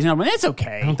 Drive-Bys. No, that's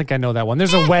okay. I don't think I know that one.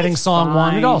 There's a wedding it's song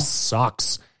one. It fine. all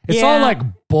sucks. It's Yeah. all like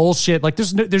bullshit. Like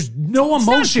there's no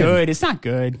emotion. It's not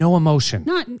good. No emotion.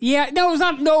 No, it's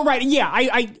not. No, right. Yeah,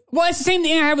 well, it's the same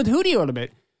thing I have with Hootie a little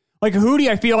bit. Like Hootie,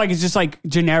 I feel like it's just like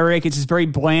generic. It's just very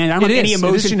bland. I don't It have any is.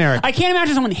 emotion. It is generic. I can't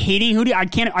imagine someone hating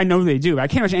Hootie. I know they do. But I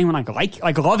can't imagine anyone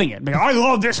like loving it. Like, I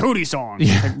love this Hootie song.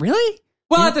 Yeah. Like, really?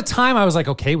 Well, at the time, I was like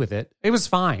okay with it. It was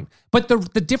fine. But the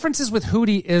differences with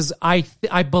Hootie is I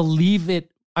believe it.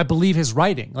 I believe his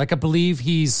writing. Like I believe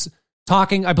he's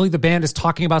talking. I believe the band is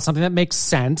talking about something that makes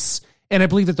sense. And I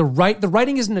believe that the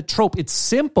writing isn't a trope. It's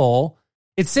simple.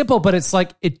 It's simple, but it's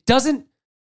like it doesn't.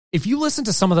 If you listen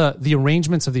to some of the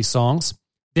arrangements of these songs,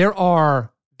 they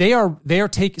are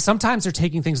sometimes they're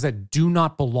taking things that do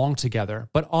not belong together,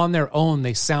 but on their own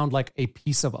they sound like a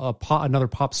piece of another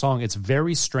pop song. It's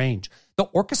very strange. The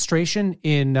orchestration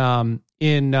in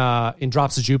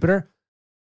Drops of Jupiter,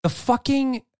 the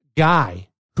fucking guy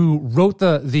who wrote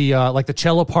the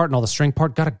cello part and all the string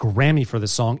part got a Grammy for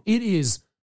this song. It is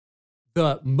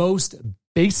the most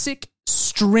basic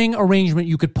string arrangement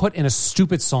you could put in a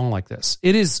stupid song like this.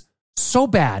 It is so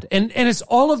bad. And it's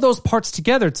all of those parts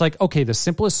together. It's like, okay, the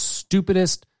simplest,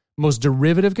 stupidest, most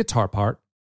derivative guitar part,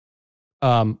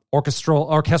 orchestral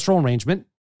arrangement,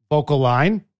 vocal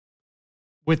line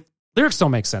with lyrics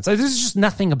don't make sense. There's just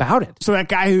nothing about it. So that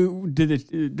guy who did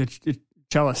the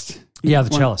cellist. Yeah, the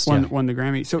cellist won the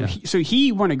Grammy. So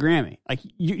he won a Grammy. Like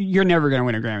you're never going to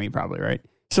win a Grammy probably, right?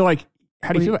 So like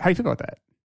how do you feel about that?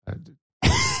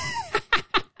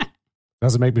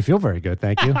 Doesn't make me feel very good,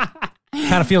 thank you.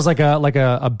 Kind of feels like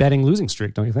a betting losing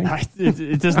streak, don't you think?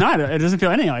 It does not. It doesn't feel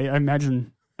anything like I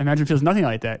imagine it feels nothing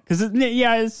like that. Because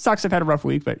it sucks I've had a rough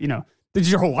week, but this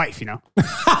is your whole life,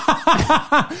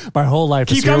 My whole life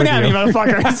Keep is here coming with at you. me,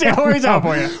 motherfucker. See how worries out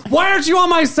for you. Why aren't you on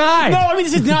my side? No, I mean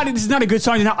this is not a good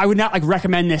song. I would not like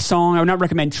recommend this song. I would not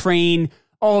recommend Train,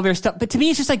 all of their stuff. But to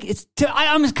me, it's just like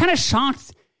I'm kind of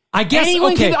shocked. I guess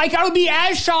Anyone okay. I would be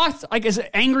as shocked, like as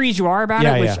angry as you are about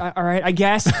it. Which, all right, I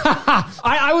guess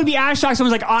I would be as shocked.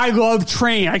 Someone's like, "I love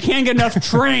Train. I can't get enough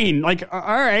Train." Like, all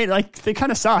right, like they kind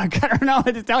of suck. I don't know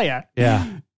what to tell you. Yeah.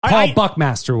 Paul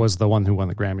Buckmaster was the one who won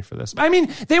the Grammy for this. I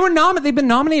mean, they've been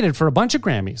nominated for a bunch of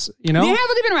Grammys. Yeah, but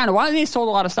they've been around a while. They sold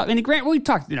a lot of stuff. And we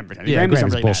talked the numbers. Yeah, Grammys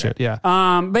really bullshit. Matter.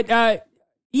 Yeah. But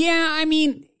I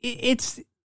mean, it's.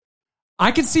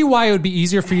 I can see why it would be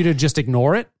easier for you to just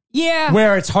ignore it. Yeah.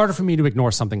 Where it's harder for me to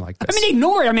ignore something like this. I mean,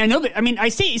 ignore it. I mean, I know that. I mean, I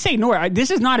say ignore it. This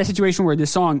is not a situation where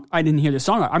this song, I didn't hear this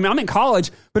song. I mean, I'm in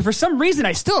college, but for some reason,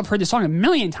 I still have heard this song a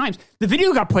million times. The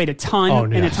video got played a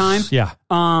ton in a time. Yeah.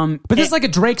 But this is like a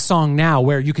Drake song now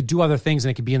where you could do other things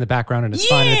and it could be in the background and it's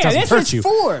fine and it doesn't that's what hurt it's you.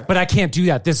 for. But I can't do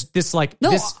that.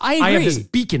 I have agree. this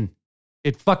beacon.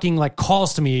 It fucking like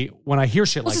calls to me when I hear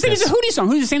shit like It's the same this. as a Hootie song.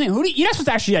 Hootie, the same thing. Hootie, you're not supposed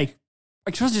to actually like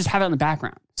you're supposed to just have it in the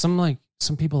background.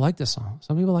 Some people like this song.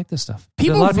 Some people like this stuff.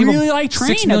 People a lot of really like Train.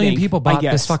 6 million I think, people I bought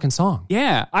guess. this fucking song.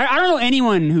 Yeah, I don't know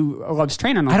anyone who loves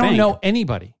Train. I don't know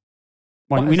anybody.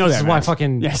 Well, we know this that. is why Matt.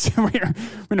 fucking yes, we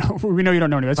know you don't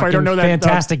know anyone. That's why I don't know that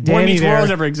fantastic Boy Danny Meets there World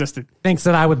ever existed. thinks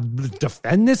that I would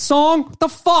defend this song. What the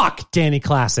fuck, Danny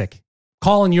Classic,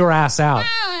 calling your ass out,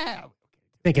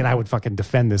 thinking I would fucking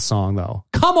defend this song though.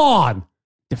 Come on.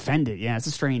 Defend it. Yeah, it's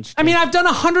a strange. I mean, I've done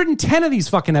 110 of these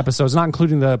fucking episodes, not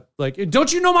including the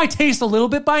don't you know my taste a little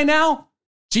bit by now?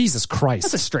 Jesus Christ.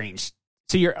 That's a strange.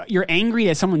 So you're angry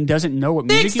that someone doesn't know what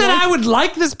music Thinks you that like? I would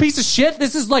like this piece of shit?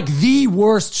 This is like the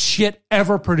worst shit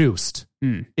ever produced.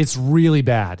 It's really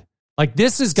bad. Like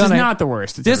this is This is not the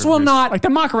worst. it's This ever will produced. not. Like the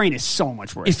Macarena is so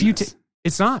much worse. If you, than this.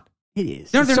 it's not. It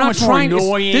is. They're It's so not much trying. more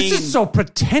annoying. This is so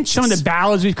pretentious. Some of the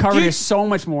ballads we've covered He- are so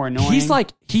much more annoying. He's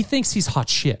like he thinks he's hot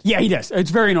shit. yeah, he does. It's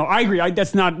very annoying. I agree.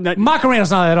 That's not. That,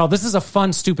 Macarena's not at all. This is a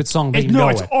fun, stupid song. They no, know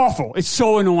it's it. awful. It's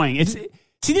so annoying.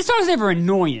 See, this song's never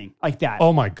annoying like that.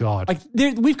 Oh my god! Like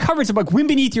we've covered some like "Wind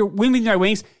Beneath My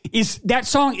Wings." That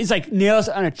song is like nails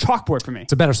on a chalkboard for me.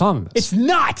 It's a better song than this. It's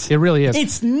not. It really is.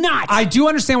 It's not. I do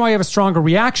understand why you have a stronger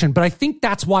reaction, but I think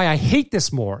that's why I hate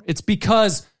this more. It's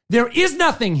because there is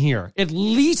nothing here. At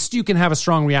least you can have a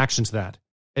strong reaction to that.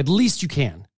 At least you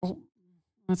can.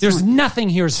 There's nothing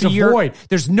here. It's devoid.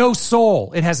 There's no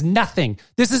soul. It has nothing.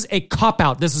 This is a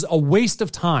cop-out. This is a waste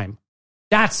of time.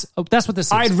 That's what this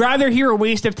is. I'd rather hear a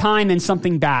waste of time than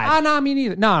something bad. No, me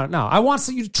neither. No. I want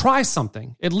you to try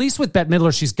something. At least with Bette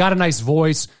Midler, she's got a nice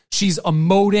voice. She's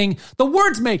emoting. The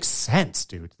words make sense,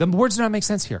 dude. The words do not make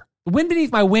sense here. wind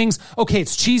beneath my wings. Okay,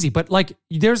 it's cheesy, but like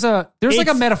there's like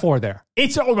a metaphor there.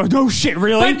 It's no shit,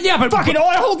 really. But fucking the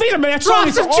whole thing about that song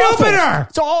Drops is of awful. Jupiter.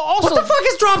 So also, What the fuck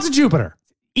is Drops of Jupiter?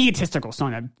 egotistical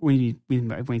song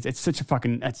that it's such a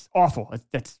fucking that's awful.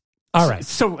 That's All right.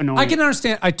 it's so annoying. I can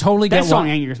understand. I totally that get song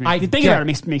why. angers me. I Thinking about it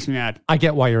makes me mad. I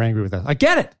get why you're angry with that. I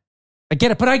get it.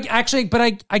 But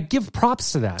I give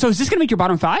props to that. So is this gonna make your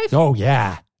bottom 5? Oh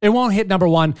yeah, it won't hit number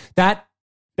 1. That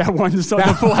one's the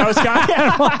Full House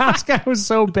guy. Full House guy was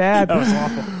so bad. That was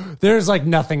awful. There's like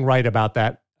nothing right about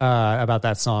that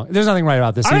song. There's nothing right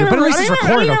about this either. But at least it's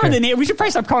recorded. I Okay. the name. We should probably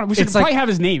stop calling it. We should It's like- probably have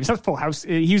his name. It's not Full House.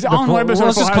 He was on Full- one episode well,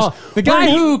 of let's Full just House. call the guy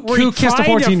who he kissed a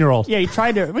tried to- 14-year-old. Yeah, he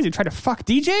tried to fuck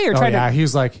DJ or Oh tried yeah, to.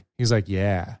 he's like,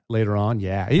 yeah. Later on,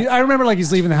 yeah. I remember like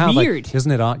he's leaving the house. Weird. Like,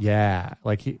 isn't it on? Yeah.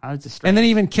 Like he, I was just and then he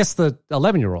even kissed the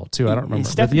 11-year-old too. I don't remember.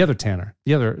 But Stephanie. the other Tanner,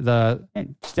 the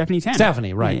Stephanie Tanner.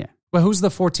 Stephanie, right? Yeah. Well, who's the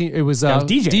 14? It was, That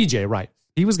was DJ. DJ, right?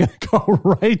 He was gonna go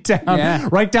right Yeah.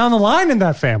 down the line in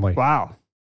that family. Wow.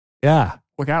 Yeah.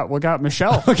 Look out,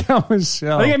 Michelle. Look how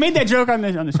Michelle. I think I made that joke on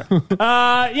the show.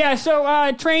 Yeah.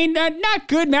 So Train, not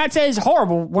good. Matt says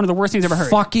horrible. One of the worst things I've ever heard.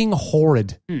 Fucking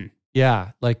horrid.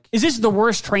 Yeah, like Is this the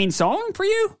worst Train song for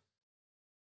you?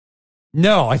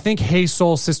 no. I think Hey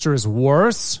Soul Sister is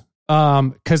worse.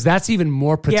 Because that's even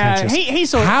more pretentious. Hey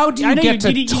Soul. How do I you know get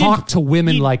to talk to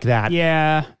women like that?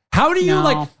 Yeah. How do you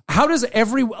No. how does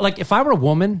if I were a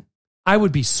woman, I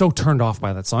would be so turned off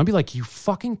by that song. I'd be like, you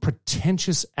fucking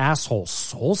pretentious asshole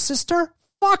soul sister?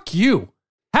 Fuck you.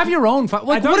 Have your own. Like,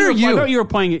 what are you? I thought you were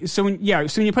playing it. So when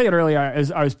you played it earlier,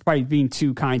 I was probably being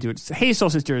too kind to it. Hey Soul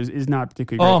Sister is not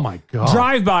particularly great. Oh my God.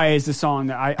 Drive By is the song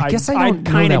that I guess I don't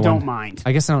know kind that of one. don't mind.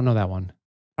 I guess I don't know that one.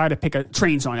 If I had to pick a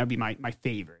Train song, that would be my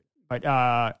favorite. But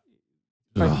you're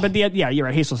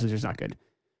right. Hey Soul Sister's not good.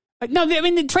 No, I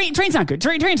mean the Train's not good.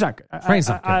 Train's not good. Train's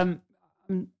not good.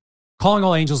 Calling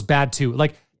All Angels bad too.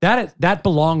 Like that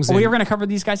belongs Are in. we ever going to cover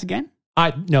these guys again?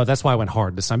 No, that's why I went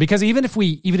hard this time, because even if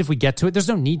we get to it, there's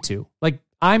no need to. Like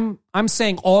I'm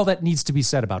saying all that needs to be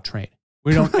said about Train.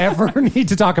 We don't ever need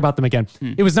to talk about them again.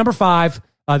 It was number 5.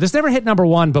 This never hit number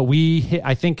 1, but we hit,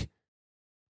 I think,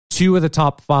 2 of the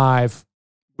top 5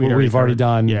 we've already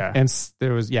done. Yeah. And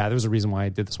there was a reason why I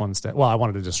did this one instead. Well, I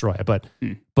wanted to destroy it, but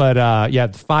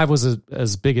 5 was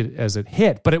as big as it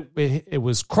hit, but it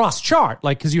was cross chart,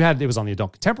 like, because it was on the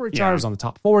adult contemporary chart, it was on the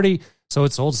top 40, so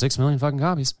it sold 6 million fucking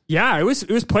copies. Yeah, it was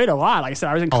played a lot. Like I said,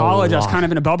 I was in college. I was kind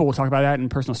of in a bubble. We'll talk about that in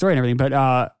personal story and everything. But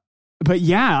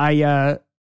yeah,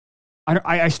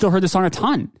 I still heard the song a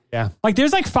ton. Yeah. Like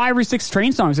there's like 5 or 6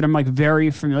 Train songs that I'm like very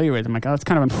familiar with. I'm like, oh, that's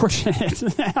kind of unfortunate.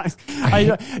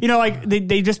 Like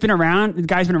they just been around. The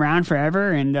guy's been around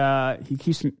forever, and he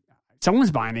keeps.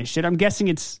 Someone's buying this shit. I'm guessing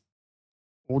it's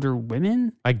older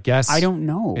women. I guess I don't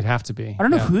know. It'd have to be. I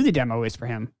don't know who the demo is for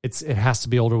him. It has to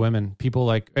be older women. People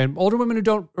and older women who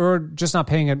don't, or just not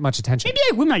paying it much attention. Maybe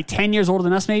like women like 10 years older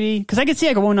than us, maybe. Because I could see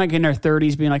like a woman like in their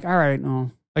 30s being like, all right,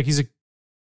 no. Like he's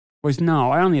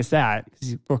No, I don't think it's that.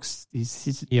 Because he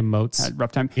emotes. had a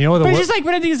rough time. You know what? But it's just like,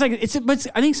 but I think it's like, but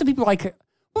I think some people like,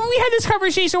 when we had this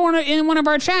conversation in one of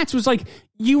our chats, was like,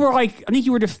 you were like, I think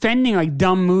you were defending like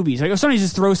dumb movies. Like, if somebody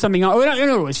just throws something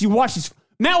out, you watch these,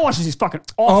 Matt watches these fucking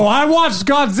awful. Oh, I watched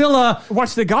Godzilla.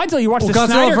 Watch the Godzilla, you watch the Godzilla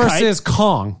Snyder versus Cut.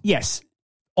 Kong. Yes.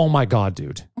 Oh my God,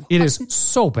 dude. It is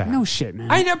so bad. No shit,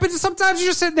 man. I know, but sometimes you're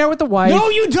just sitting there with the wife. No,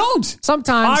 you don't.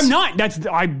 Sometimes. I'm not.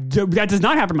 That does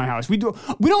not happen in my house. We don't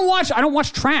watch. I don't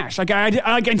watch trash. Like I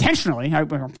like intentionally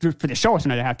for the show. It's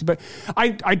not I have to, but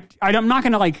I'm not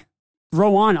gonna like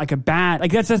throw on like a bad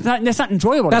like that's not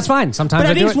enjoyable. That's fine. Sometimes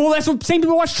but I think do it. that's what same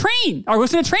people watch Train or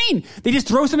listen to Train. They just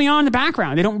throw something on in the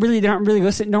background. They're not really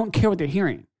listen. Don't care what they're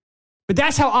hearing. But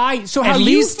that's how how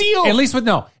you feel. At least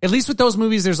with those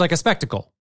movies, there's like a spectacle.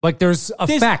 Like there's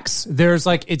effects. There's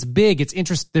like it's big.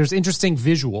 There's interesting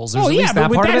visuals. There's at least that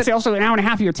but part with of it's it. also an hour and a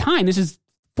half of your time. This is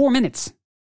 4 minutes.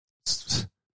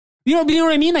 You know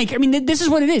what I mean? Like, I mean, this is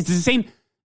what it is. It's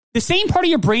the same part of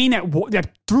your brain that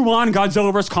threw on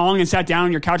Godzilla vs. Kong and sat down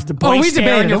on your couch at the blank we stare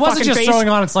debated. in your It wasn't fucking just face. throwing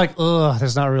on. It's like,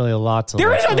 there's not really a lot to.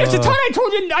 There's a ton. I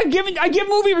told you, I give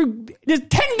movie. There's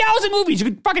 10,000 movies.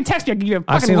 You can fucking text me. I give you a I've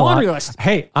fucking seen a laundry lot. list.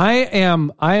 Hey, I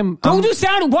am. Go do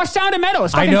watch Sound of Meadow.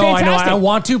 It's I fucking know. fantastic. I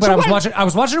want to, but So I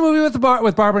was watching a movie with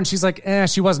Barbara, and she's like,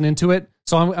 she wasn't into it,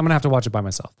 so I'm gonna have to watch it by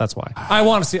myself. That's why I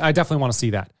want to see. I definitely want to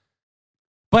see that.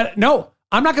 But no,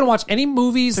 I'm not gonna watch any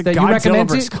movies that you recommend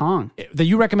vs. Kong. that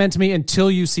you recommend to me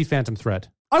until you see Phantom Thread.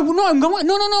 I'm going.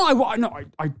 No.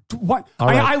 What? All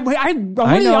right. I went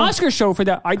to the Oscar show for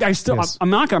that. I'm probably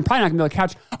not going to be able to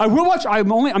catch. I will watch. I'm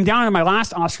down to my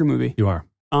last Oscar movie. You are.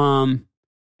 And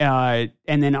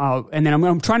and then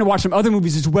I'm trying to watch some other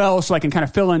movies as well, so I can kind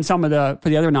of fill in some of for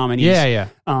the other nominees. Yeah.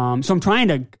 So I'm trying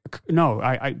to. No,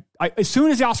 I as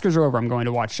soon as the Oscars are over, I'm going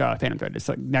to watch Phantom Thread. It's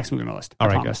like next movie on my list. All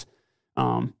I right, promise.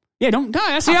 Yeah, don't. No,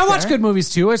 that's See, not I watch fair. good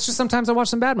movies too. It's just sometimes I watch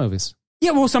some bad movies.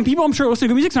 Yeah, well, some people I'm sure listen to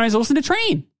good music. Sometimes they listen to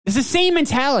Train. It's the same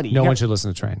mentality. No one should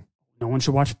listen to Train. No one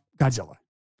should watch Godzilla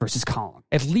versus Kong.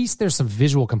 At least there's some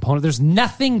visual component. There's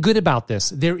nothing good about this.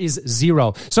 There is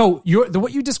zero. So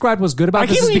what you described was good about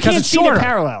this is because it's shorter.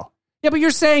 Parallel. Yeah, but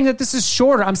you're saying that this is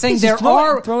shorter. I'm saying Just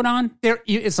throw it on.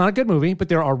 It's not a good movie, but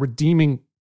there are redeeming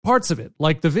parts of it.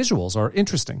 Like the visuals are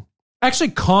interesting. Actually,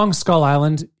 Kong Skull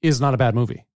Island is not a bad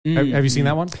movie. Have you seen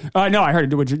that one? No, I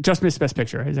heard it. Just missed Best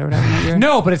Picture. Is that what happened that year?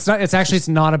 No, but it's not. It's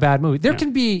not a bad movie. There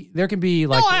can be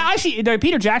like. No, actually, the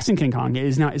Peter Jackson King Kong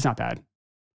is not bad.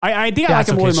 I think I like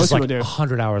it more than most people do.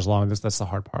 100 hours long. That's the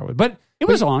hard part. But it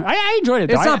was long. I enjoyed it.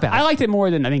 Though. It's not bad. I liked it more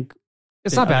than I think.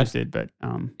 It's not bad. Did, but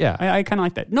yeah, I kind of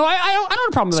like that. No, I don't have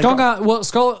a problem with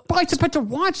Skull. But to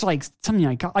watch like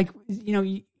something like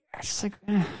just like.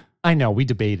 I know we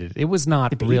debated. It was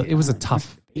not real. It was a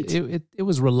tough. It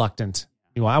was reluctant.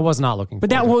 I was not looking.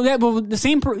 But the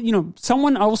same.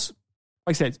 Someone else,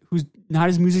 like I said, who's not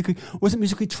as wasn't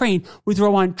musically trained, would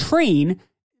throw on Train.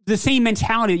 The same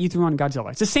mentality that you threw on Godzilla.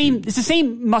 It's the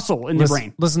same muscle in the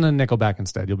brain. Listen to Nickelback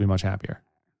instead. You'll be much happier.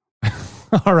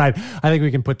 All right. I think we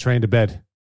can put Train to bed.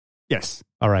 Yes.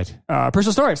 All right.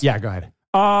 Personal stories. Yeah, go ahead.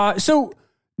 So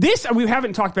this, we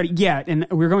haven't talked about it yet, and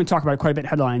we're going to talk about it quite a bit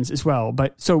headlines as well.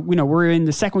 But so, we're in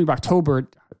the second week of October,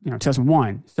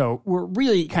 2001. So we're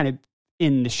really kind of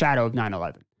in the shadow of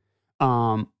 9/11.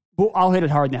 Well, I'll hit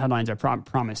it hard in the headlines, I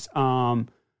promise.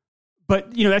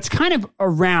 But that's kind of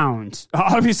around.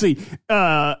 Obviously,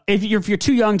 if you're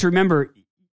too young to remember,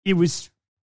 it was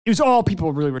all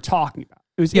people really were talking about.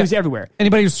 It was everywhere.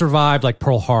 Anybody who survived like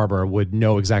Pearl Harbor would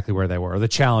know exactly where they were. Or the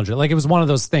Challenger, like it was one of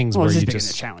those things where you just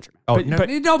the Challenger. but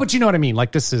you know what I mean.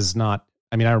 Like this is not.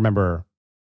 I mean, I remember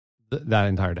that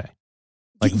entire day,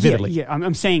 like vividly. Yeah.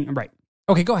 I'm saying I'm right.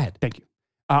 Okay, go ahead. Thank you.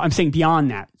 I'm saying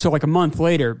beyond that. So like a month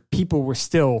later, people were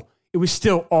still. It was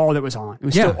still all that was on. It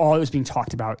was still all that was being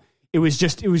talked about.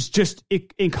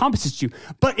 It encompasses you,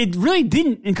 but it really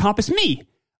didn't encompass me.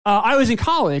 I was in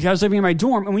college. I was living in my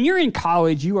dorm. And when you're in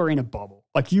college, you are in a bubble.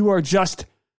 Like you are just,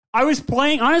 I was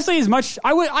playing, honestly, as much,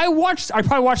 I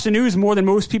probably watched the news more than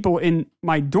most people in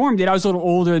my dorm did. I was a little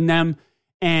older than them.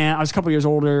 And I was a couple years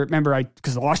older. Remember,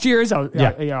 because of the lost years, so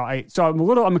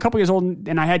I'm a couple years old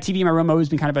and I had TV in my room. I've always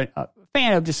been kind of a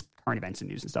fan of just current events and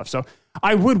news and stuff. So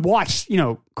I would watch,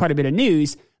 quite a bit of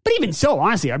news. But even so,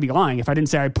 honestly, I'd be lying if I didn't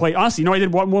say I played. Honestly, I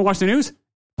did more watch the news.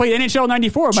 Played NHL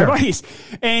 '94 with my buddies,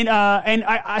 and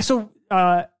as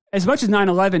much as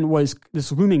 9/11 was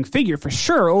this looming figure for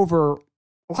sure, over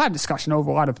a lot of discussion,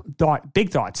 over a lot of big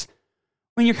thoughts.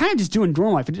 When you're kind of just doing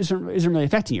dorm life, it isn't really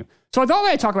affecting you. So I thought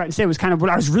what I'd talk about today was kind of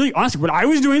what I was really honestly what I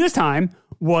was doing this time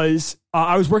was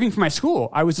I was working for my school.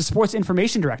 I was the sports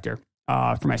information director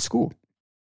for my school.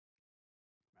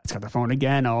 It's got the phone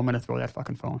again. Oh, I'm going to throw that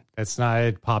fucking phone. It's not.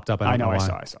 It popped up. I know. I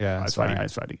saw. Yeah, that's why I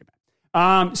tried to get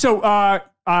back. So I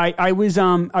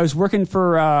was working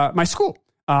for my school.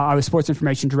 I was sports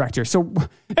information director. So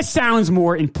that sounds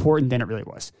more important than it really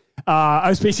was. I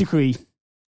was basically,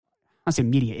 I'll say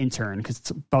media intern because it's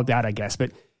about that, I guess.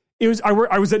 But it was. I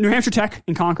was at New Hampshire Tech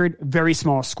in Concord, very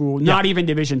small school, not even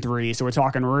Division III. So we're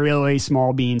talking really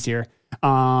small beans here.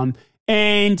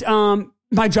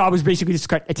 My job was basically just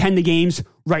to attend the games,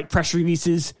 write press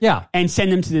releases, and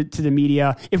send them to the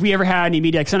media. If we ever had any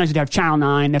media, like sometimes we'd have Channel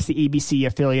 9, that's the ABC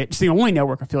affiliate. It's the only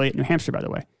network affiliate in New Hampshire, by the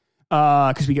way,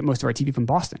 because we get most of our TV from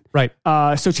Boston. Right.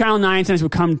 So Channel 9 sometimes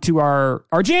would come to our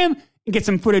gym and get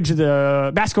some footage of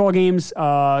the basketball games. So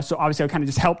obviously I would kind of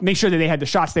just help make sure that they had the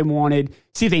shots they wanted,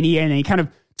 see if they need anything, kind of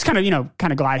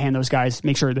glad hand those guys,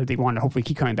 make sure that they wanted to hopefully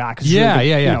keep coming back. Really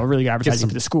good advertising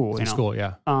for the school.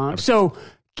 So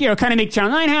kind of make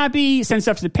Channel 9 happy, send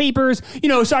stuff to the papers.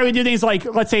 So I would do things like,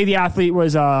 let's say the athlete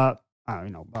was, Bob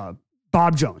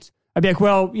Jones. I'd be like,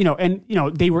 well,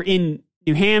 they were in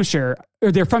New Hampshire,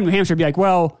 or they're from New Hampshire. I'd be like,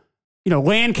 well,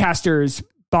 Lancaster's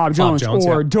Bob Jones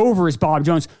or Dover's Bob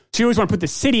Jones. So you always want to put the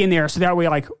city in there. So that way,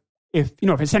 like, if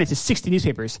I send it to 60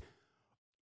 newspapers,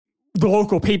 the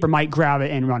local paper might grab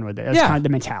it and run with it. That's kind of the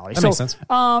mentality. That makes sense.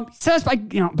 So that's like,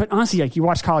 but honestly, like you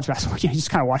watch college basketball, you just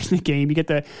kind of watching the game. You get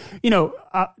the,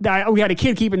 we had a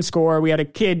kid keeping score. We had a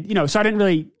kid, so I didn't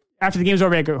really, after the game's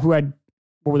over, what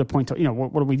were the points,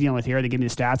 what are we dealing with here? They give me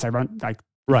the stats. I run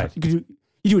right. You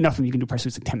do enough of them. You can do press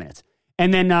release in 10 minutes.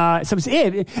 And then, so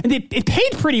it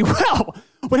paid pretty well.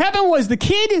 What happened was the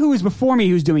kid who was before me,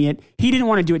 who was doing it, he didn't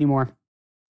want to do it anymore.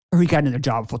 Or he got another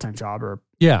job, a full-time job, or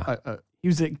he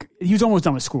was almost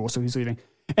done with school, so he was leaving.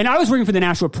 And I was working for the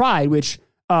Nashua Pride, which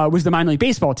was the minor league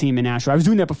baseball team in Nashua. I was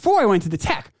doing that before I went to the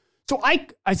Tech. So I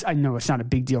know it's not a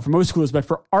big deal for most schools, but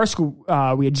for our school,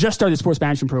 we had just started the sports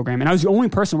management program, and I was the only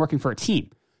person working for a team.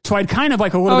 So I had kind of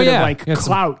like a little bit of like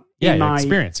clout in my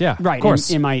experience. Yeah, right. Of course.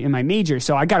 In my major.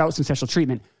 So I got out some special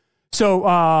treatment. So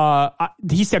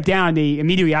he stepped down and they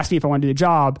immediately asked me if I wanted to do the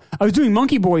job. I was doing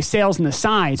Monkey Boy sales on the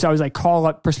side. So I was like, call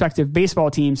up prospective baseball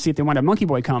teams, see if they wanted a Monkey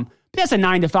Boy come. But that's a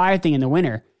 9 to 5 thing in the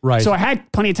winter. Right. So I had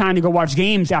plenty of time to go watch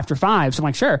games after 5. So I'm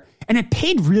like, sure. And it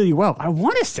paid really well. I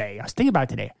was thinking about it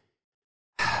today.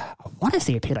 I want to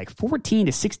say it paid like $14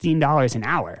 to $16 an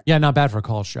hour. Yeah, not bad for a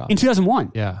college job. In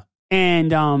 2001. Yeah.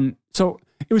 And so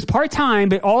it was part-time,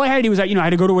 but all I had to do was, I had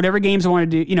to go to whatever games I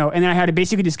wanted to, and then I had to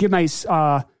basically just give my,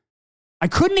 I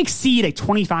couldn't exceed like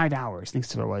 25 hours, I think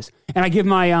that's what it was. And I give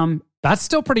my, that's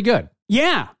still pretty good.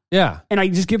 yeah. Yeah. And I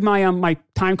just give my, my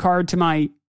time card to my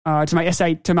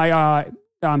athletic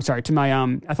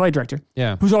director.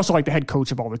 Yeah. Who's also like the head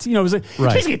coach of all the, it was like,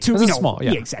 Right. basically two, It was small,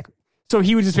 yeah. exactly. So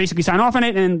he would just basically sign off on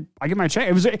it, and I get my check.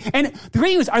 And the great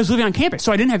thing was I was living on campus,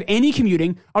 so I didn't have any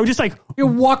commuting. I would just like You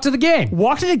walk to the game.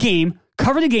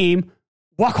 Cover the game,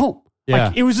 walk home. Yeah.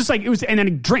 Like it was just like and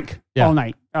then drink all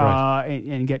night Right.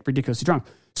 and get ridiculously drunk.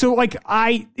 So like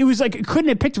it was like couldn't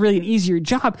have picked really an easier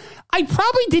job. I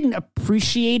probably didn't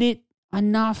appreciate it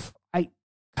enough. I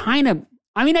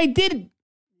did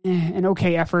an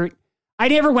okay effort. I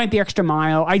never went the extra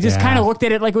mile. I just kind of looked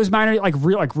at it like it was minor,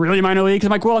 really minor league. Because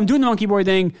I'm like, well, I'm doing the Monkey Boy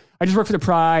thing. I just work for the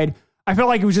Pride. I felt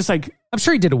like it was just like, I'm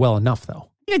sure you did it well enough, though.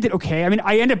 I did okay. I mean,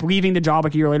 I ended up leaving the job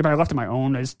like a year later, but I left on my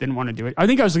own. I just didn't want to do it. I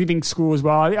think I was leaving school as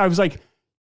well. I was like,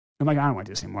 I don't want to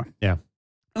do this anymore. Yeah.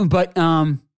 But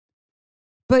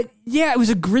yeah, it was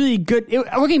a really good.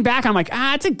 Looking back, I'm like,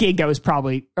 it's a gig that was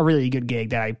probably a really good gig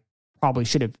that I probably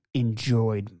should have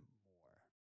enjoyed.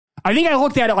 I think I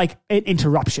looked at it like an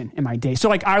interruption in my day. So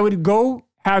like I would go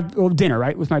have dinner,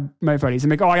 right, with my buddies.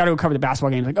 I'm like, I got to go cover the basketball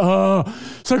game. Like,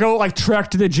 so I go like trek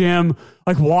to the gym,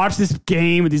 like watch this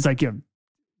game with these like,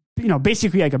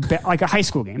 basically like a high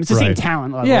school game. It's the same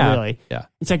talent level, really. Yeah.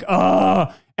 It's like, and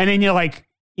then you're like,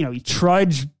 you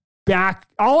trudge back.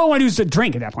 All I want to do is to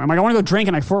drink at that point. I'm like, I want to go drink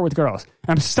and I flirt with girls.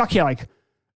 And I'm stuck here like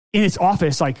in this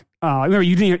office, like, remember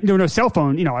there was no cell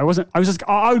phone.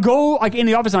 I would go like in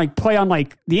the office and like play on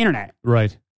like the internet.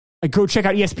 Right. Like go check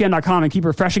out ESPN.com and keep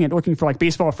refreshing it, looking for like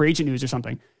baseball free agent news or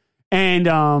something. And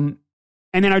then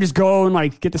I just go and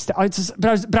like get the stuff.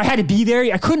 But I had to be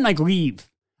there. I couldn't like leave.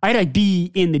 I had to like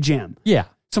be in the gym. Yeah.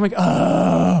 So I'm like,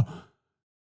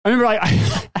 I remember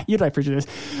like, you'd like picture this.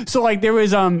 So like there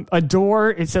was a door,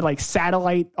 it said like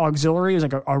satellite auxiliary. It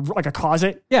was like a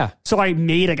closet. Yeah. So I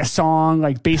made like a song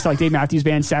like based on like Dave Matthews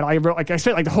Band satellite. I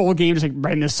spent like the whole game just like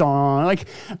writing this song. Like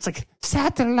it's like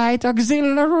satellite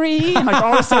auxiliary. And like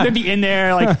all of a sudden I'd be in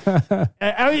there like,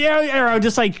 I would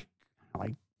just like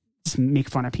just make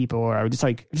fun of people, or I would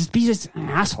just be just an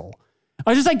asshole.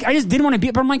 I just didn't want to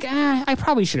be, but I'm like, I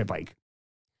probably should have like,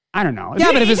 I don't know.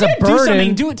 Yeah, but if it's a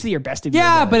burden, do it to your best of your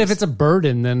Yeah, abilities. but if it's a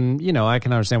burden, then I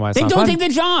can understand why it's they not don't fun. take the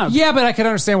job. Yeah, but I could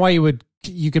understand why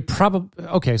you could probably.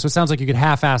 Okay, so it sounds like you could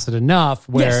half-ass it enough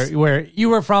where you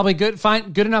were probably good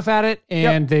enough at it,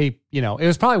 and they, it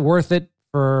was probably worth it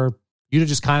for you to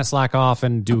just kind of slack off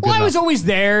and do. Well, I was always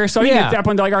there, so I think at that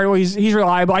point they're like, all right, well, he's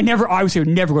reliable. I obviously would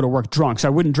never go to work drunk, so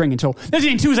I wouldn't drink until. That's the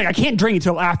thing too. Is like I can't drink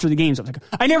until after the games.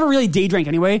 I never really day drink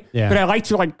anyway. Yeah. But I like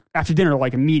to like after dinner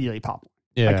like immediately pop.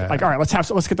 Yeah. Like all right, let's get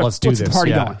the this. party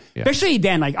Yeah. going. Yeah. Especially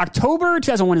then, like October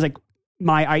 2001 is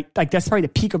like that's probably the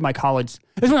peak of my college.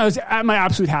 That's when I was at my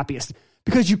absolute happiest,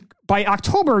 because by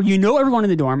October everyone in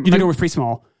the dorm. My dorm was pretty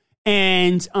small,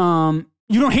 and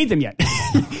you don't hate them yet.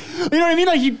 You know what I mean?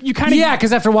 Like you kind of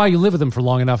because after a while you live with them for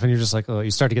long enough, and you're just like,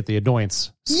 you start to get the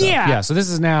annoyance. So, Yeah. So this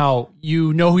is now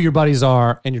who your buddies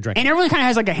are, and you're drinking. And everyone kind of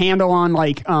has like a handle on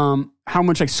like how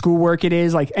much like schoolwork it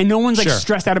is, like, and no one's like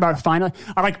stressed out about a final.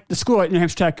 I like the school at New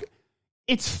Hampshire Tech.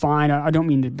 It's fine. I don't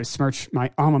mean to besmirch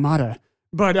my alma mater,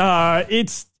 but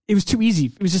it was too easy.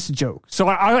 It was just a joke. So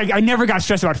I never got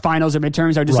stressed about finals or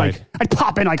midterms. I just I'd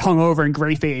pop in like hungover and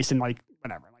gray face and like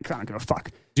whatever. Like I don't give a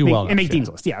fuck. Make Dean's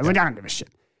List. Yeah, I was like I don't give a shit.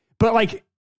 But like,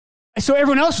 so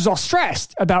everyone else was all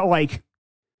stressed about like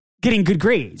getting good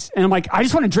grades, and I'm like, I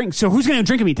just want to drink. So who's going to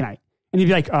drink with me tonight? And he'd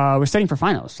be like, we're studying for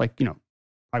finals. Like,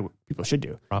 people should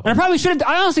do. Probably. And I probably should have.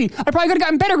 I probably could have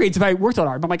gotten better grades if I worked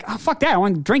hard. But I'm like, fuck that. I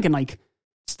want to drink and like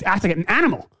act like an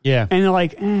animal. Yeah. And they're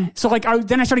like, so like,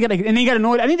 then I started to get like, and they got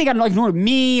annoyed. I think they got like annoyed with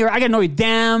me, or I got annoyed with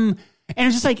them. And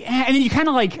it's just like, and then you kind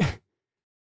of like,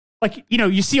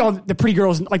 you see all the pretty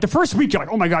girls. Like the first week, you're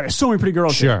like, oh my God, there's so many pretty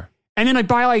girls. Sure. Here. And then like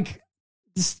by like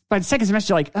by the second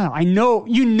semester, you're like, oh, I know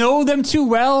you know them too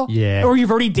well, or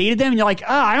you've already dated them, and you're like, oh,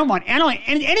 I don't want any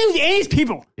of these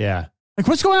people. Yeah, like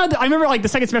what's going on? I remember like the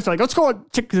second semester, like let's go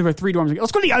check because there were 3 dorms. Like,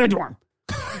 let's go to the other dorm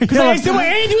because I don't want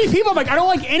any of these people. I'm like, I don't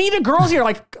like any of the girls here.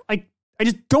 Like I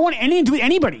just don't want anything to do with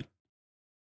anybody.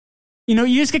 You know,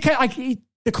 you just get kind of like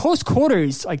the close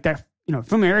quarters, like that. You know,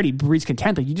 familiarity breeds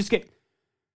contempt. Like you just get,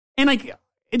 and like,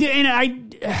 and I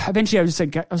eventually I was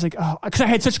just like, oh, because I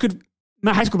had such good.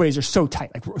 My high school buddies are so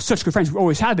tight, like we're such good friends. We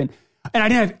always have been. And I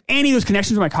didn't have any of those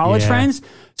connections with my college friends.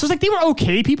 So it's like they were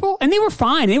okay people and they were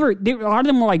fine. They were a lot of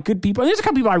them were like good people. And there's a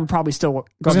couple people I would probably still go.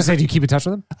 I was gonna say, do you keep in touch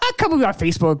with them? A couple people on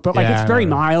Facebook, but like it's very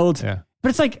mild. Yeah. But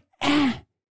it's like,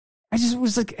 I just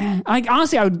was like, like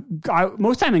honestly,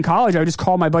 most time in college, I would just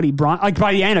call my buddy Brian. Like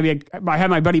by the end, I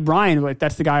had my buddy Brian. Like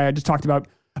that's the guy I just talked about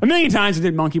a million times. I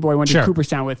did Monkey Boy, went to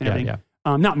Cooperstown with and everything. Yeah.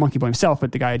 Not Monkey Boy himself,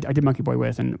 but the guy I did Monkey Boy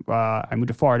with, and I moved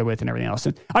to Florida with, and everything else.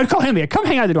 And I'd call him, come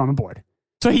hang out at the dorm, I'm bored.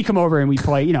 So he'd come over and we'd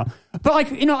play, you know. But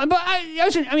like, you know, but I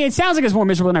mean, it sounds like I was more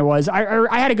miserable than I was.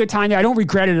 I had a good time there. I don't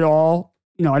regret it at all.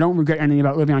 You know, I don't regret anything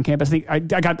about living on campus. I think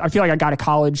I feel like I got a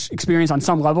college experience on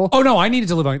some level. Oh no, I needed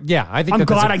to live on. Yeah, I think I'm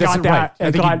glad I got that.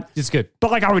 Right. I think it's good.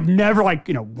 But like, I would never like,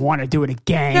 you know, want to do it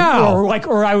again. No.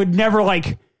 Or I would never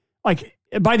like.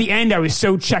 By the end, I was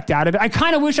so checked out of it. I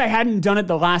kind of wish I hadn't done it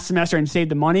the last semester and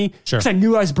saved the money because I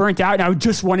knew I was burnt out, and I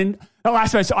just went in. The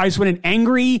last semester, I just went in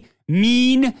angry,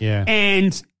 mean,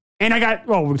 and I got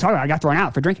I got thrown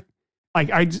out for drinking. Like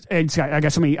I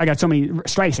got so many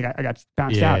strikes. I got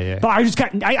bounced out. Yeah. But I just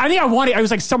got. I think I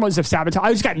was like somewhat of sabotage.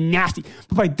 I just got nasty.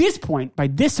 But by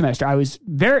this semester,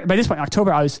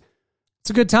 October, it's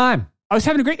a good time. I was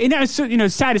having a great. And it's so, you know,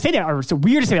 sad to say that, or so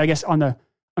weird to say that, I guess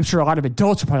I'm sure a lot of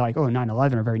adults are probably like,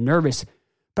 9/11 are very nervous.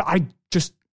 But I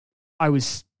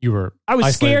was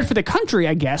scared for the country,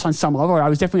 I guess, on some level. I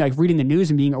was definitely like reading the news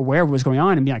and being aware of what was going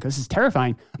on and being like, this is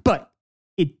terrifying. But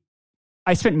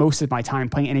I spent most of my time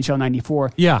playing NHL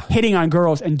 94, hitting on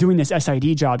girls and doing this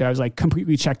SID job that I was like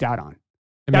completely checked out on.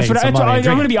 I'm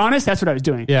going to be honest, that's what I was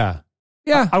doing. Yeah.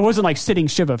 I wasn't like sitting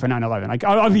Shiva for 9/11. Like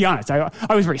I'll be honest.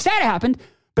 I was very sad it happened,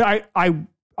 but I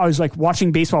was like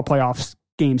watching baseball playoffs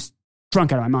games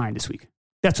drunk out of my mind this week.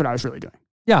 That's what I was really doing.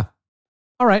 Yeah.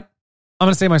 All right. I'm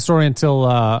going to say my story until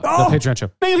the Patreon show.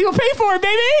 Maybe people pay for it,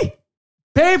 baby.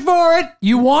 Pay for it.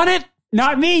 You want it?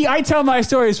 Not me. I tell my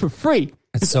stories for free.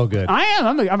 It's so good. I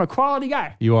am. I'm a quality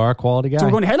guy. You are a quality guy. So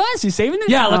we're going to headlines? You saving it?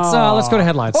 Yeah, let's go to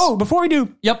headlines. Oh, before we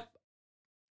do. Yep.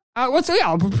 I'll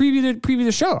preview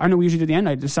the show. I know we usually do the end.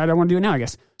 I decided I want to do it now, I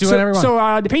guess. Do whatever you want.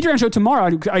 So the Patreon show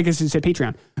tomorrow, I guess it said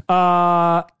Patreon.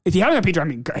 If you haven't got Patreon, I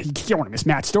mean, you don't want to miss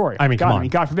Matt's story. I mean,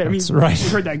 God forbid. That's right. You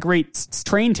heard that great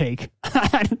train take.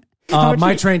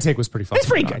 My train take was pretty fun. It's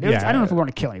pretty good. I don't know if we want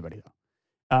to kill anybody, though.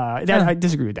 I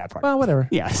disagree with that part. Well, whatever.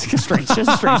 Yeah, it's strange. It's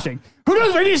a strange thing. Who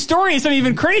knows? Maybe his story is something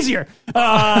even crazier.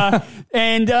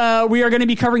 And we are going to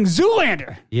be covering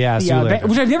Zoolander. Yeah, Zoolander.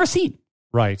 Which I've never seen.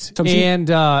 Right. So a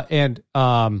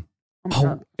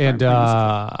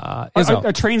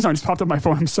train song just popped up my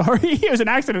phone. I'm sorry. It was an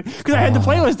accident because I had the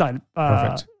playlist on.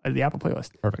 Perfect. The Apple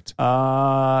playlist. Perfect.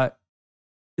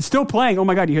 It's still playing. Oh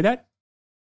my God, you hear that?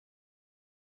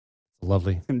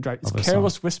 Lovely. It's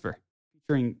Careless song. Whisper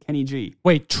featuring Kenny G.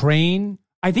 Wait, Train?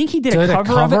 I think he did a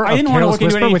cover of it. I didn't want to look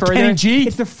into it any further. Kenny G?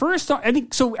 It's the first song. I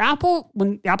think so. Apple's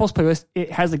playlist,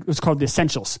 it has what's called the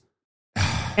Essentials.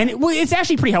 And it's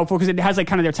actually pretty helpful because it has like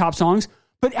kind of their top songs.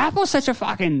 But Apple's such a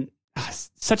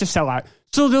sellout.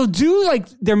 So they'll do like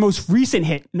their most recent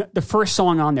hit, the first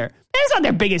song on there. It's not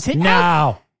their biggest hit.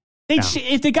 No.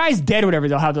 If the guy's dead or whatever,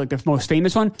 they'll have like the most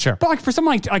famous one. Sure. But like for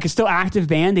someone like a still active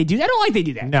band, they do that. I don't like they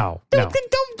do that. No. Don't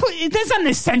put that's not an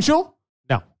essential.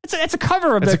 No. It's a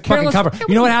cover of it's a fucking cover.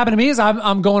 You know what happened to me is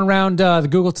I'm going around the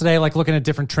Google today, like looking at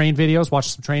different train videos,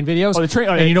 watching some train videos.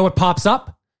 And you know what pops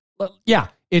up? Yeah.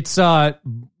 It's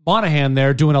Monahan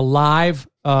there doing a live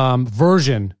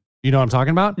version. You know what I'm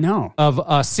talking about? No. Of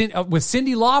with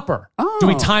Cyndi Lauper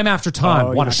doing Time After Time. I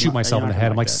want to shoot myself in the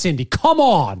head. I'm like, Cyndi, come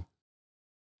on.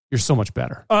 You're so much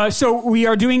better. So we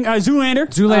are doing Zoolander.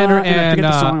 And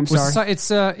forget the song. I'm sorry. It's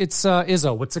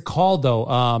Izzo. What's it called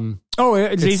though?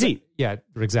 Jay-Z. Yeah,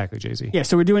 exactly, Jay-Z. Yeah,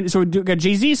 so we got a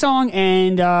Jay-Z song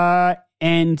and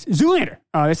Zoolander.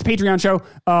 That's a Patreon show.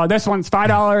 This one's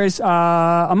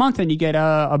 $5 a month, and you get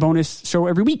a bonus show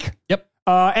every week. Yep.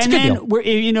 And then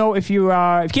if you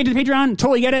can't do the Patreon,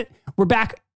 totally get it. We're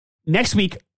back next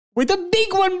week with the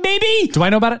big one, baby. Do I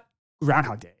know about it?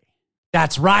 Groundhog Day.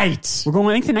 That's right. We're going,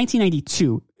 I think, to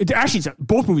 1992.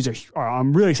 Both movies are.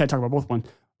 I'm really excited to talk about both ones.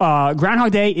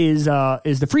 Groundhog Day is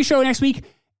the free show next week,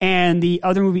 And the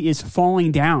other movie is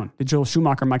Falling Down, the Joel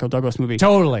Schumacher, Michael Douglas movie.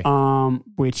 Totally.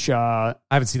 Which I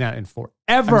haven't seen that in forever.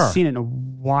 I haven't seen it in a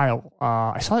while.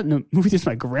 I saw it in a movie with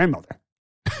my grandmother.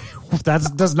 That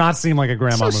does not seem like a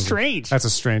grandma So movie. strange. That's a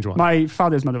strange one. My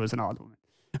father's mother was an odd woman.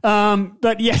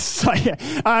 But yes, so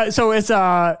it's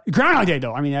Groundhog Day,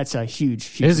 though. I mean, that's a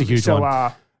huge It is a huge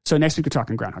one. So next week we're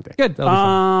talking Groundhog Day. Good. That'll be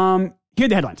fun. Here are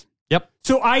the headlines. Yep.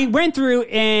 So I went through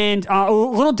and a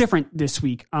little different this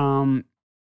week.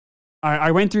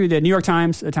 I went through the New York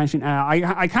Times, the Times.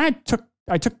 I kind of took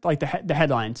like the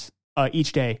headlines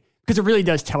each day because it really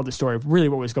does tell the story of really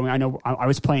what was going on. I know I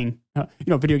was playing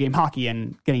video game hockey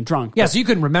and getting drunk. Yeah, so you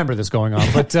couldn't remember this going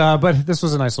on, but this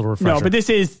was a nice little refresher. No, but this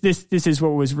is what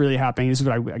was really happening. This is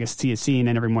what I guess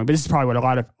CNN every morning. But this is probably what a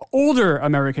lot of older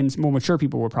Americans, more mature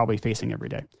people, were probably facing every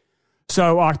day.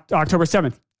 So October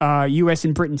 7th, U.S.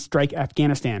 and Britain strike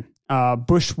Afghanistan.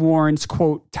 Bush warns,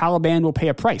 quote, Taliban will pay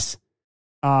a price.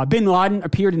 Bin Laden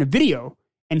appeared in a video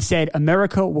and said,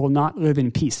 America will not live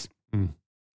in peace.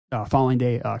 Following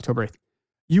day, October 8th.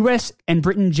 U.S. and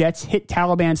Britain jets hit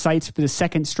Taliban sites for the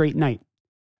second straight night.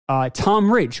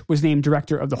 Tom Ridge was named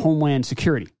director of the Homeland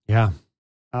Security. Yeah.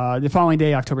 The following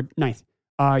day, October 9th.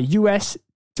 U.S.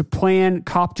 to plan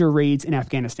copter raids in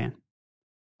Afghanistan.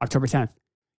 October 10th.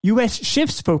 U.S.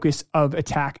 shifts focus of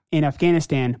attack in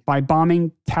Afghanistan by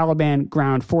bombing Taliban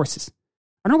ground forces.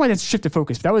 I don't know why that's shifted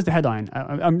focus, but that was the headline.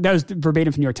 That was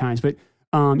verbatim from New York Times. But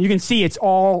you can see it's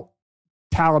all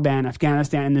Taliban,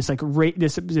 Afghanistan, and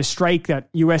this strike that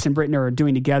U.S. and Britain are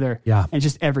doing together. Yeah. And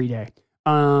just every day.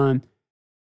 And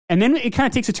then it kind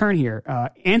of takes a turn here.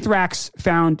 Anthrax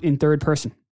found in third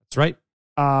person. That's right.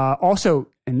 Also,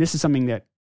 and this is something that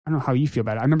I don't know how you feel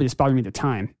about it. I remember this bothering me at the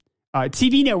time.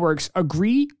 TV networks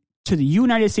agree to the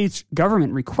United States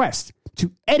government request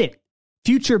to edit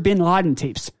future Bin Laden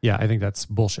tapes. Yeah, I think that's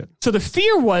bullshit. So the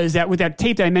fear was that with that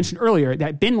tape that I mentioned earlier,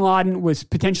 that Bin Laden was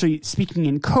potentially speaking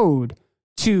in code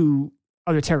to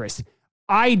other terrorists.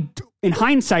 In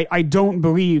hindsight, I don't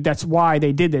believe that's why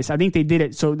they did this. I think they did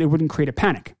it so they wouldn't create a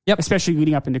panic, especially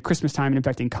leading up into Christmas time and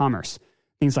affecting commerce,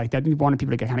 things like that. We wanted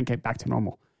people to kind of get back to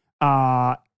normal.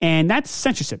 And that's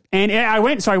censorship. And I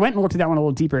went and looked at that one a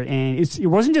little deeper. And it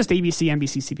wasn't just ABC,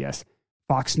 NBC, CBS.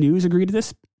 Fox News agreed to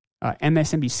this.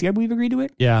 MSNBC, I believe, agreed to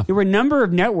it. Yeah. There were a number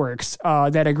of networks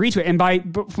that agreed to it. And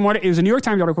from what it was a New York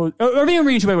Times article. Everything I'm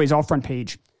reading to, by the way, is all front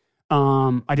page.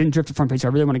 I didn't drift to front page. So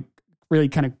I really want to really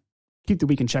kind of keep the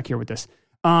week in check here with this.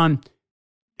 I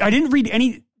didn't read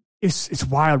any. It's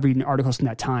wild reading articles from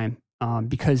that time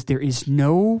because there's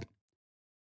no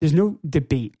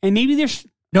debate. And maybe there's.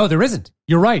 No, there isn't.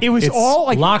 You're right. It was all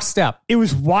like lockstep. It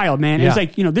was wild, man. Yeah. It was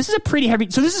like, this is a pretty heavy.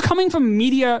 So this is coming from a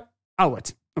media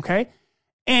outlet, okay?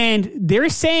 And they're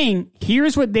saying,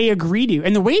 here's what they agree to.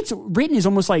 And the way it's written is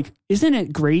almost like, isn't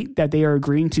it great that they are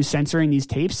agreeing to censoring these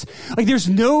tapes? Like there's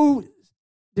no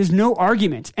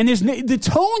argument. And the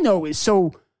tone though is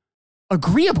so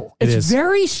agreeable. It's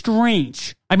very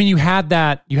strange. I mean, you had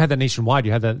that nationwide.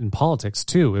 You had that in politics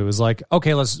too. It was like,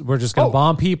 okay, we're just going to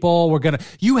bomb people.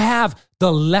 You have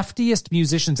the leftiest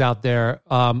musicians out there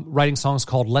writing songs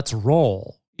called "Let's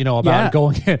Roll." About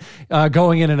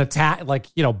going in and attack,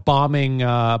 bombing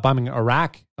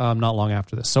Iraq not long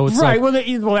after this. So it's right. Like,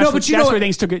 that's where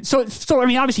things took it. So I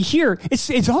mean, obviously here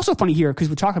it's also funny here because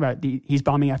we talk about he's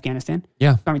bombing Afghanistan.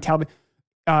 Yeah, bombing Taliban.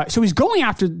 So he's going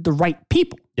after the right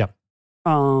people. Yeah.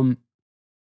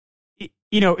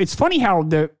 It's funny how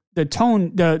the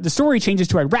tone, the story changes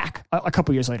to Iraq a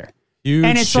couple years later. Huge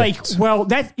and it's shift. like, well,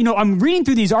 that, I'm reading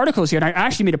through these articles here and I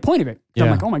actually made a point of it. So I'm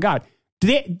like, oh my God.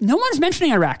 No one's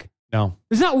mentioning Iraq. No.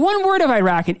 There's not one word of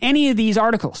Iraq in any of these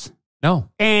articles. No.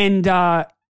 And,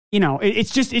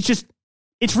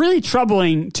 it's really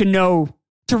troubling to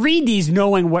read these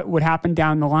knowing what would happen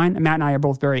down the line. And Matt and I are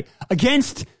both very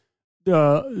against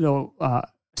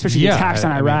especially the attacks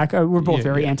on Iraq. We're both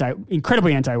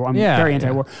incredibly anti-war. I'm very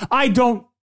anti-war.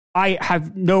 I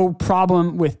have no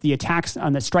problem with the attacks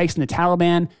on the strikes in the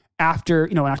Taliban after,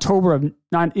 in October of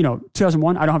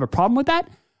 2001. I don't have a problem with that.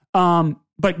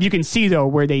 But you can see though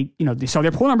where they saw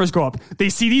their poll numbers go up. They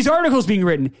see these articles being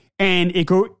written and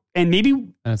it's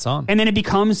on. And then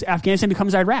Afghanistan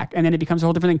becomes Iraq, and then it becomes a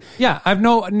whole different thing. Yeah, I have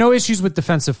no issues with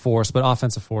defensive force, but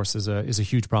offensive force is a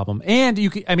huge problem. And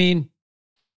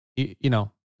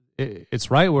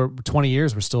it's right. We're 20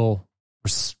 years. We're still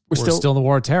in the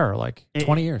war of terror.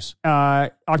 20 years.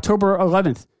 October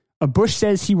 11th, Bush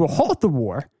says he will halt the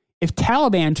war if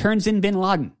Taliban turns in Bin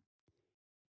Laden.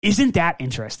 Isn't that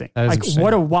interesting? That is interesting.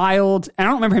 What a wild. And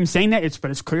I don't remember him saying that. But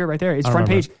it's clear right there. It's front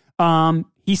page.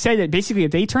 He said that basically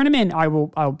if they turn him in,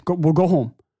 we'll go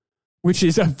home. which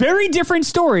is a very different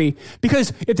story.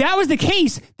 Because if that was the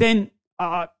case, then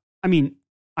I mean,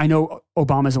 I know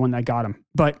Obama's the one that got him,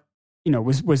 but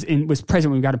was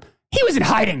president when we got him. He was in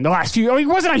hiding the last few. He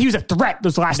wasn't. He was a threat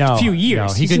those last few years.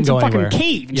 No, he he's couldn't in some go anywhere. Fucking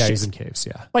cave. And yeah, shit. he's in caves.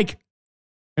 Yeah, like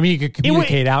I mean, you could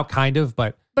communicate out kind of,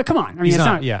 but come on. I mean, he's it's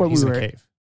not. not Yeah, what he's we in were. a cave.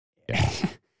 Yeah.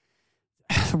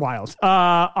 Wild.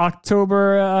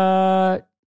 October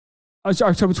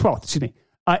 12th. Excuse me.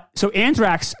 So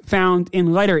anthrax found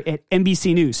in letter at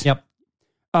NBC News. Yep.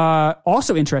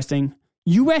 Also interesting.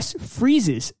 U.S.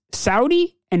 freezes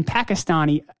Saudi and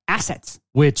Pakistani assets.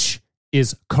 Which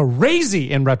is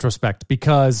crazy in retrospect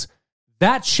because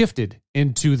that shifted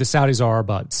into the Saudis are our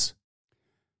buds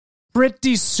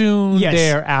pretty soon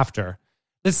thereafter.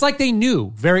 It's like they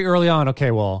knew very early on.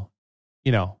 Okay, well,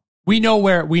 we know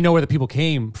where the people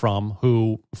came from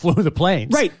who flew the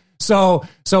planes, right? So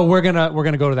we're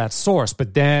gonna go to that source,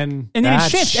 but then it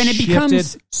shifts and it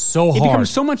becomes so hard. It becomes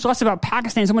so much less about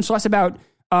Pakistan, so much less about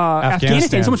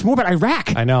Afghanistan, so much more about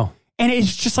Iraq. I know, and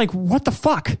it's just like what the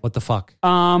fuck? What the fuck?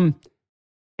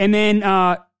 And then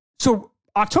so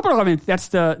October 11th, that's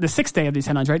the 6th day of these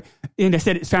headlines, right? And I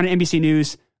said it's found in NBC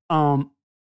News.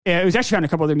 It was actually found in a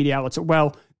couple other media outlets.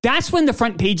 Well, that's when the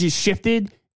front pages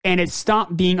shifted and it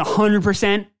stopped being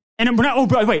 100%. And we're not, oh,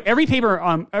 by the way, every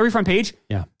paper, every front page,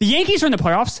 the Yankees are in the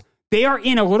playoffs. They are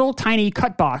in a little tiny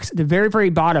cut box at the very, very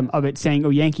bottom of it saying,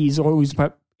 oh, Yankees always,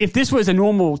 but if this was a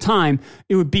normal time,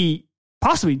 it would be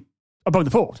possibly above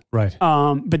the fold. Right.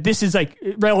 But this is like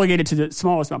relegated to the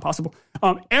smallest amount possible.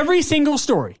 Every single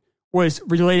story was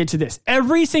related to this.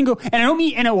 Every single, and I don't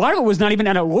mean, and a lot of it was not even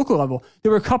at a local level.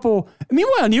 There were a couple,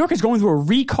 meanwhile, New York is going through a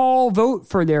recall vote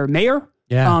for their mayor,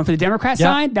 for the Democrat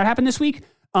side. That happened this week.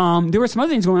 There were some other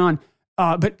things going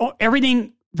on, but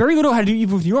everything, very little had to do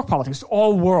even with New York politics. It's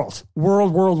all world.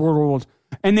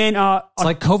 And then it's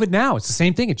like COVID now. It's the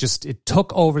same thing. It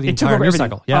took over the entire news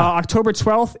cycle. Yeah. October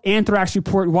 12th, anthrax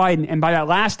report widened, and by that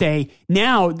last day,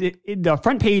 now the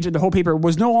front page of the whole paper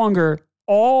was no longer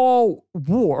all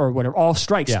war or whatever, all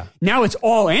strikes. Yeah. Now it's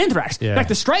all anthrax. Yeah. In fact,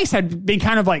 the strikes had been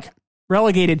kind of like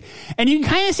relegated, and you can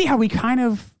kind of see how we kind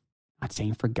of, not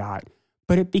saying forgot,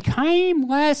 but it became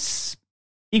less.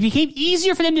 It became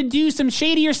easier for them to do some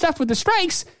shadier stuff with the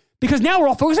strikes because now we're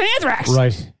all focused on anthrax.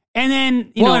 Right. And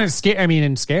then, and it's scared.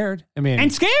 And scared.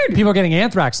 People are getting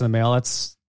anthrax in the mail.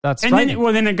 That's and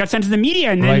then it got sent to the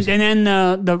media, and then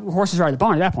the horses are at the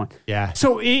barn at that point. Yeah.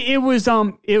 So it was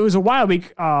a wild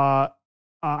week. I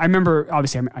remember,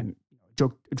 obviously, I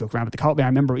joke around with the cult, but I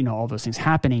remember all those things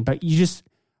happening. But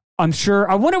I'm sure.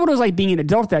 I wonder what it was like being an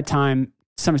adult at that time,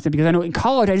 to some extent, because I know in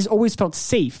college I just always felt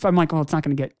safe. I'm like, well, it's not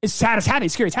going to get. It's sad. It's happening.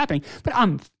 It's scary. It's happening. But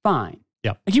I'm fine.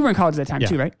 Yeah. Like you were in college at that time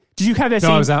too, right? Did you have that? No,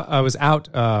 same... I was out.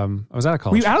 I was out of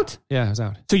college. Were you out? Yeah, I was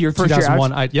out. So your first year out?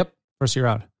 2001. First year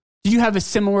out. Did you have a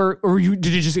similar, or did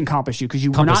it just encompass you because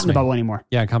you were not in the bubble anymore?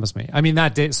 Yeah, encompass me. I mean,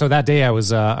 that day I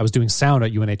was doing sound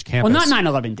at UNH campus. Well, not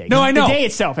 9/11 day. No, I know. The day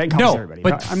itself encompassed everybody.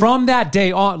 But from that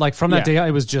day on, day,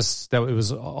 it was just that it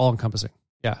was all encompassing.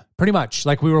 Yeah, pretty much.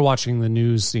 Like we were watching the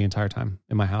news the entire time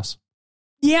in my house.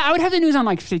 Yeah, I would have the news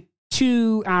on say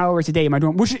 2 hours a day in my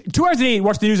dorm. Which 2 hours a day to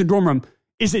watch the news in dorm room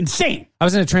is insane. I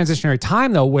was in a transitionary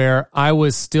time though, where I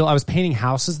was painting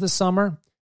houses this summer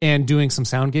and doing some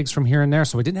sound gigs from here and there.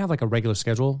 So I didn't have like a regular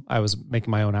schedule. I was making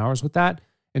my own hours with that.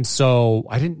 And so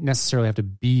I didn't necessarily have to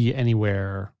be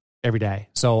anywhere every day.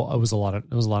 So it was a lot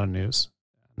of news.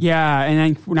 Yeah. And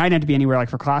then when I didn't have to be anywhere,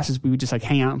 like for classes, we would just like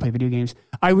hang out and play video games.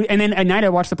 And then at night I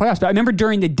watched the playoffs. But I remember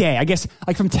during the day, I guess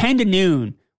like from 10 to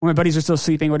noon when my buddies were still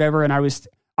sleeping, whatever. And I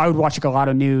would watch like a lot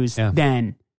of news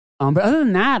then. But other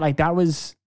than that, like that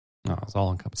was. No, it was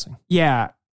all encompassing. Yeah.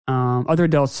 Other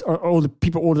adults or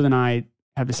people older than I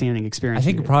have the same experience. I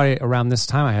think probably around this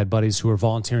time I had buddies who were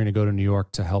volunteering to go to New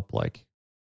York to help like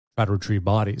try to retrieve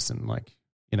bodies and like,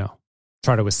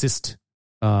 try to assist.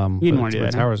 You didn't want to do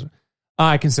that. Towers.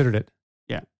 I considered it.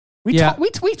 Yeah. We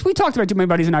talked about it to my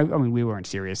buddies and I mean, we weren't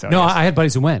serious. So no, I had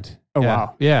buddies who went. Oh,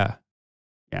 wow. Yeah.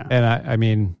 Yeah. And I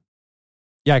mean,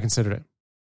 I considered it.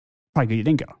 Probably good you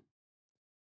didn't go.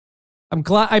 I'm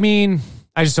glad. I mean,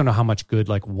 I just don't know how much good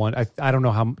like one. I don't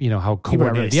know how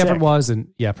coordinated really the effort was,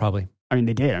 and probably. I mean,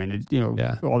 they did. I mean,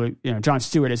 all the Jon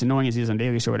Stewart, as annoying as he is on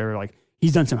Daily Show, or whatever. Like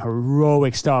he's done some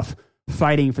heroic stuff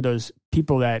fighting for those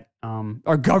people that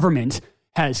our government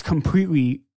has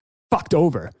completely fucked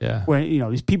over. Yeah. When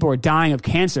these people are dying of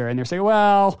cancer, and they're saying,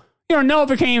 well, no,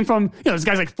 if it came from this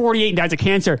guy's like 48 and dies of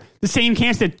cancer, the same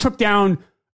cancer that took down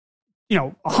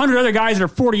 100 other guys that are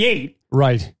 48.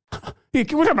 Right. We're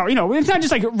talking about, it's not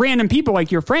just like random people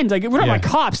like your friends. Like we're talking about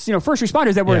cops, first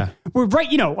responders that were right,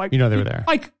 they were there.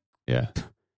 Like,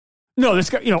 No, this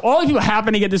guy, all the people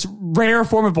happen to get this rare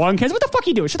form of lung cancer. What the fuck are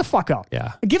you doing? Shut the fuck up.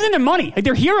 Yeah. Give them their money. Like,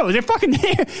 they're heroes. They're fucking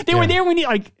there. They were there when you,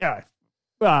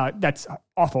 that's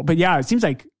awful. But yeah, it seems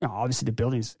like, obviously the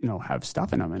buildings, have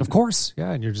stuff in them. And Of course.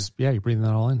 Yeah. And you're breathing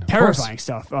that all in. Of terrifying course.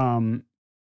 stuff.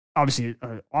 Obviously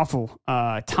an awful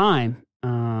time.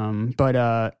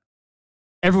 But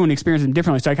everyone experiences them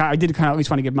differently. So I did kind of at least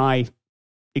want to give my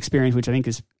experience, which I think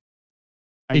is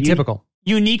Atypical.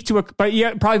 unique to but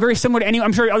yeah, probably very similar to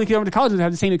I'm sure other people who went to college would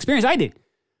have the same experience I did.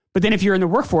 But then if you're in the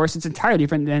workforce, it's entirely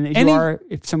different than if you are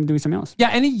if someone doing something else. Yeah,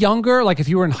 any younger, like if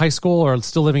you were in high school or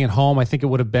still living at home, I think it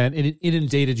would have been, it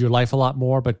inundated your life a lot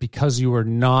more. But because you were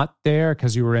not there,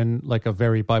 because you were in like a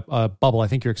very bubble, I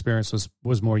think your experience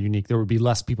was more unique. There would be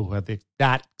less people who had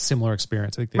that similar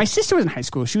experience. I think My sister was in high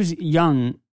school. She was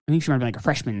young. I think she might have been like a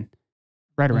freshman,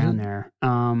 right around there.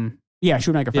 Yeah, she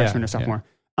would be like a freshman or sophomore.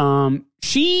 Yeah.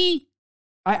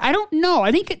 I don't know.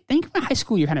 I think in high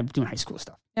school, you're kind of doing high school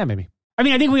stuff. Yeah, maybe. I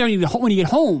mean, I think when you get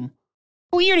home,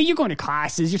 well, you're going to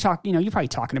classes. You're talking. You're probably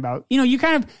talking about. You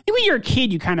kind of. When you're a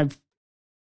kid, you kind of.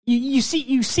 You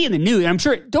see in the news. And I'm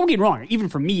sure. Don't get me wrong. Even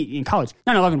for me in college,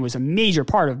 9/11 was a major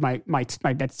part of my life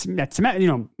at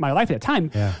that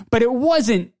time. Yeah. But it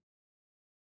wasn't.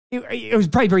 It was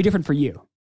probably very different for you.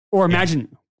 Or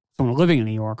imagine someone living in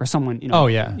New York or someone. Oh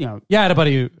yeah. Yeah. I had a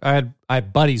buddy. I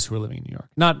had buddies who were living in New York.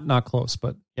 Not close,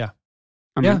 but yeah.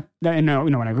 I mean, and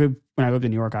when I lived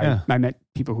in New York, I met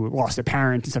people who lost their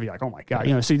parents and stuff. You're like, oh my god,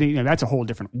 so that's a whole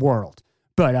different world.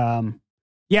 But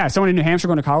someone in New Hampshire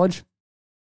going to college,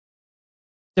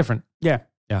 different. Yeah.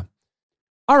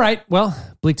 All right, well,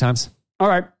 bleak times. All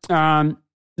right,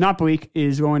 not bleak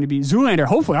is going to be Zoolander.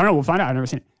 Hopefully, I don't know. We'll find out. I've never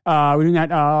seen it. We're doing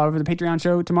that over the Patreon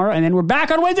show tomorrow, and then we're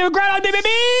back on Wednesday with Groundhog Day,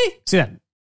 baby. See you then.